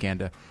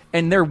propaganda.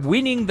 And they're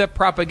winning the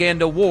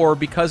propaganda war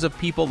because of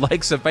people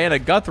like Savannah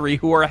Guthrie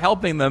who are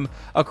helping them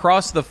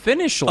across the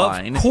finish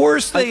line. Of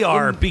course they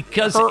are,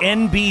 because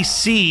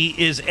NBC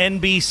is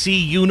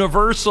NBC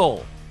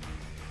Universal.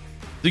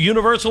 The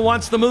Universal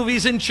wants the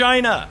movies in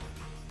China.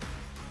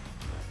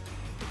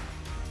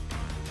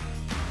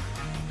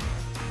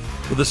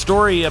 With a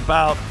story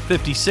about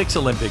 56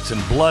 Olympics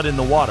and blood in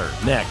the water.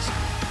 Next.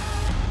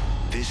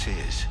 This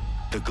is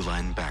the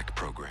Glenn Beck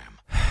Program.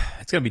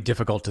 It's going to be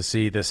difficult to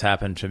see this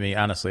happen to me.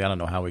 Honestly, I don't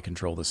know how we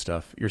control this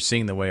stuff. You're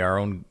seeing the way our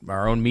own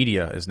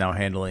media is now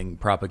handling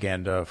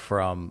propaganda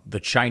from the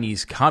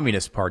Chinese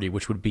Communist Party,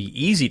 which would be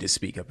easy to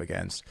speak up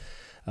against.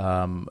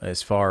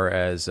 As far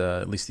as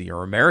at least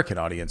your American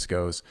audience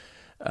goes.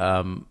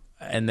 And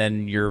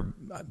then you're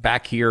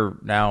back here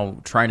now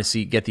trying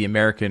to get the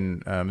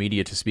American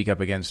media to speak up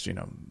against,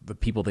 the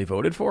people they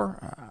voted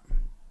for.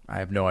 I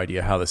have no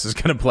idea how this is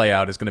going to play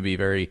out. It's going to be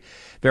very,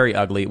 very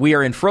ugly. We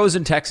are in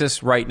frozen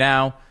Texas right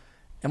now.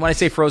 And when I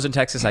say frozen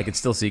Texas, I can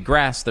still see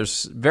grass.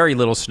 There's very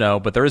little snow,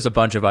 but there is a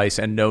bunch of ice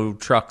and no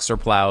trucks or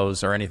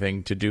plows or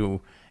anything to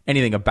do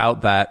anything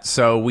about that.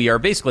 So we are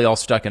basically all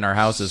stuck in our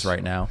houses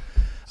right now.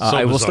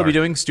 I will still be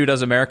doing Stu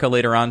Does America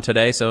later on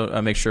today, so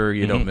make sure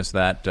you don't miss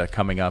that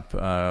coming up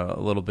a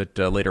little bit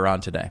later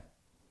on today.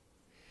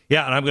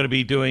 Yeah, and I'm going to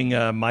be doing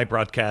my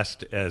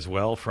broadcast as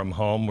well from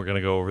home. We're going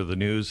to go over the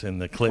news and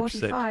the clips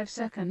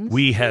that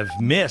we have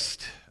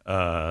missed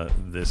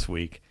this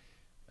week.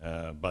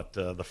 But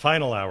the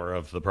final hour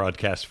of the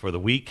broadcast for the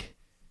week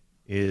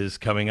is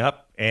coming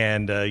up,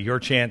 and your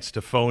chance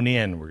to phone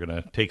in. We're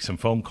going to take some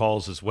phone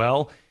calls as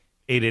well.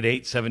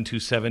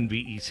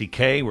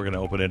 888-727-BECK. We're going to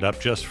open it up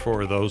just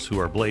for those who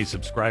are Blaze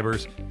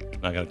subscribers.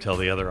 I'm not going to tell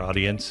the other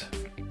audience.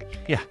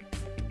 Yeah,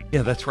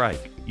 that's right.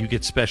 You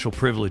get special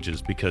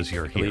privileges because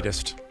you're here.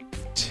 Elitist.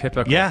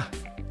 Typical. Yeah,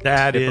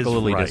 that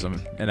typical is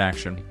elitism right. in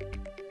action.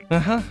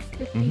 Uh-huh.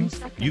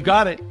 Mm-hmm. You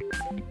got it.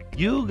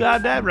 You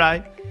got that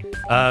right.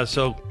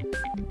 So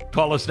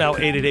call us now,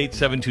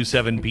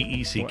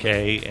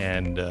 888-727-BECK,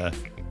 and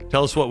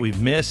tell us what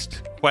we've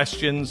missed,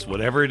 questions,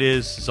 whatever it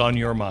is on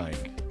your mind.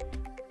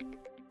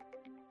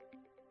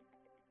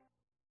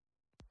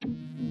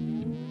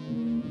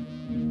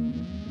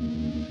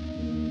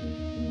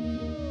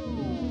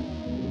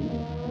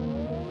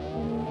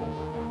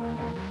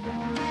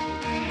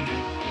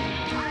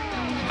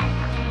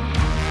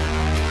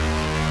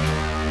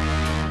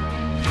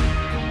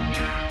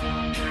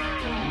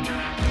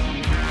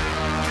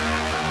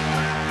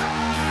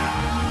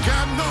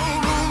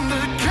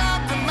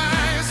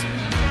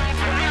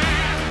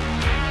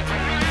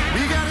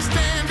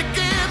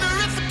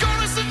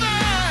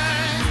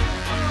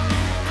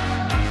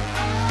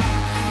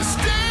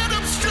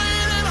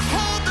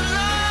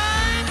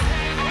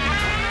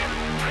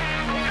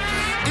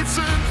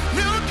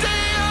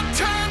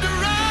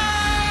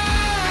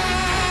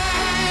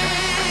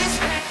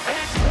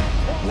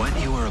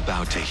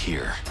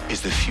 hear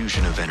is the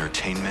fusion of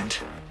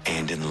entertainment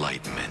and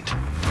enlightenment.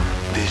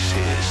 This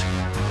is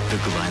the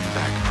Glenn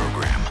Beck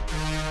Program.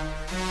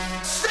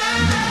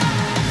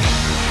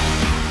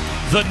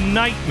 The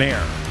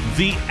nightmare,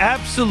 the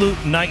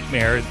absolute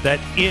nightmare that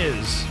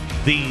is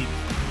the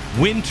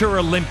Winter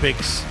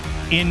Olympics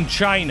in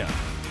China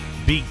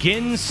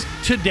begins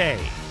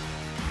today.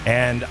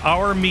 And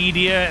our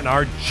media and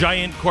our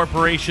giant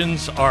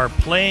corporations are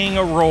playing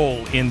a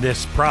role in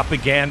this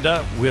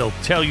propaganda. We'll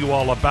tell you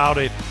all about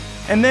it.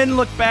 And then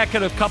look back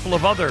at a couple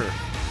of other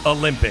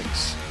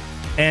Olympics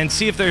and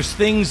see if there's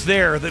things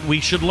there that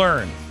we should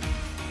learn.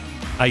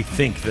 I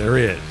think there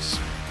is.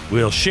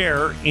 We'll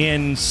share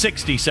in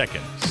 60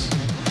 seconds.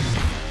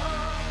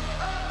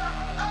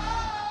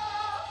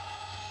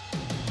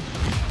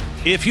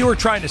 If you are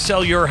trying to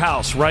sell your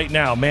house right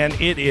now, man,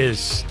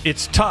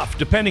 it's tough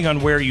depending on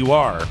where you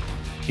are.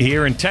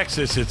 Here in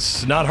Texas,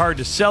 it's not hard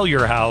to sell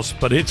your house,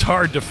 but it's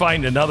hard to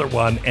find another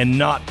one and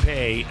not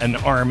pay an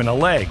arm and a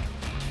leg.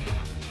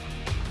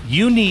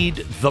 You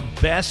need the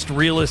best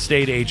real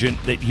estate agent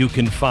that you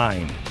can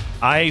find.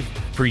 I,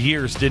 for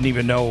years, didn't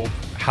even know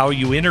how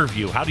you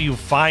interview. How do you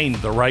find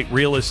the right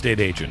real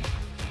estate agent?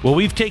 Well,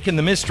 we've taken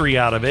the mystery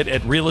out of it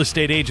at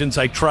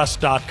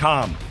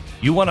realestateagentsitrust.com.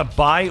 You want to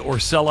buy or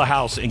sell a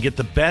house and get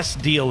the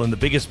best deal and the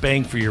biggest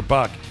bang for your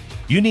buck,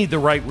 you need the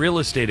right real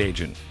estate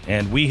agent.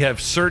 And we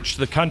have searched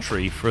the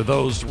country for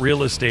those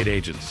real estate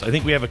agents. I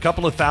think we have a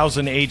couple of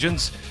thousand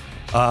agents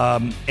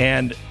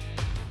and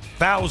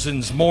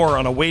thousands more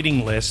on a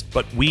waiting list,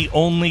 but we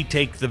only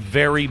take the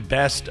very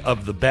best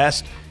of the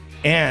best.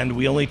 And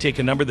we only take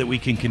a number that we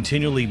can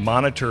continually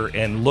monitor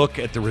and look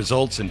at the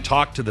results and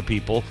talk to the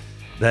people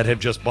that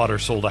have just bought or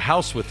sold a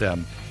house with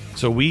them.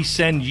 So we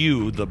send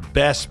you the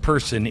best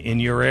person in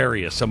your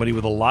area, somebody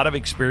with a lot of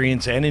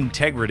experience and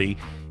integrity.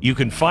 You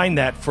can find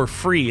that for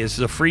free. It's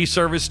a free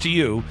service to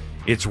you.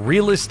 It's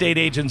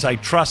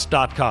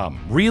realestateagentsitrust.com.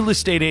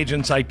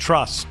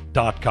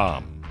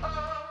 realestateagentsitrust.com.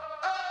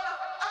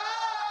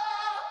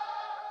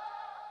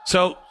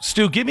 So,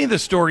 Stu, give me the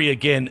story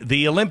again.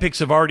 The Olympics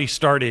have already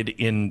started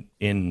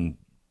in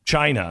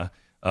China.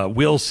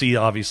 We'll see,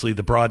 obviously,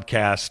 the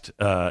broadcast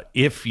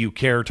if you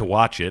care to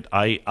watch it.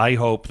 I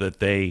hope that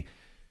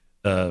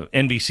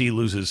NBC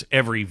loses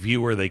every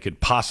viewer they could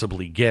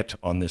possibly get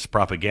on this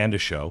propaganda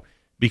show,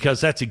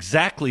 because that's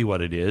exactly what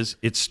it is.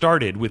 It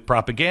started with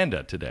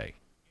propaganda today.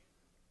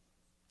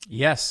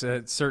 Yes,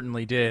 it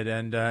certainly did.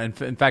 And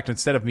in fact,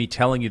 instead of me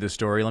telling you the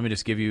story, let me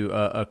just give you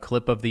a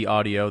clip of the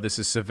audio. This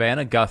is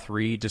Savannah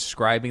Guthrie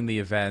describing the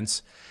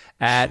events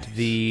at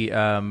the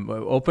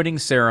opening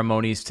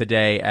ceremonies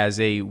today as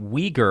a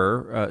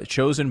Uyghur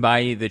chosen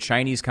by the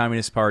Chinese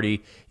Communist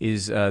Party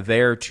is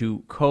there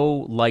to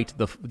co-light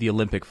the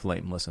Olympic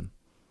flame. Listen.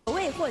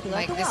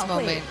 Like, this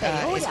moment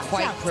is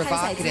quite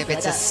provocative.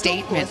 It's a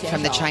statement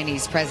from the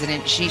Chinese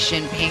President Xi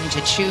Jinping to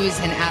choose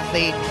an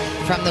athlete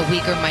from the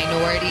Uyghur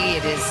minority.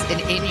 It is an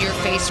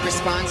in-your-face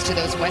response to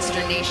those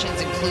Western nations,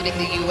 including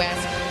the U.S.,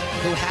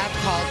 who have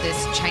called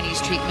this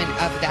Chinese treatment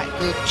of that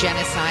group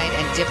genocide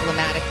and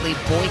diplomatically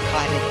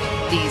boycotted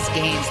these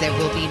games. There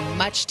will be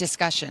much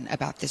discussion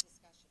about this.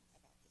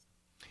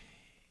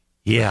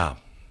 Yeah.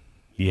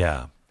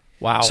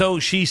 Wow. So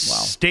she's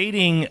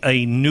stating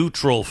a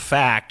neutral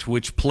fact,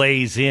 which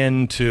plays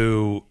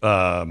into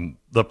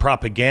the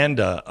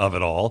propaganda of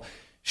it all.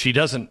 She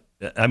doesn't,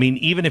 I mean,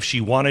 even if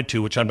she wanted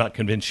to, which I'm not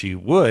convinced she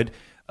would,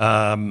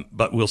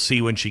 but we'll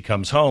see when she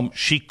comes home,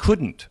 she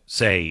couldn't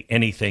say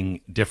anything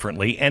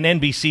differently, and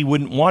NBC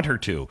wouldn't want her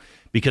to,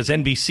 because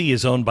NBC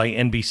is owned by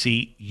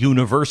NBC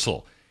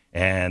Universal,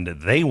 and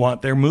they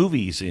want their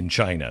movies in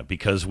China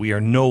because we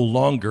are no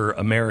longer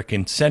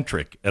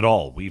American-centric at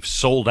all. We've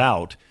sold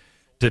out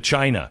to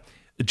China.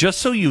 Just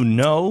so you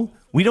know,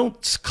 we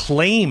don't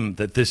claim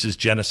that this is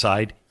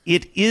genocide.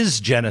 It is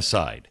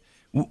genocide.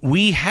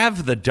 We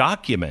have the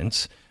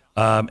documents,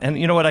 and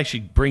you know what? I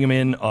should bring them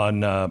in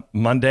on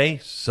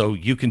Monday so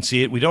you can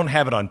see it. We don't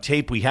have it on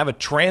tape. We have a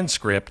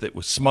transcript that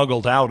was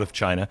smuggled out of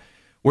China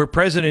where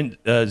President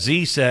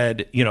Xi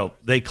said,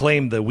 they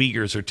claim the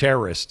Uyghurs are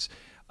terrorists.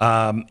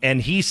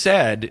 And he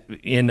said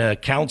in a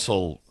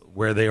council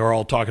where they are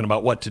all talking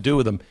about what to do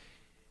with them,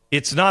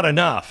 it's not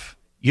enough.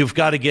 You've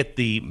got to get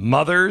the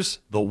mothers,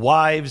 the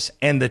wives,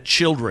 and the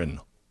children.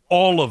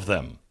 All of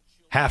them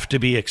have to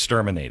be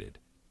exterminated.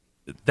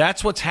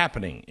 That's what's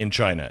happening in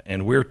China,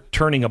 and we're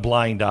turning a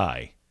blind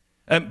eye.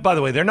 And by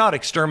the way, they're not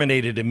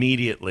exterminated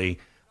immediately.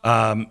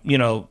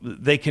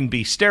 They can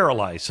be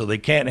sterilized so they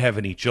can't have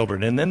any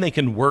children, and then they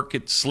can work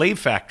at slave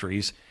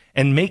factories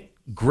and make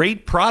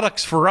great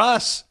products for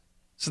us.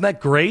 Isn't that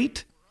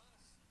great?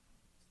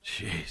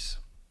 Jeez.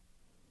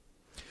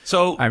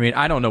 So, I mean,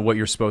 I don't know what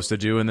you're supposed to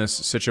do in this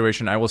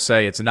situation. I will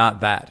say it's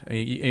not that.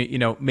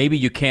 Maybe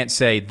you can't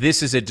say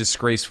this is a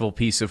disgraceful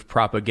piece of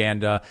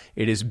propaganda.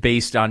 It is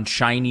based on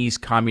Chinese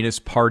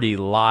Communist Party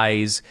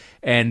lies,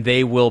 and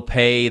they will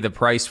pay the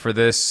price for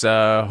this,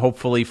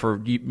 hopefully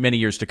for many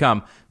years to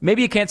come.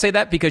 Maybe you can't say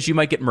that because you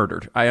might get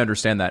murdered. I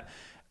understand that.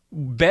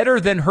 better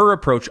than her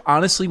approach,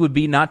 honestly, would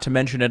be not to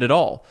mention it at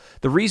all.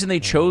 The reason they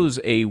chose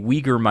a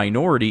Uyghur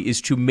minority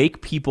is to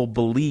make people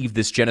believe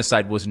this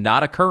genocide was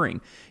not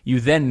occurring. You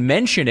then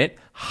mention it,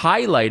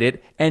 highlight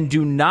it, and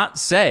do not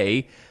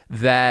say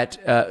that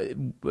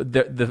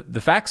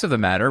the facts of the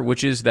matter,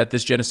 which is that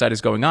this genocide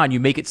is going on. You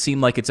make it seem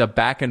like it's a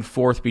back and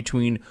forth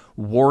between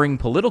warring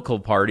political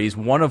parties,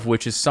 one of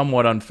which is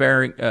somewhat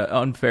unfairly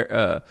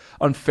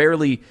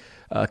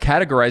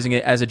categorizing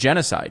it as a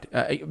genocide.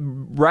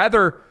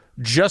 Rather,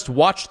 just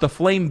watch the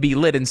flame be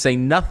lit and say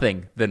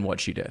nothing than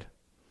what she did.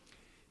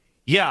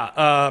 Yeah,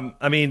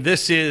 I mean,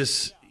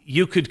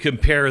 you could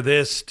compare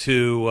this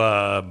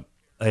to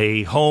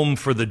A Home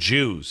for the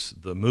Jews,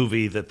 the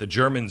movie that the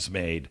Germans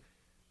made,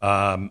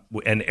 and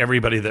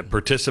everybody that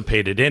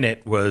participated in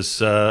it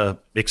was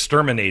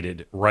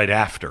exterminated right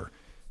after,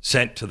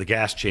 sent to the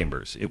gas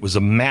chambers. It was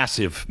a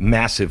massive,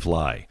 massive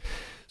lie.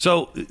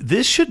 So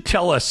this should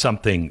tell us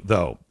something,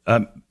 though.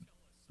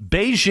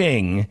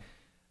 Beijing,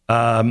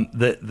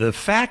 the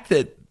fact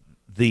that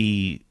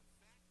the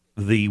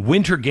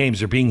Winter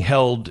Games are being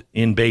held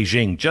in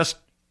Beijing,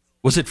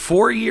 was it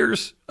 4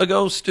 years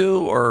ago,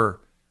 Stu,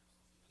 or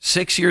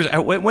 6 years?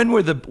 When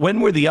were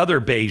the other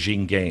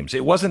Beijing Games?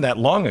 It wasn't that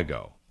long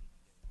ago.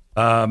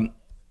 And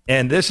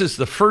this is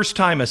the first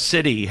time a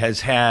city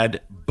has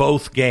had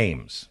both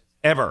games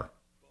ever.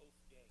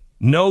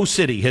 No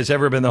city has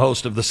ever been the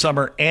host of the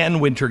Summer and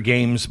Winter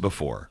Games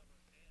before.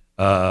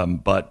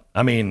 But,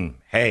 I mean,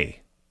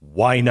 hey,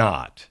 why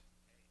not?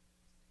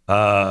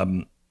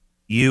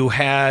 You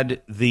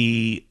had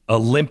the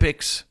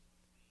Olympics.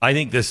 I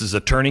think this is a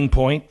turning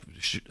point.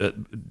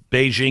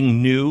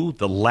 Beijing knew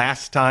the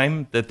last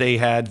time that they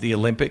had the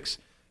Olympics,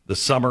 the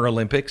Summer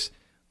Olympics,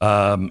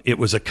 it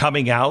was a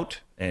coming out,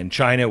 and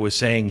China was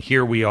saying,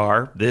 here we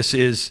are. This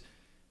is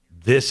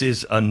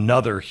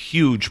another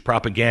huge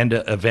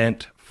propaganda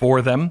event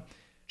for them.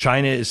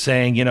 China is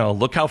saying,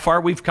 look how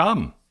far we've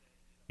come.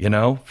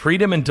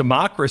 Freedom and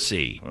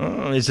democracy.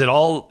 Is it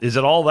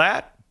all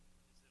that?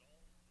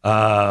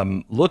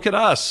 Look at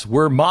us.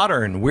 We're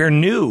modern. We're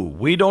new.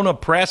 We don't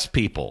oppress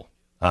people.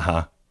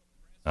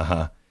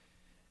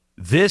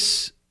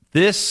 This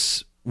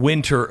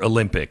Winter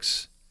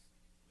Olympics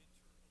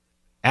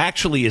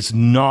actually is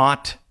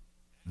not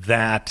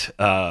that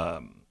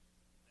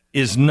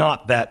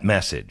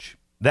message.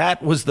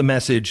 That was the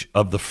message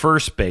of the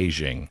first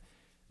Beijing.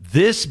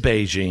 This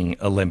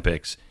Beijing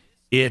Olympics,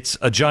 it's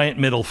a giant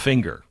middle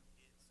finger.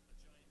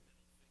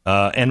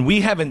 And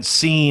we haven't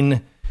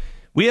seen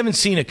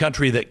a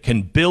country that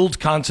can build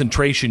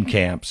concentration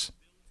camps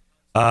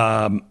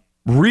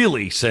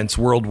really since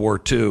World War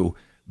II,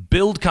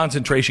 build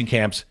concentration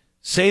camps,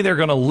 say they're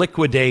going to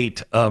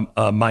liquidate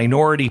a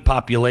minority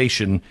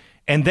population,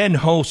 and then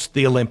host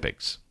the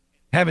Olympics.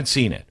 Haven't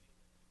seen it.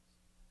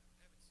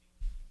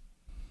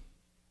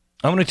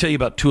 I'm going to tell you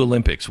about two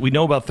Olympics. We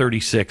know about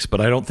 36, but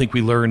I don't think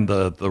we learned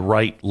the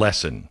right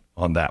lesson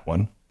on that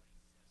one.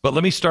 But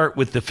let me start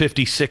with the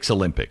 56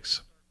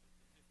 Olympics.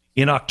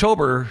 In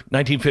October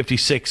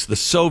 1956, the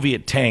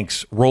Soviet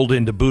tanks rolled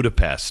into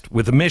Budapest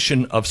with a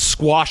mission of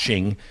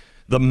squashing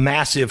the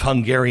massive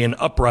Hungarian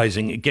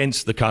uprising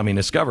against the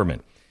communist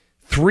government.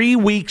 3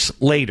 weeks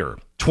later,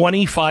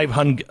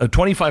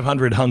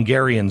 2,500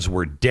 Hungarians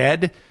were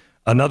dead,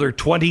 another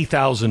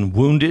 20,000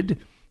 wounded,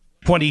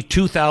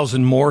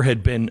 22,000 more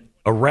had been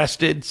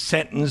arrested,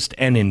 sentenced,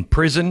 and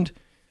imprisoned.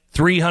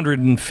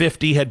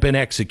 350 had been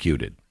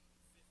executed.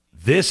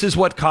 This is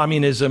what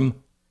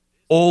communism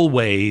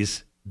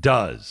always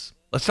does.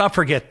 Let's not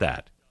forget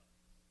that.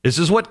 This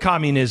is what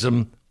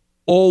communism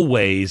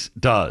always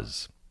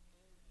does.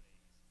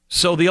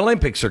 So the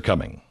Olympics are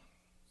coming.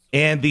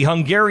 And the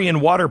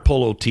Hungarian water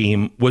polo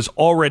team was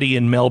already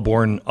in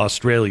Melbourne,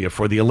 Australia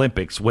for the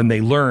Olympics when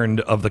they learned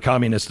of the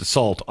communist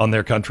assault on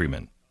their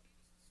countrymen.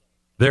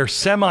 Their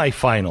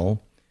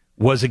semifinal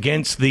was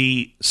against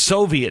the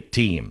Soviet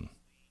team.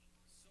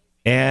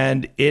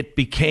 And it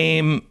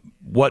became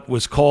what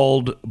was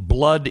called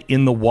blood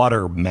in the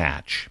water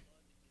match,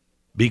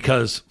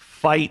 because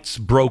fights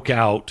broke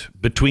out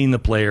between the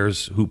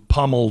players who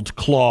pummeled,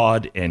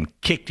 clawed, and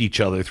kicked each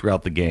other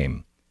throughout the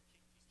game.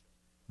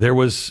 There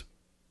was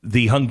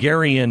the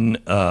Hungarian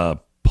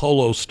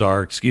polo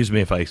star, excuse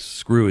me if I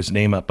screw his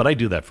name up, but I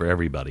do that for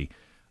everybody,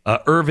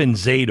 Ervin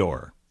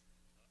Zador.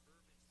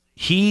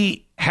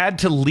 He had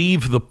to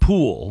leave the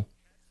pool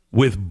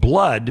with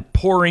blood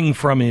pouring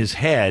from his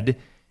head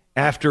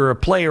after a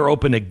player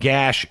opened a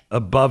gash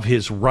above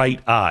his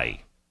right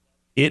eye.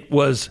 It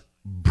was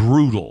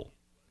brutal.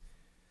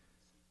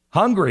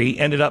 Hungary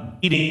ended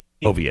up beating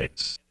the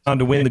Soviets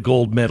to win the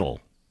gold medal.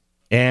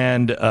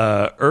 And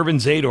Ervin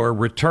Zador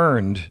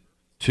returned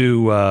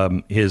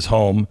to his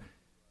home,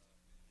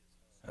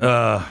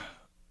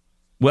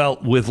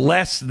 with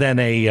less than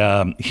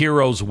a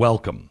hero's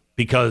welcome,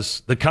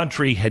 because the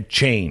country had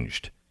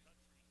changed.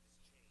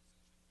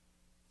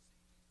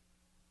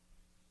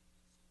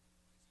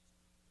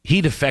 He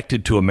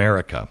defected to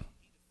America,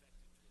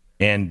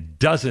 and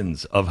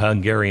dozens of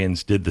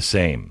Hungarians did the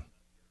same.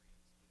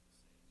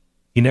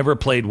 He never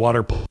played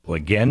water polo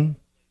again.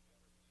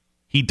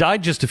 He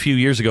died just a few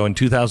years ago in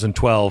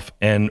 2012,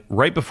 and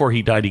right before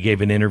he died, he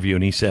gave an interview,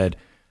 and he said,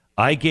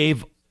 I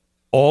gave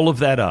all of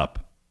that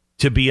up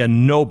to be a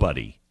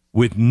nobody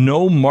with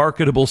no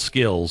marketable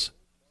skills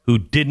who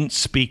didn't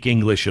speak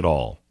English at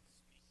all.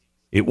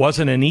 It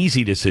wasn't an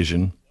easy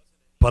decision,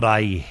 but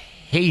I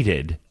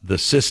hated the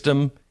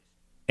system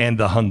and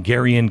the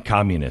Hungarian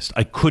communists.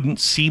 I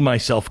couldn't see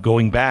myself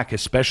going back,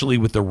 especially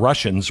with the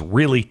Russians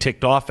really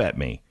ticked off at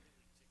me.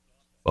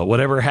 But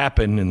whatever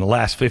happened in the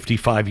last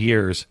 55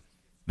 years,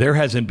 there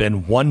hasn't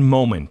been one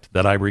moment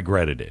that I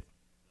regretted it.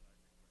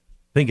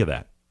 Think of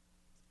that.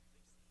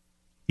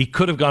 He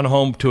could have gone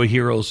home to a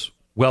hero's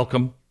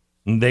welcome.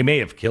 They may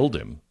have killed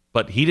him,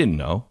 but he didn't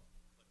know.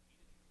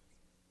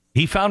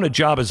 He found a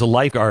job as a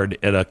lifeguard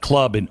at a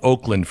club in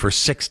Oakland for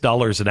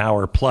 $6 an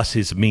hour plus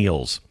his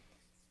meals.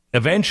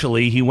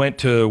 Eventually, he went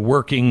to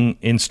working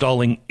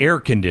installing air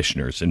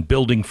conditioners and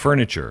building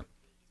furniture.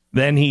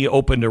 Then he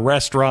opened a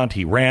restaurant,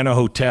 he ran a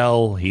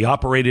hotel, he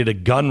operated a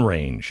gun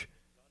range.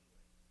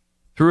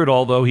 Through it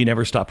all, though, he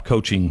never stopped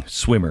coaching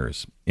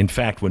swimmers. In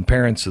fact, when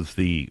parents of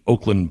the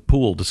Oakland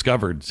pool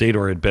discovered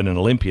Zador had been an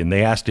Olympian,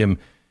 they asked him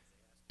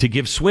to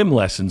give swim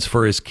lessons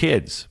for his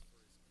kids.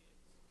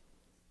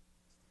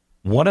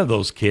 One of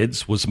those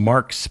kids was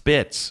Mark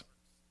Spitz.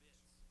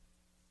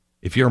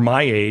 If you're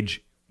my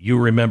age, you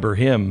remember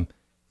him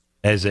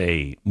as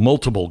a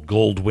multiple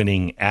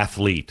gold-winning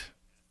athlete.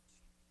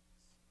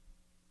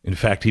 In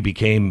fact, he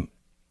became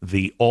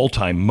the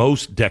all-time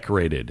most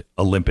decorated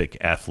Olympic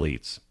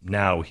athletes.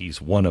 Now he's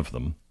one of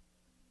them.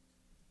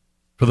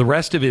 For the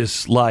rest of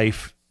his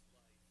life,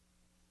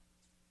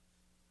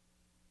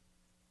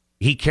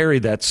 he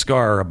carried that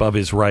scar above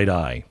his right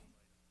eye.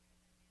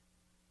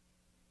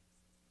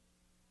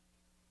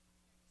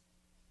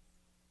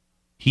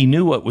 He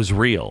knew what was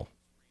real.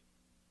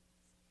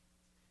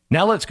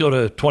 Now let's go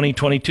to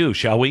 2022,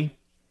 shall we?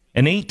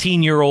 An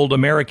 18-year-old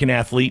American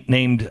athlete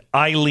named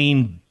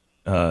Eileen,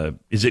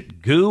 is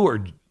it Gu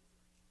or...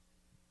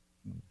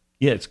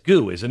 Yeah, it's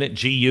Gu, isn't it?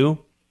 G-U?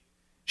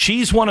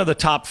 She's one of the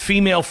top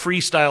female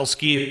freestyle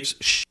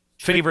skiers,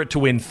 favorite to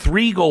win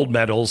 3 gold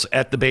medals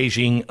at the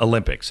Beijing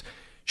Olympics.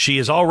 She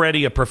is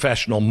already a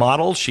professional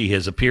model. She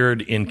has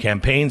appeared in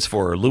campaigns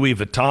for Louis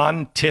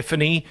Vuitton,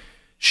 Tiffany.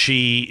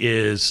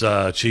 She's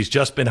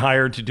just been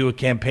hired to do a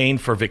campaign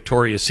for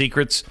Victoria's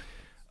Secret.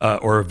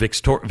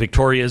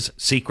 Victoria's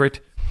Secret.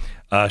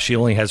 She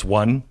only has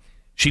one.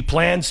 She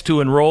plans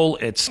to enroll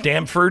at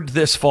Stanford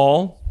this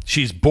fall.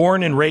 She's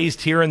born and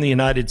raised here in the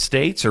United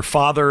States. Her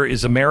father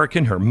is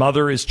American. Her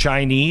mother is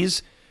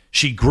Chinese.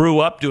 She grew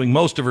up doing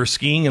most of her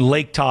skiing in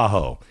Lake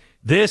Tahoe.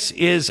 This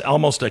is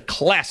almost a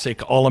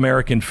classic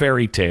all-American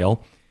fairy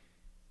tale,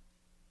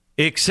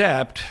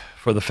 except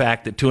for the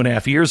fact that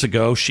 2.5 years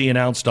ago, she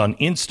announced on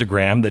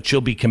Instagram that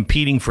she'll be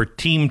competing for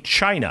Team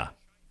China.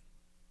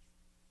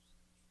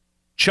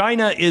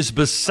 China is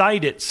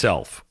beside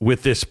itself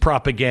with this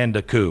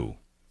propaganda coup.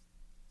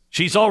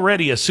 She's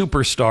already a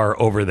superstar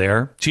over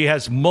there. She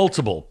has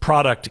multiple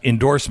product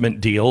endorsement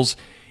deals,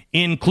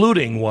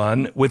 including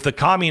one with the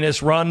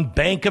communist-run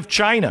Bank of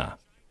China.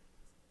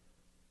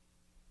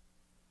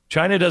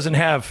 China doesn't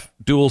have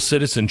dual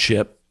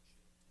citizenship,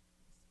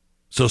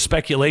 so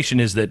speculation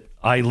is that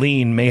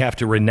Eileen may have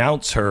to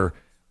renounce her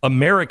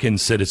American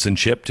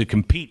citizenship to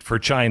compete for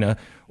China,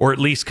 or at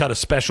least cut a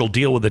special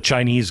deal with the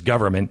Chinese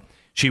government.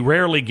 She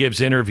rarely gives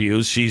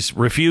interviews. She's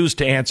refused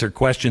to answer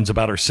questions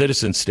about her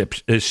citizenship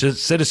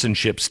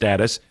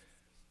status,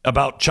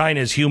 about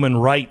China's human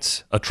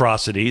rights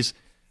atrocities.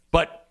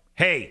 But,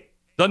 hey,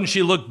 doesn't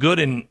she look good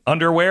in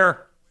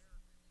underwear?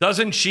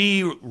 Doesn't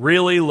she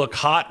really look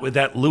hot with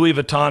that Louis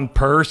Vuitton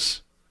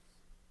purse?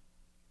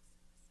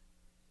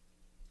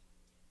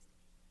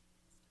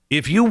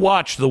 If you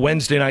watched the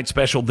Wednesday night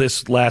special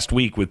this last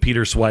week with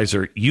Peter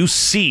Schweizer, you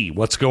see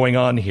what's going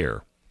on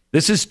here.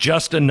 This is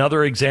just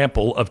another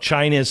example of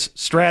China's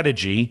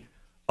strategy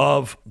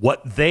of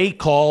what they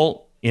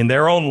call, in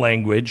their own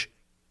language,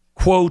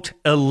 quote,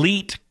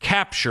 elite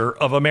capture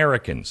of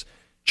Americans.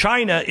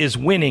 China is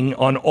winning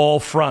on all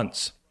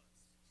fronts.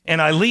 And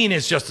Eileen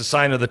is just a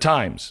sign of the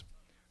times.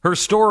 Her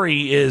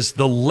story is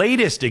the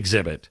latest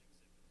exhibit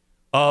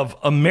of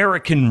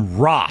American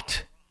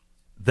rot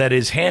that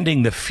is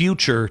handing the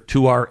future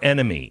to our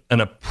enemy,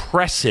 an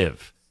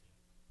oppressive,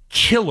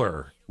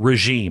 killer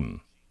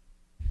regime.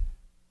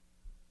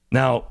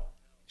 Now,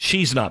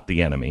 she's not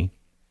the enemy,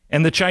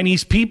 and the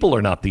Chinese people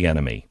are not the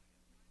enemy.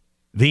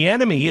 The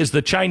enemy is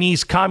the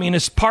Chinese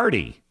Communist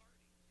Party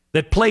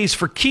that plays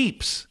for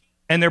keeps,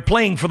 and they're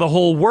playing for the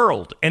whole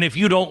world. And if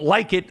you don't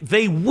like it,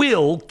 they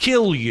will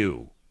kill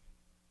you.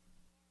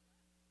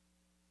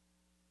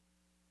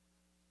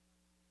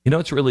 You know,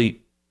 it's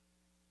really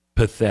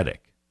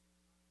pathetic.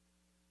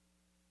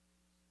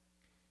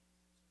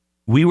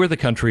 We were the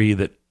country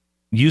that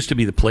used to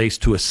be the place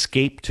to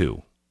escape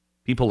to.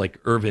 People like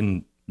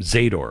Irvin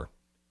Zador.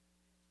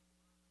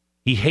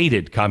 He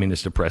hated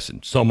communist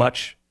oppression so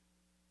much,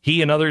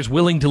 he and others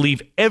willing to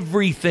leave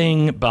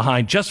everything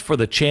behind just for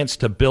the chance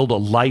to build a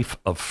life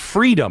of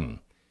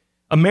freedom.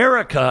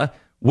 America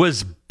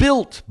was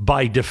built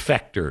by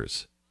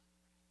defectors.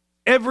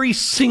 Every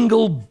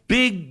single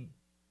big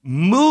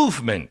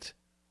movement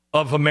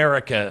of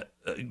America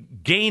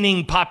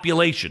gaining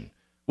population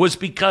was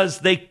because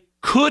they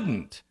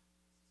couldn't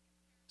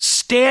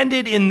stand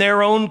it in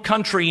their own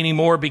country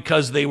anymore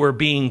because they were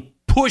being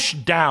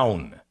pushed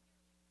down.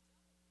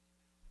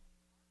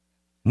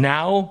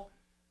 Now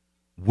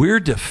we're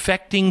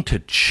defecting to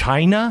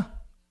China?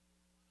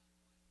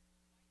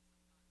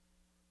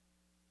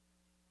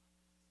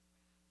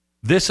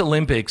 This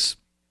Olympics,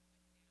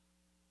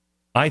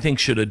 I think,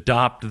 should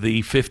adopt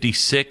the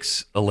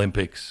 56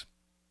 Olympics,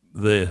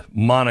 the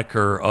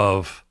moniker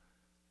of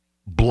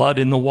blood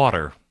in the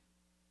water,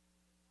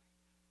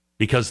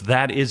 because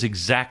that is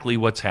exactly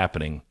what's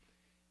happening.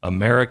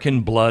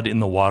 American blood in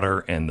the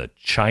water, and the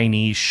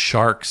Chinese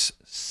sharks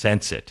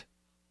sense it.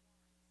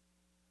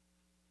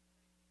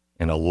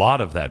 And a lot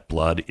of that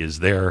blood is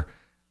there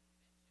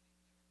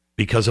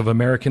because of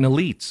American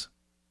elites.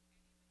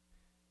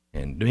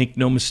 And make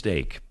no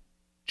mistake,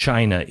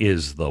 China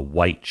is the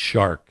white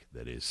shark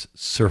that is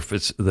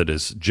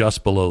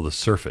just below the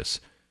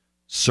surface,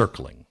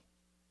 circling.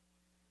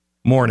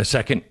 More in a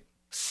second.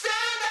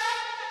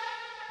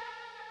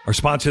 Our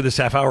sponsor this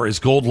half hour is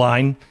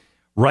Goldline.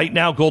 Right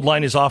now,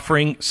 Goldline is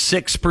offering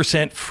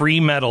 6% free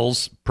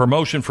metals,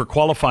 promotion for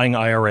qualifying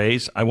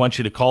IRAs. I want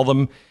you to call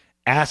them,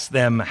 ask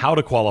them how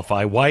to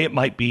qualify, why it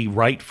might be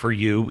right for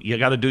you. You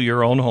got to do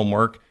your own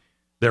homework.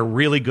 They're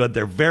really good.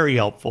 They're very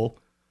helpful.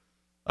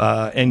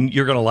 And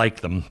you're going to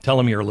like them. Tell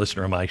them you're a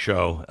listener of my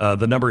show.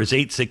 The number is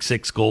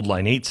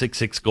 866-GOLDLINE,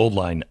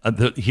 866-GOLDLINE.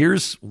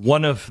 Here's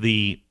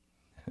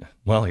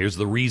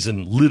the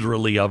reason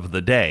literally of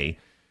the day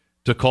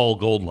to call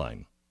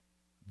Goldline.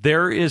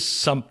 There is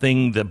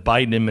something the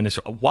Biden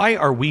administration... Why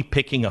are we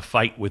picking a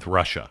fight with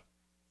Russia?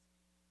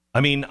 I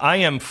mean, I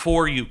am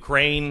for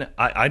Ukraine.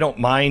 I don't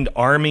mind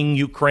arming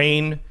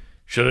Ukraine.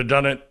 Should have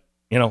done it,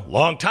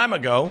 long time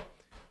ago.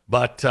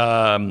 But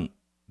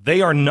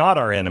they are not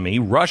our enemy.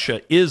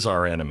 Russia is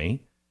our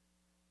enemy.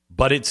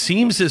 But it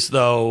seems as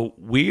though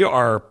we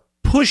are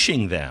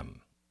pushing them.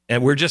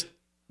 And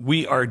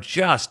we are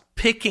just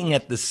picking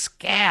at the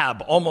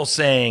scab, almost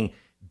saying,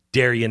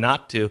 dare you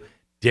not to,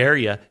 dare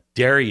you,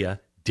 dare you,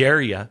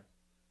 dare you.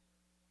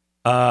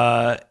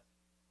 And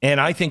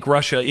I think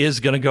Russia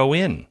is going to go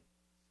in.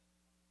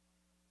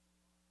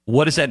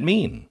 What does that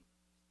mean?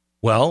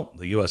 Well,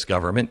 the U.S.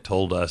 government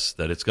told us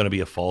that it's going to be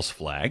a false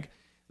flag.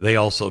 They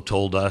also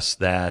told us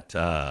that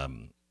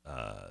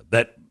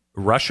that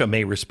Russia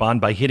may respond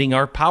by hitting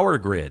our power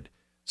grid.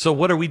 So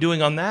what are we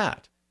doing on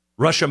that?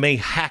 Russia may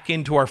hack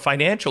into our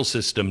financial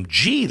system.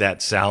 Gee,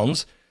 that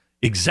sounds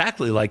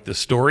exactly like the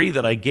story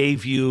that I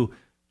gave you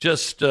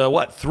just,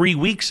 3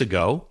 weeks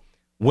ago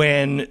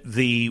when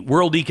the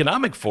World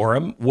Economic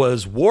Forum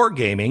was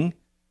wargaming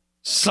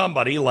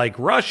somebody like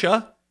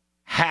Russia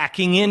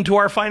hacking into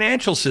our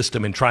financial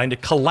system and trying to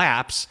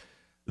collapse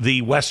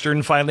the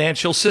Western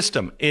financial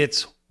system.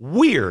 It's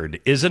weird,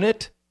 isn't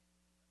it?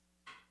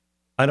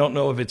 I don't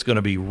know if it's going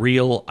to be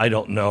real. I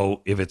don't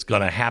know if it's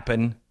going to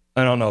happen.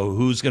 I don't know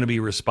who's going to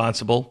be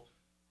responsible.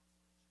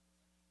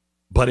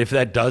 But if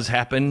that does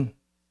happen,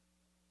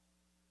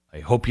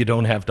 I hope you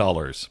don't have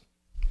dollars.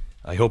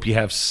 I hope you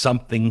have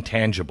something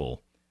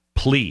tangible.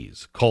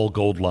 Please call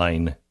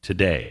Goldline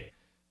today.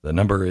 The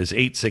number is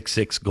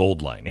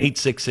 866-GOLDLINE,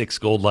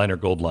 866-GOLDLINE or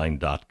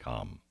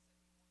goldline.com.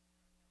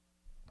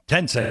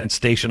 10 cents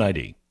station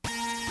ID.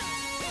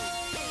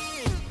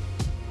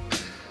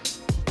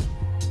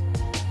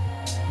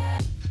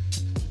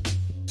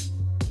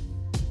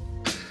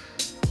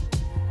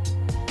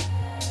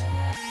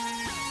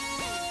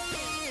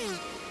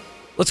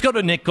 Let's go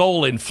to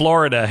Nicole in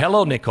Florida.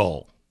 Hello,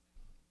 Nicole.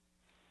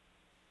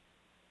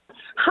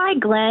 Hi,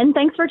 Glenn.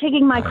 Thanks for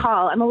taking my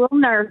call. I'm a little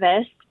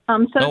nervous.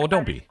 No,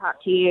 don't be. To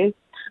talk to you.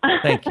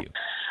 Thank you.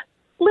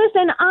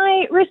 Listen,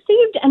 I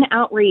received an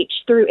outreach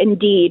through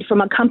Indeed from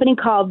a company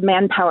called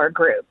Manpower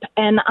Group,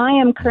 and I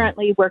am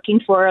currently working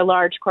for a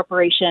large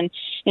corporation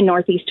in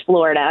Northeast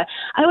Florida.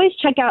 I always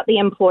check out the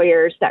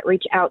employers that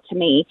reach out to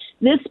me.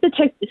 This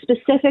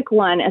specific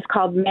one is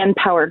called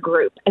Manpower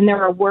Group, and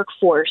they're a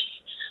workforce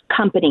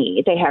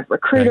company. They have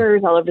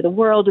recruiters all over the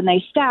world, and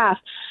they staff.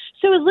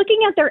 So I was looking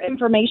at their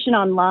information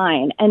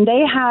online, and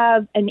they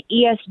have an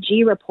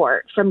ESG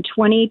report from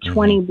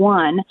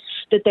 2021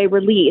 that they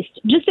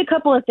released. Just a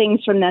couple of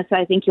things from this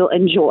I think you'll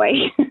enjoy.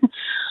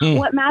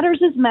 What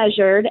matters is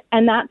measured,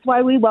 and that's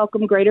why we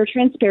welcome greater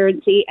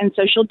transparency and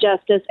social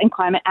justice and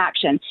climate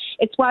action.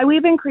 It's why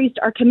we've increased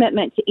our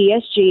commitment to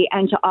ESG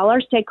and to all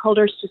our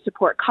stakeholders to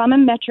support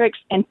common metrics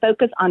and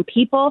focus on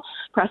people,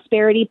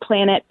 prosperity,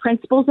 planet,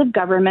 principles of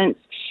governments,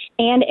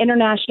 and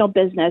international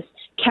business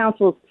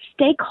councils,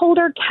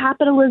 stakeholder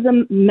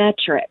capitalism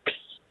metrics.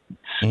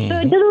 So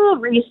I did a little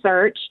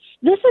research.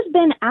 This has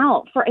been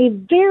out for a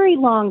very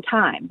long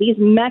time, these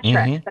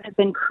metrics that have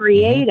been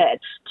created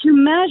to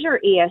measure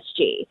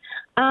ESG.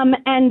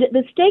 And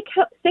the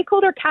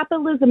stakeholder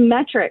capitalism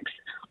metrics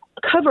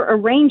cover a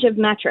range of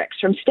metrics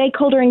from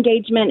stakeholder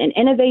engagement and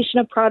innovation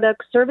of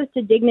products, service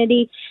to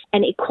dignity,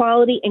 and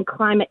equality and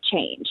climate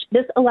change.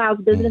 This allows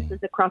businesses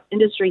across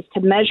industries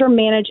to measure,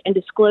 manage, and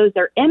disclose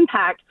their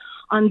impact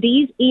on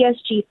these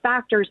ESG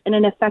factors in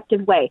an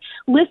effective way.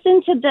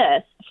 Listen to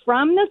this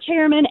from the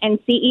chairman and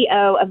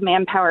CEO of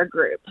Manpower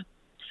Group.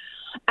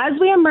 As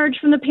we emerge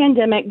from the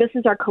pandemic, this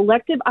is our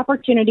collective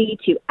opportunity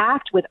to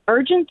act with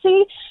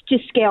urgency, to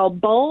scale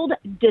bold,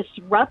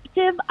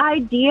 disruptive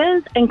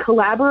ideas and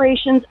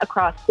collaborations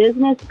across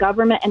business,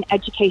 government, and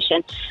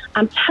education.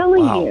 I'm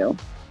telling you,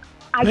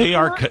 I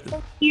cannot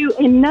thank you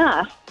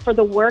enough for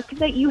the work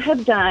that you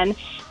have done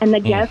and the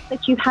guests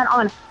that you've had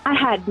on. I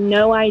had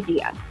no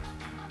idea.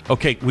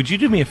 Okay, would you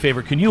do me a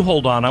favor? Can you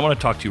hold on? I want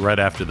to talk to you right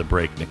after the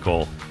break,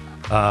 Nicole,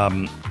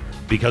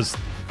 because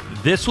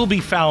this will be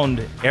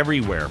found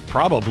everywhere,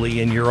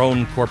 probably in your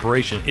own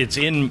corporation. It's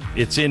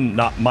in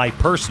not my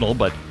personal,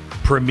 but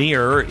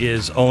Premier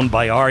is owned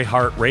by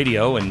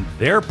iHeartRadio, and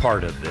they're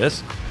part of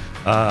this.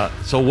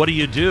 So what do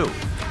you do?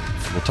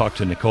 We'll talk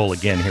to Nicole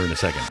again here in a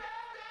second.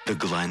 The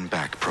Glenn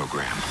Beck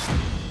Program.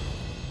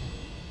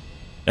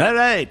 All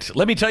right,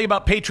 let me tell you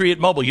about Patriot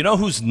Mobile. You know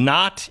who's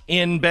not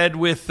in bed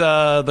with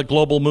the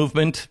global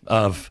movement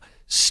of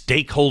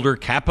stakeholder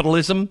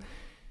capitalism?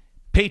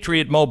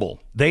 Patriot Mobile.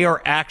 They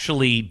are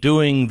actually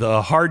doing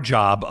the hard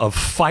job of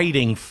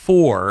fighting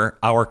for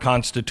our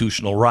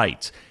constitutional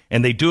rights,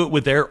 and they do it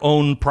with their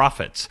own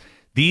profits.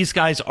 These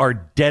guys are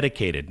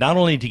dedicated not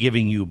only to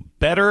giving you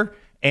better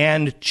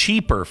and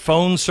cheaper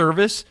phone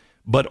service,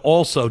 but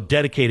also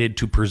dedicated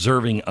to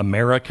preserving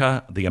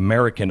America, the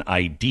American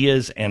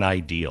ideas and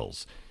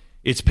ideals.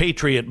 It's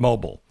Patriot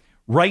Mobile.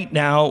 Right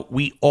now,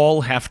 we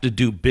all have to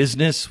do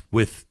business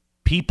with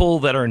people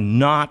that are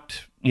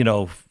not,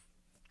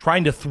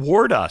 trying to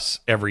thwart us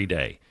every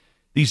day.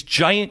 These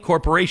giant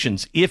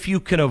corporations, if you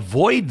can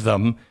avoid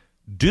them,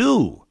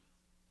 do.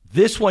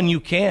 This one you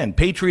can.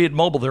 Patriot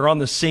Mobile, they're on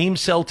the same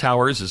cell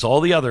towers as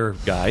all the other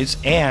guys,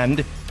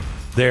 and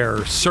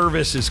their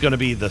service is going to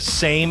be the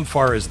same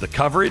far as the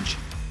coverage.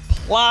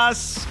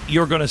 Plus,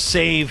 you're going to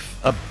save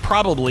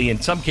probably, in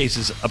some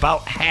cases,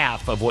 about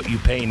half of what you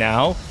pay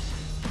now.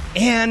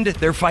 And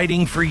they're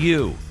fighting for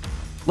you.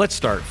 Let's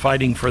start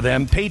fighting for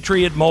them.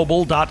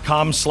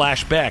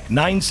 PatriotMobile.com/Beck.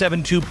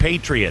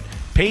 972-PATRIOT.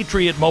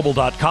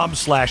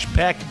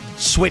 PatriotMobile.com/Beck.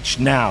 Switch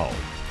now.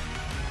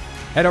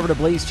 Head over to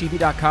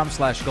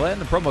blazetv.com/Glenn.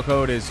 The promo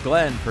code is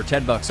Glenn for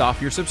 $10 off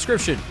your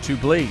subscription to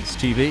Blaze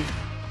TV.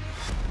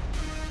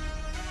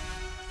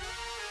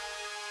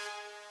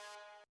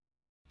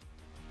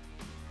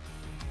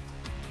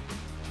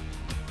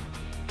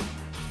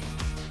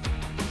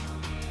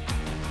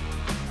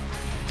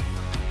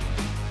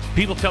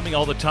 People tell me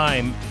all the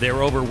time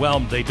they're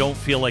overwhelmed. They don't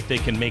feel like they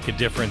can make a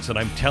difference. And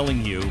I'm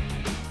telling you,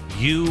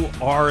 you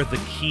are the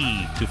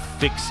key to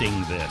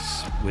fixing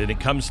this. When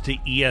it comes to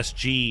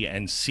ESG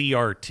and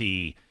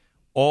CRT,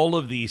 all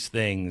of these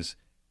things,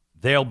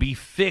 they'll be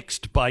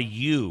fixed by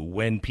you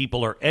when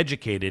people are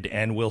educated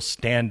and will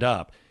stand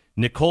up.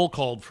 Nicole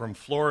called from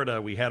Florida.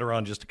 We had her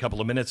on just a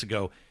couple of minutes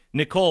ago.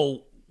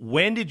 Nicole,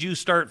 when did you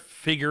start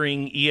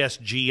figuring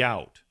ESG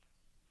out?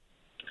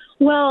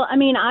 Well, I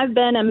mean, I've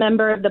been a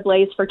member of the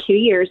Blaze for 2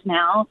 years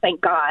now,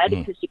 thank God,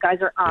 because you guys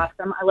are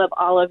awesome. I love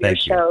all of your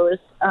shows.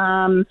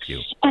 And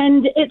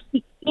it's,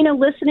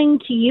 listening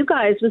to you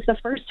guys was the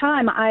first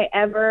time I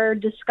ever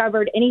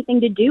discovered anything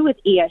to do with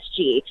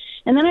ESG.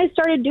 And then I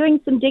started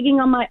doing some digging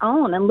on my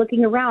own and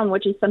looking around,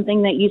 which is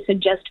something that you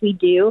suggest we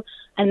do.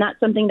 And that's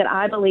something that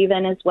I believe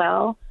in as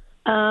well.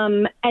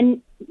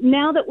 And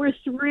now that we're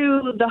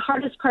through the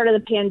hardest part of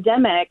the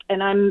pandemic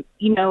and I'm,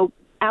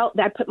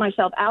 I put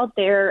myself out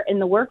there in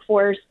the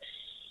workforce.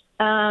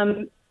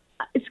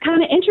 It's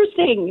kind of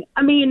interesting.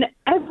 I mean,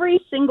 every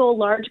single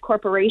large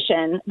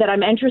corporation that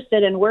I'm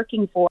interested in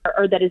working for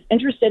or that is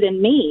interested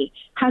in me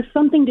has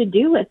something to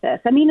do with this.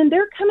 I mean, and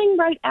they're coming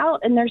right out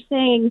and they're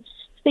saying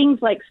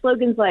things like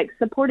slogans like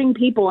supporting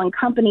people and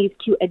companies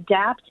to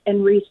adapt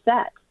and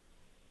reset.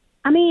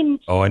 I mean,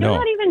 I know. They're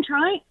not even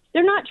trying.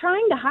 They're not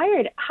trying to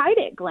hide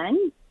it,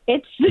 Glenn.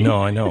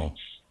 No,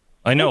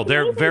 I know.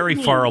 They're very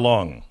far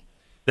along.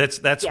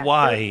 That's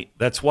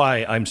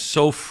why I'm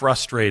so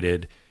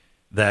frustrated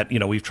that,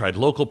 we've tried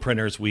local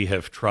printers. We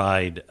have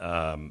tried,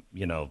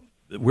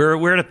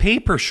 we're at a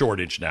paper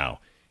shortage now.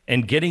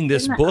 And getting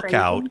this book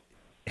out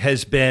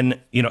has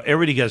been,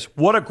 everybody goes,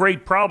 what a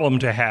great problem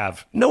to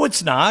have. No,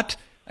 it's not.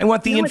 I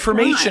want the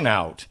information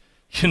out.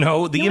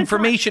 The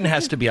information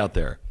has to be out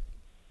there.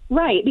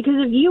 Right, because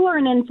if you are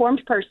an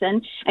informed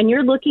person and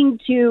you're looking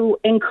to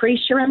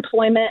increase your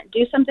employment,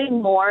 do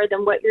something more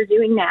than what you're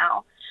doing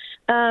now,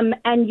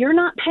 and you're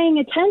not paying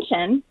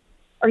attention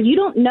or you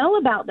don't know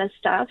about this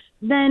stuff,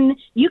 then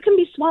you can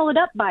be swallowed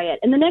up by it.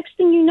 And the next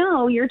thing you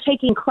know, you're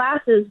taking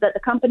classes that the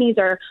companies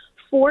are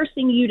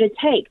forcing you to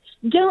take.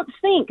 Don't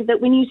think that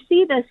when you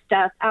see this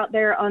stuff out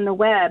there on the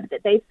web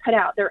that they've put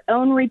out their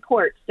own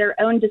reports, their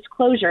own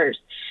disclosures,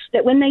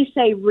 that when they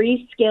say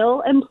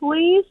reskill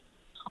employees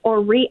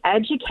or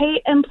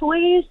re-educate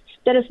employees,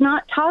 that it's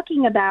not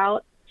talking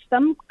about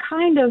some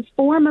kind of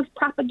form of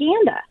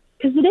propaganda,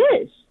 because it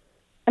is.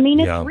 I mean,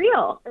 it's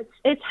real.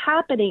 It's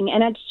happening,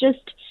 and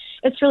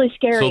it's really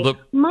scary. So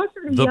most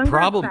of the younger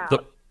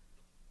crowd,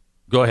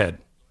 go ahead.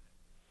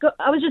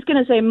 I was just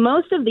going to say,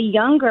 most of the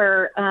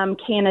younger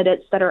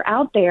candidates that are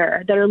out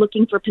there that are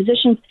looking for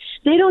positions,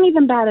 they don't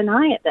even bat an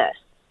eye at this.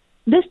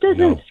 This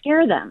doesn't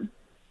scare them.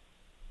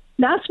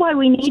 That's why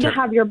we need to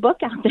have your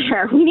book out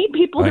there. We need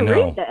people to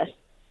read this.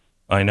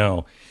 I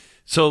know.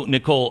 So,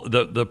 Nicole,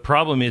 the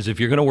problem is if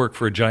you're going to work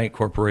for a giant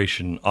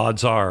corporation,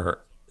 odds are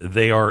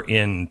they are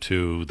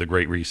into the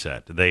Great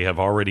Reset. They have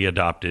already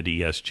adopted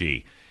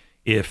ESG.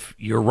 If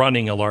you're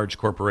running a large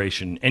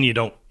corporation and you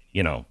don't,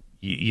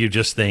 you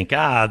just think,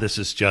 this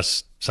is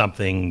just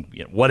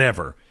something,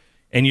 whatever,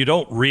 and you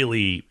don't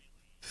really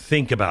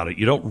think about it.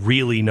 You don't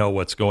really know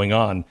what's going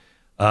on.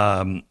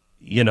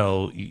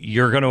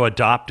 You're going to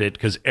adopt it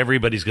because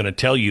everybody's going to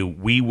tell you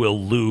we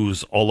will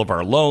lose all of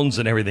our loans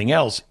and everything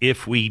else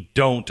if we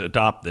don't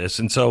adopt this.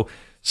 And so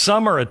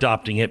some are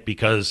adopting it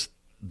because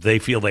they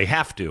feel they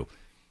have to.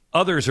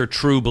 Others are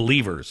true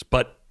believers.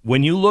 But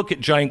when you look at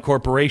giant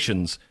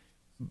corporations,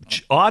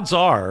 odds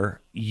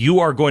are you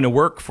are going to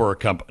work for a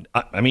company.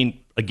 I mean,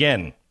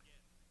 again,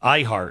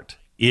 iHeart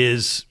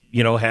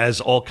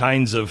has all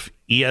kinds of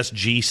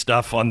ESG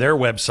stuff on their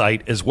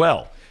website as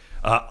well.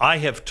 I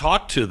have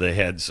talked to the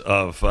heads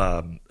of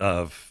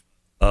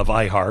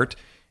iHeart,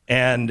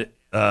 and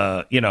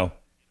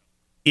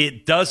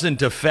it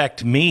doesn't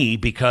affect me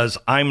because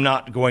I'm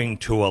not going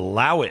to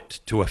allow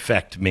it to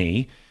affect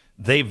me.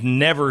 They've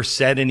never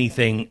said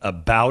anything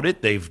about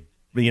it. They've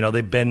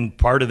been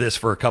part of this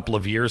for a couple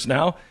of years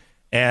now,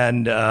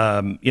 and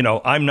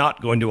I'm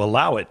not going to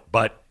allow it.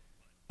 But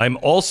I'm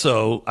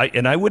also,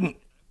 I wouldn't.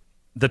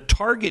 The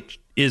target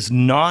is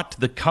not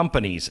the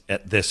companies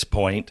at this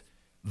point.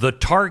 The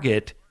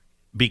target,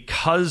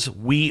 because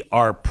we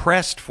are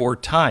pressed for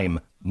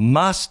time,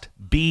 must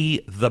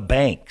be the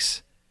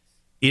banks.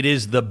 It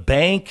is the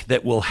bank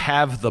that will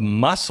have the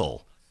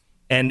muscle.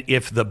 And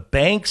if the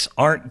banks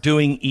aren't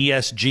doing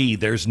ESG,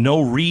 there's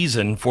no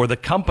reason for the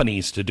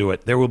companies to do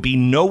it. There will be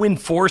no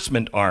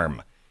enforcement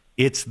arm.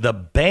 It's the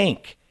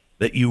bank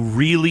that you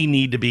really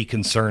need to be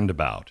concerned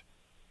about.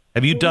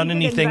 Have you done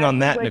anything on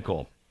that,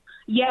 Nicole?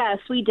 Yes,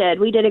 we did.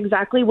 We did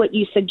exactly what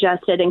you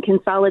suggested and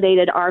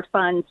consolidated our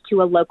funds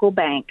to a local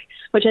bank,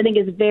 which I think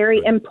is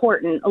very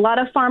important. A lot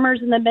of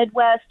farmers in the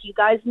Midwest, you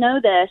guys know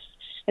this.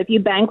 If you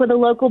bank with a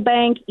local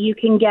bank, you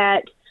can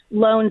get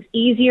loans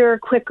easier,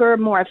 quicker,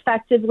 more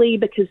effectively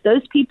because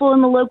those people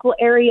in the local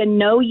area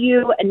know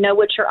you and know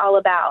what you're all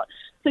about.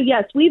 So,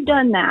 yes, we've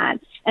done that.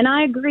 And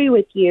I agree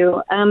with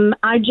you.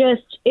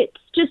 It's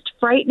just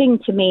frightening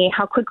to me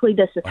how quickly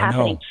this is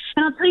happening.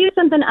 And I'll tell you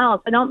something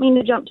else. I don't mean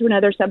to jump to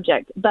another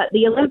subject, but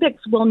the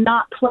Olympics will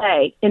not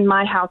play in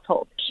my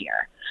household this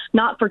year.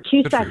 Not for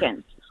 2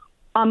 seconds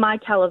on my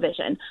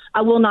television.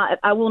 I will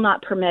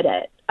not permit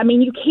it. I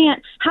mean, you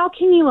can't. How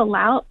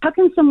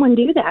can someone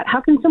do that?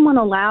 How can someone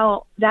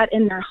allow that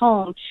in their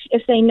home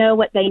if they know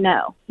what they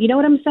know? You know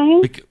what I'm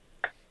saying?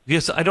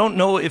 Yes, I don't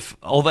know if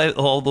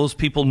all those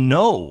people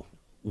know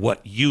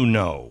what you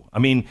know. I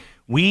mean,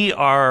 we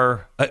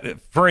are,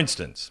 for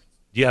instance,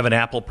 do you have an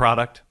Apple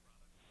product?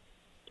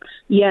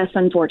 Yes,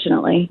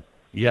 unfortunately.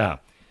 Yeah.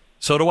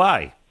 So do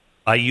I.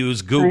 I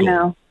use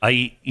Google.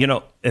 I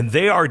know. And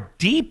they are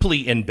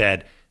deeply in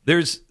bed.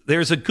 There's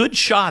a good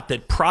shot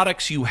that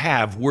products you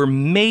have were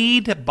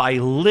made by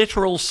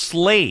literal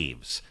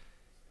slaves,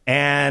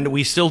 and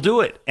we still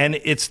do it. And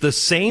it's the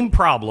same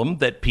problem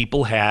that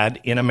people had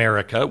in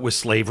America with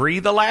slavery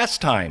the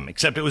last time,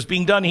 except it was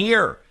being done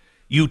here.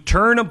 You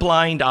turn a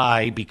blind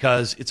eye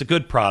because it's a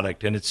good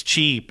product and it's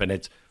cheap and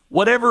it's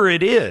whatever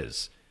it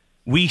is.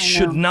 We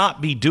should not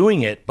be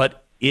doing it,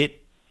 but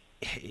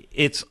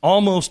it's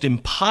almost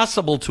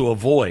impossible to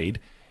avoid.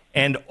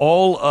 And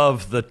all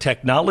of the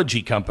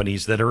technology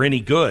companies that are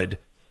any good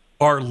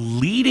are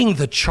leading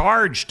the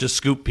charge to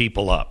scoop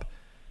people up.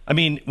 I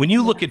mean, when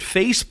you look at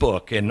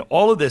Facebook and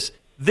all of this,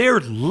 they're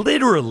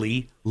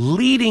literally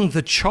leading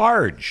the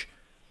charge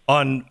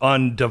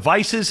on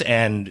devices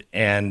and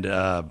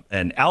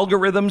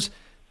algorithms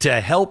to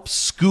help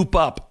scoop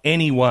up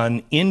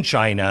anyone in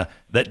China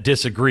that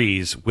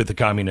disagrees with the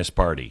Communist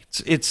Party.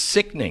 It's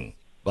sickening,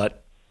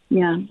 but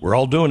we're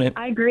all doing it.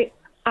 I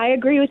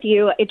agree with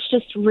you. It's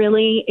just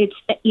really,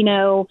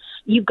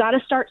 you've got to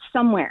start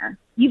somewhere.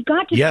 You've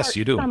got to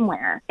start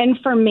somewhere. And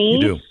for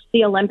me,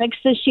 the Olympics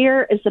this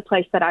year is the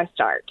place that I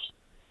start.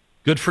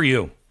 Good for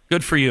you.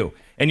 Good for you.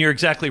 And you're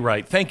exactly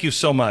right. Thank you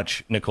so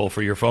much, Nicole,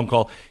 for your phone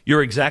call.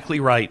 You're exactly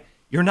right.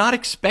 You're not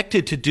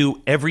expected to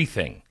do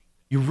everything.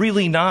 You're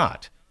really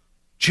not.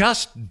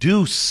 Just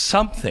do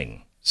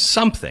something.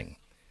 Something.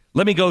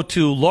 Let me go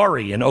to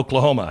Laurie in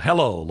Oklahoma.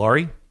 Hello,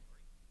 Laurie.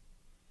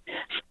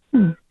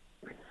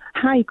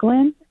 Hi,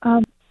 Glenn.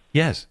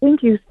 Yes.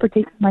 Thank you for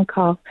taking my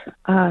call.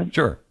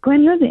 Sure.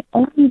 Glenn, you're the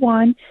only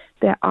one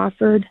that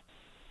offered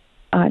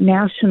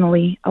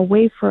nationally a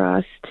way for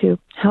us to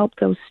help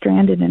those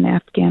stranded in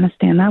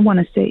Afghanistan. I want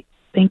to say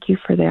thank you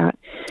for that.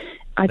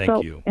 I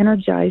felt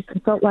energized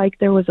and felt like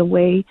there was a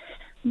way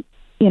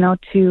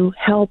to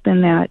help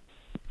in that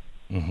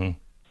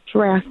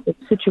drastic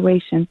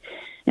situation.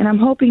 And I'm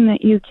hoping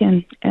that you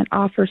can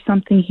offer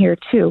something here,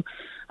 too.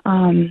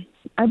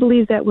 I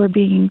believe that we're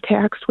being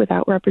taxed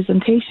without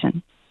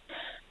representation.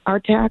 Our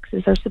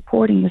taxes are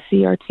supporting the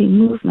CRT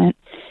movement.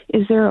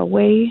 Is there a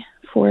way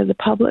for the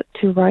public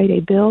to write a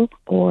bill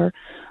or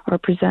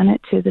present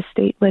it to the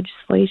state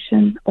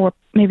legislation, or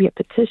maybe a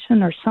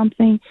petition or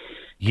something?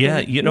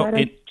 Yeah,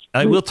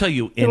 I will tell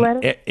you,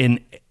 in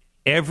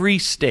every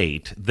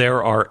state,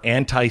 there are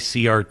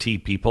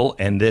anti-CRT people,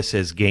 and this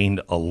has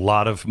gained a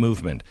lot of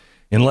movement.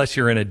 Unless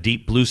you're in a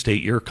deep blue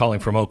state, you're calling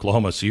from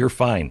Oklahoma, so you're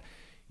fine.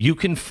 You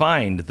can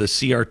find the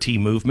CRT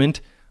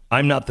movement.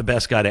 I'm not the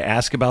best guy to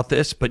ask about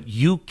this, but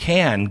you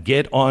can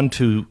get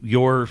onto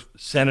your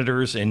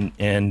senators and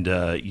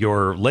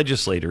your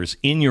legislators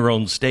in your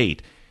own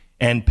state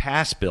and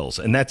pass bills.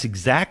 And that's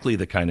exactly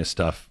the kind of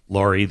stuff,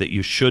 Laurie, that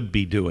you should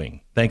be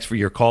doing. Thanks for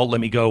your call.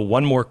 Let me go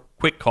one more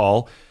quick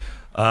call.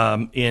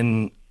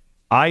 In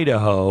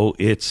Idaho,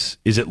 is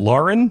it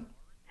Lauren?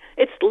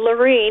 It's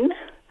Lorene.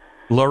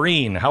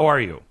 Lorene, how are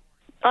you?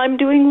 I'm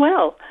doing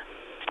well.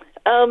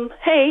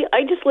 Hey,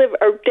 I just live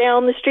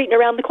down the street and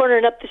around the corner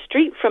and up the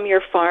street from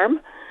your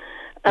farm.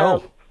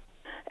 And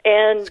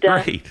that's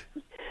great.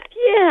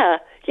 Yeah,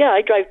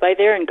 I drive by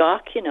there and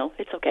gawk.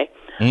 It's okay.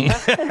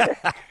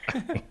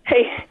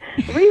 Hey,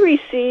 we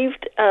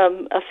received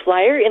a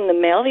flyer in the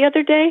mail the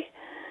other day,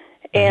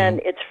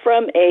 and it's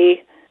from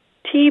a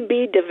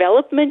TB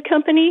development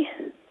company.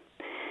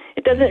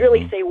 It doesn't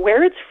really say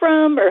where it's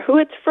from or who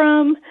it's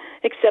from,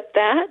 except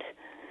that.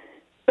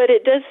 But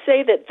it does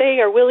say that they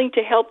are willing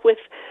to help with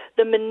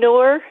the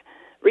manure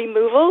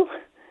removal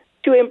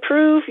to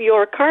improve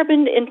your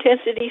carbon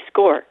intensity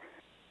score.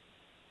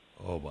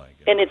 Oh, my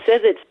God. And it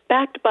says it's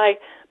backed by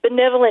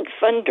benevolent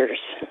funders.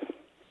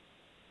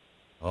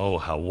 Oh,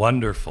 how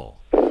wonderful.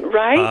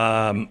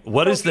 Right?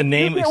 What is the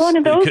name?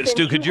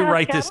 Stu, could you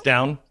write this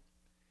down?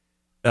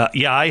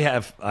 Yeah,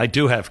 I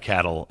do have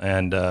cattle,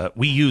 and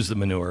we use the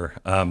manure,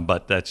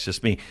 but that's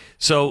just me.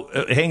 So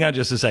hang on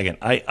just a second.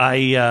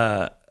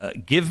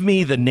 Give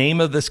me the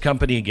name of this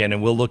company again,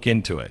 and we'll look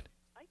into it.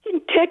 I can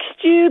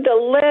text you the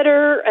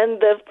letter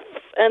and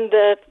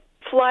the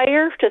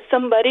flyer to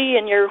somebody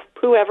in your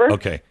whoever.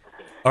 Okay.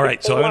 All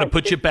right. So I'm going to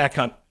put you back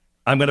on.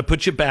 I'm going to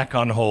put you back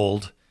on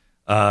hold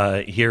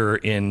here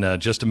in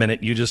just a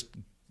minute.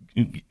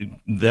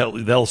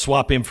 They'll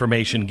swap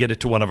information, get it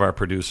to one of our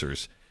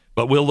producers.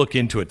 But we'll look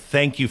into it.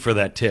 Thank you for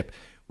that tip.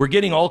 We're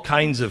getting all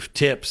kinds of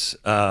tips,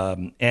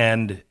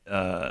 and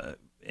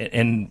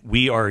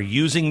we are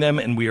using them,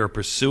 and we are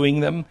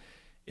pursuing them.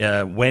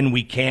 When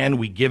we can,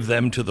 we give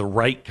them to the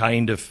right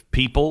kind of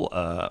people.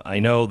 I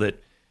know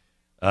that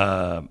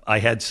I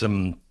had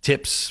some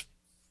tips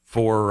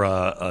for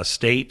a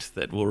state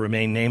that will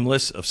remain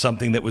nameless of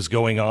something that was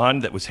going on,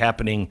 that was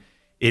happening.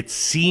 It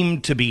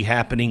seemed to be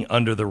happening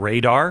under the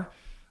radar.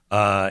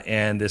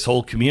 And this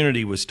whole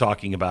community was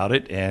talking about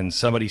it, and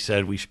somebody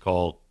said we should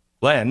call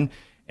Glenn,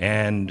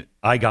 and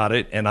I got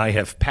it, and I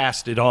have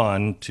passed it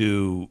on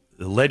to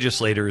the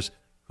legislators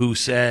who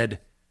said,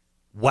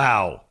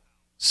 wow,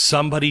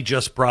 somebody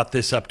just brought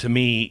this up to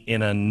me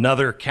in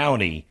another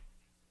county.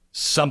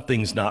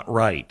 Something's not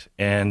right.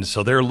 And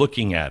so they're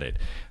looking at it.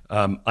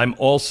 I'm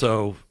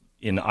also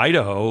in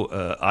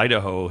Idaho.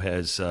 Idaho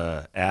has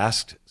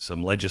asked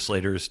some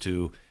legislators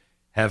to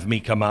have me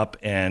come up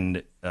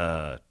and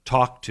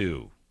talk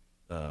to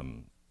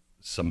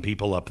some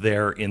people up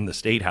there in the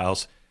State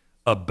House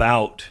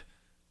about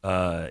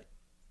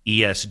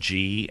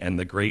ESG and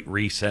the Great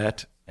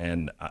Reset.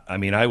 And I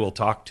mean, I will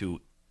talk to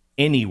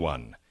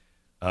anyone.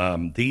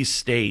 These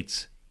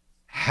states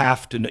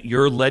have to,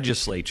 your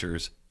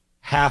legislatures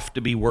have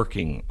to be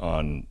working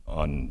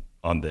on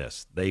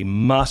this. They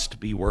must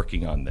be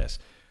working on this.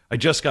 I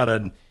just got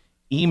an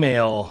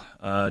email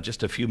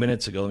just a few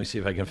minutes ago. Let me see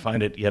if I can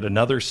find it. Yet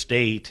another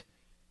state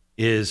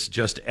is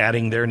just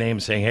adding their name,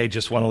 saying, hey,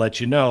 just want to let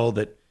you know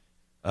that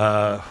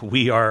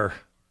we're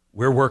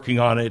working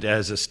on it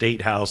as a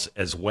state house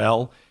as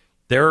well.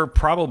 There are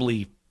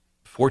probably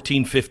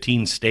 14,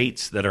 15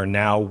 states that are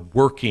now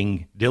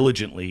working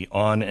diligently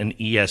on an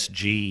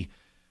ESG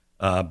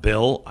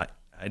bill.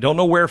 I don't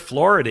know where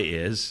Florida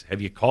is.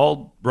 Have you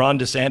called Ron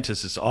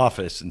DeSantis'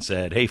 office and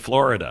said, hey,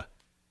 Florida,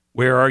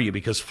 where are you?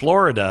 Because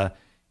Florida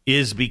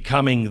is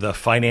becoming the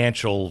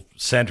financial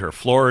center.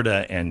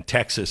 Florida and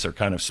Texas are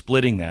kind of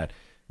splitting that.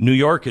 New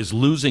York is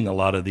losing a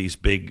lot of these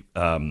big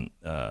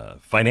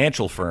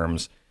financial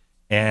firms,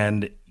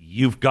 and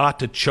you've got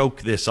to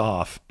choke this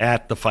off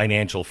at the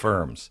financial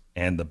firms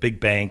and the big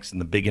banks and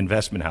the big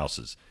investment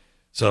houses.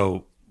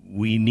 So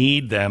we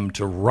need them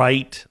to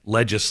write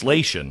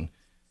legislation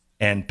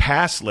and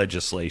pass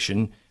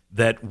legislation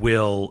that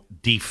will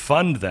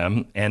defund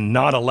them and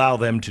not allow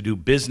them to do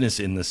business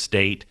in the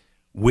state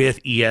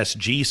with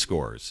ESG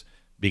scores,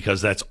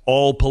 because that's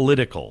all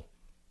political.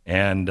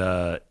 And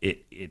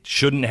it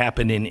shouldn't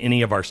happen in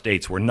any of our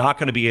states. We're not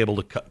going to be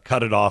able to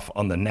cut it off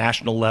on the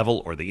national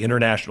level or the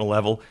international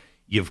level.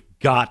 You've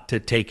got to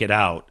take it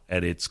out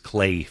at its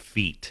clay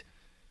feet.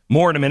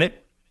 More in a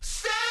minute.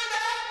 Stand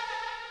up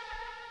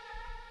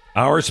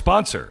Our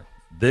sponsor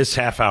this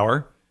half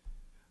hour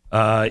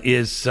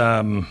is,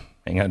 hang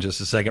on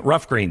just a second,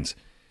 Rough Greens.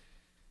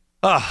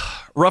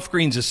 Rough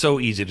Greens is so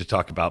easy to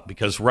talk about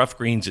because Rough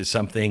Greens is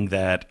something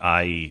that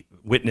I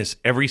witness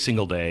every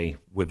single day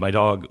with my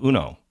dog,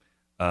 Uno.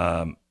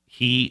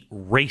 He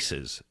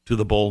races to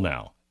the bowl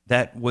now.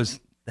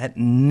 That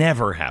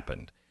never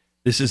happened.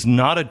 This is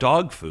not a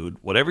dog food.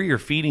 Whatever you're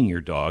feeding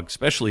your dog,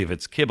 especially if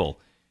it's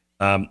kibble,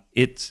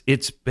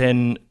 it's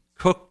been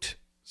cooked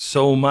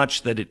so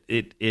much that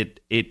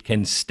it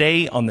can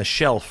stay on the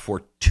shelf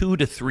for 2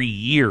 to 3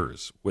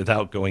 years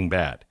without going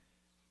bad.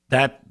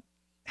 That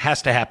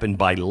has to happen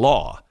by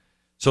law.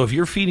 So if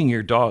you're feeding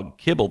your dog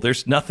kibble,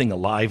 there's nothing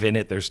alive in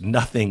it. There's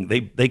nothing.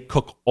 They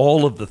cook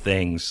all of the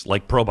things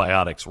like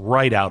probiotics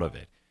right out of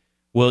it.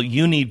 Well,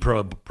 you need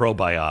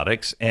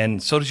probiotics,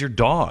 and so does your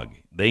dog.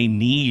 They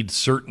need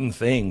certain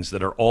things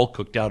that are all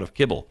cooked out of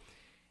kibble.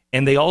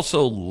 And they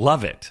also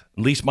love it.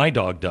 At least my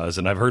dog does,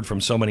 and I've heard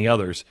from so many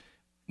others.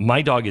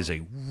 My dog is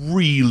a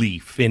really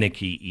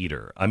finicky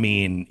eater. I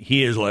mean,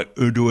 he is like,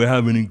 do I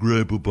have any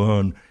grape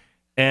upon?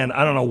 And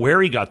I don't know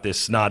where he got this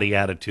snotty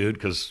attitude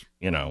because,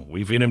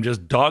 we feed him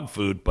just dog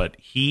food, but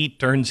he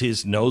turns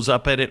his nose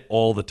up at it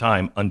all the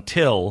time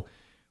until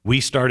we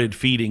started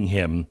feeding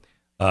him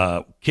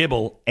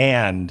kibble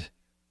and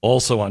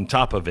also on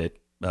top of it,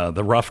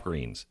 the Rough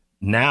Greens.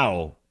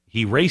 Now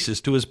he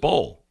races to his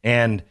bowl,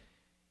 and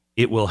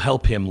it will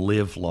help him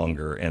live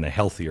longer and a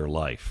healthier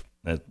life.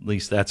 At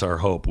least that's our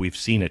hope. We've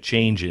seen a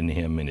change in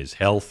him, in his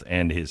health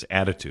and his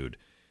attitude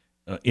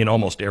in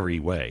almost every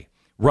way.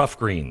 Rough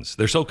Greens.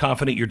 They're so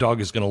confident your dog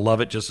is going to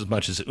love it just as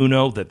much as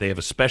Uno that they have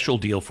a special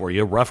deal for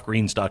you,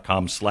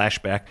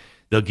 roughgreens.com/back.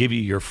 They'll give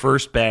you your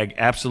first bag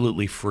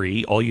absolutely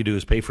free. All you do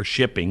is pay for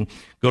shipping.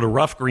 Go to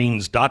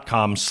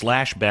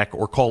roughgreens.com/back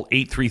or call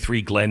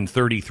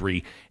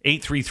 833-GLEN-33.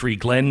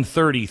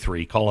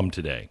 833-GLEN-33. Call them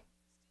today.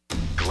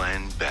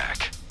 Glenn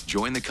Beck.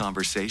 Join the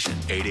conversation.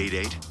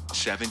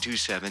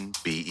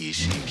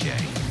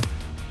 888-727-BECK.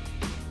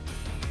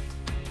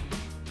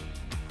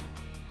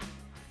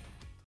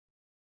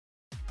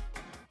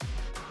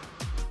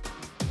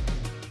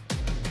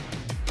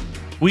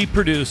 We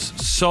produce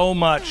so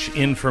much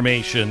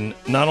information,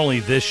 not only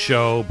this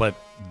show, but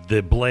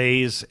the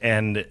Blaze.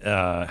 And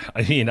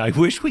I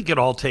wish we could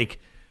all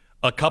take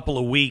a couple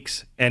of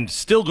weeks and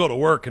still go to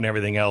work and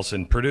everything else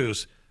and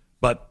produce,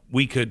 but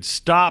we could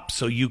stop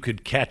so you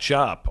could catch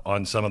up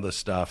on some of the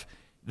stuff.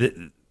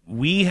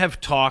 We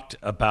have talked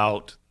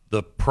about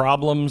the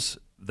problems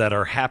that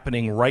are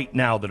happening right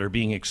now that are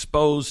being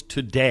exposed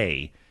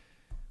today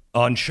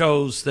on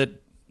shows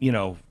that,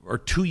 are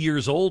 2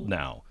 years old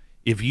now.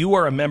 If you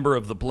are a member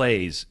of the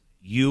Blaze,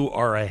 you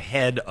are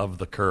ahead of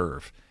the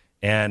curve.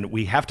 And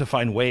we have to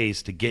find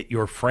ways to get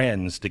your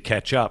friends to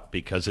catch up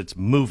because it's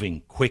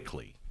moving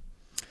quickly.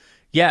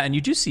 Yeah, and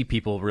you do see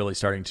people really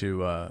starting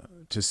to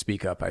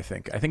speak up, I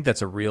think. I think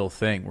that's a real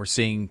thing. We're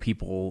seeing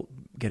people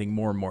getting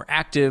more and more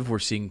active. We're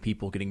seeing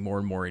people getting more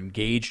and more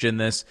engaged in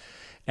this.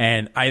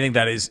 And I think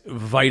that is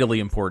vitally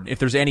important. If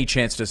there's any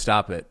chance to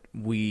stop it,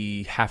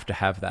 we have to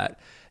have that.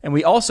 And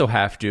we also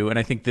have to, and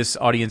I think this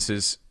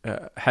audience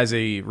has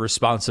a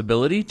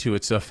responsibility to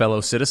its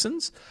fellow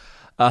citizens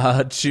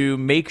to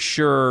make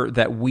sure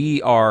that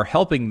we are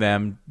helping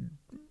them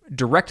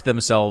direct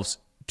themselves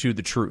to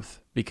the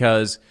truth.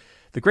 Because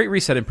the Great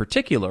Reset in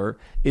particular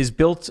is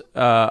built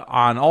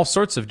on all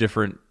sorts of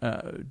different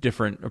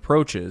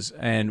approaches.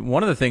 And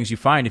one of the things you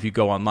find if you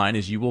go online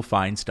is you will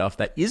find stuff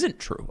that isn't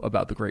true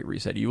about the Great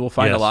Reset. You will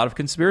find a lot of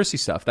conspiracy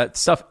stuff. That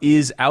stuff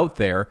is out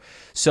there.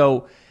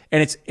 So...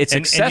 And it's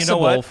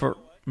accessible for...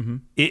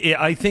 Mm-hmm.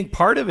 I think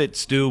part of it,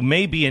 Stu,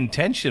 may be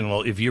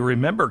intentional. If you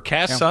remember,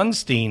 Cass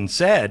Sunstein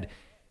said,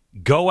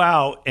 go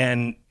out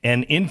and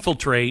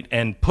infiltrate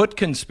and put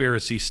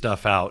conspiracy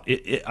stuff out.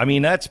 I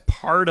mean, that's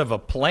part of a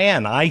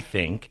plan, I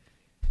think,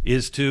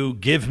 is to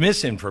give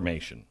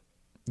misinformation.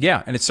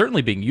 Yeah, and it's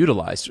certainly being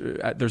utilized.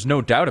 There's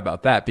no doubt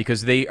about that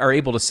because they are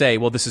able to say,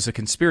 well, this is a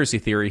conspiracy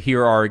theory.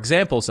 Here are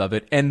examples of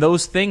it. And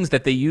those things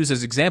that they use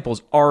as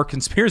examples are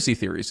conspiracy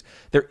theories.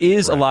 There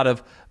is a lot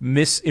of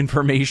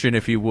misinformation,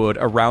 if you would,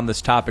 around this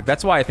topic.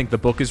 That's why I think the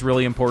book is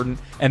really important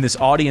and this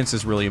audience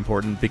is really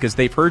important because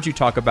they've heard you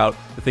talk about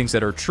the things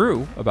that are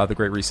true about the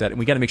Great Reset. And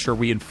we got to make sure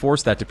we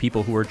enforce that to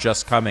people who are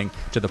just coming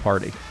to the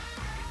party.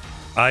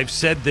 I've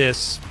said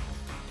this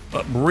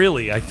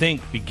really, I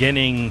think,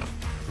 beginning...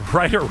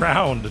 right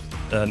around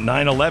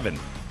 9/11.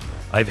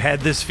 I've had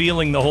this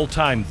feeling the whole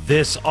time.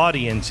 This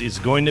audience is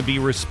going to be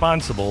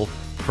responsible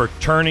for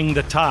turning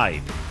the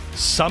tide.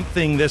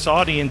 Something this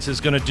audience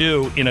is going to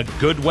do in a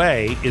good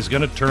way is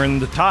going to turn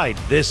the tide.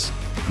 This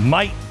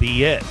might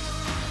be it.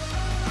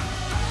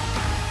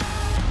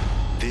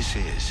 This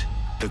is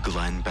the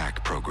Glenn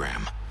Beck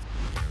Program.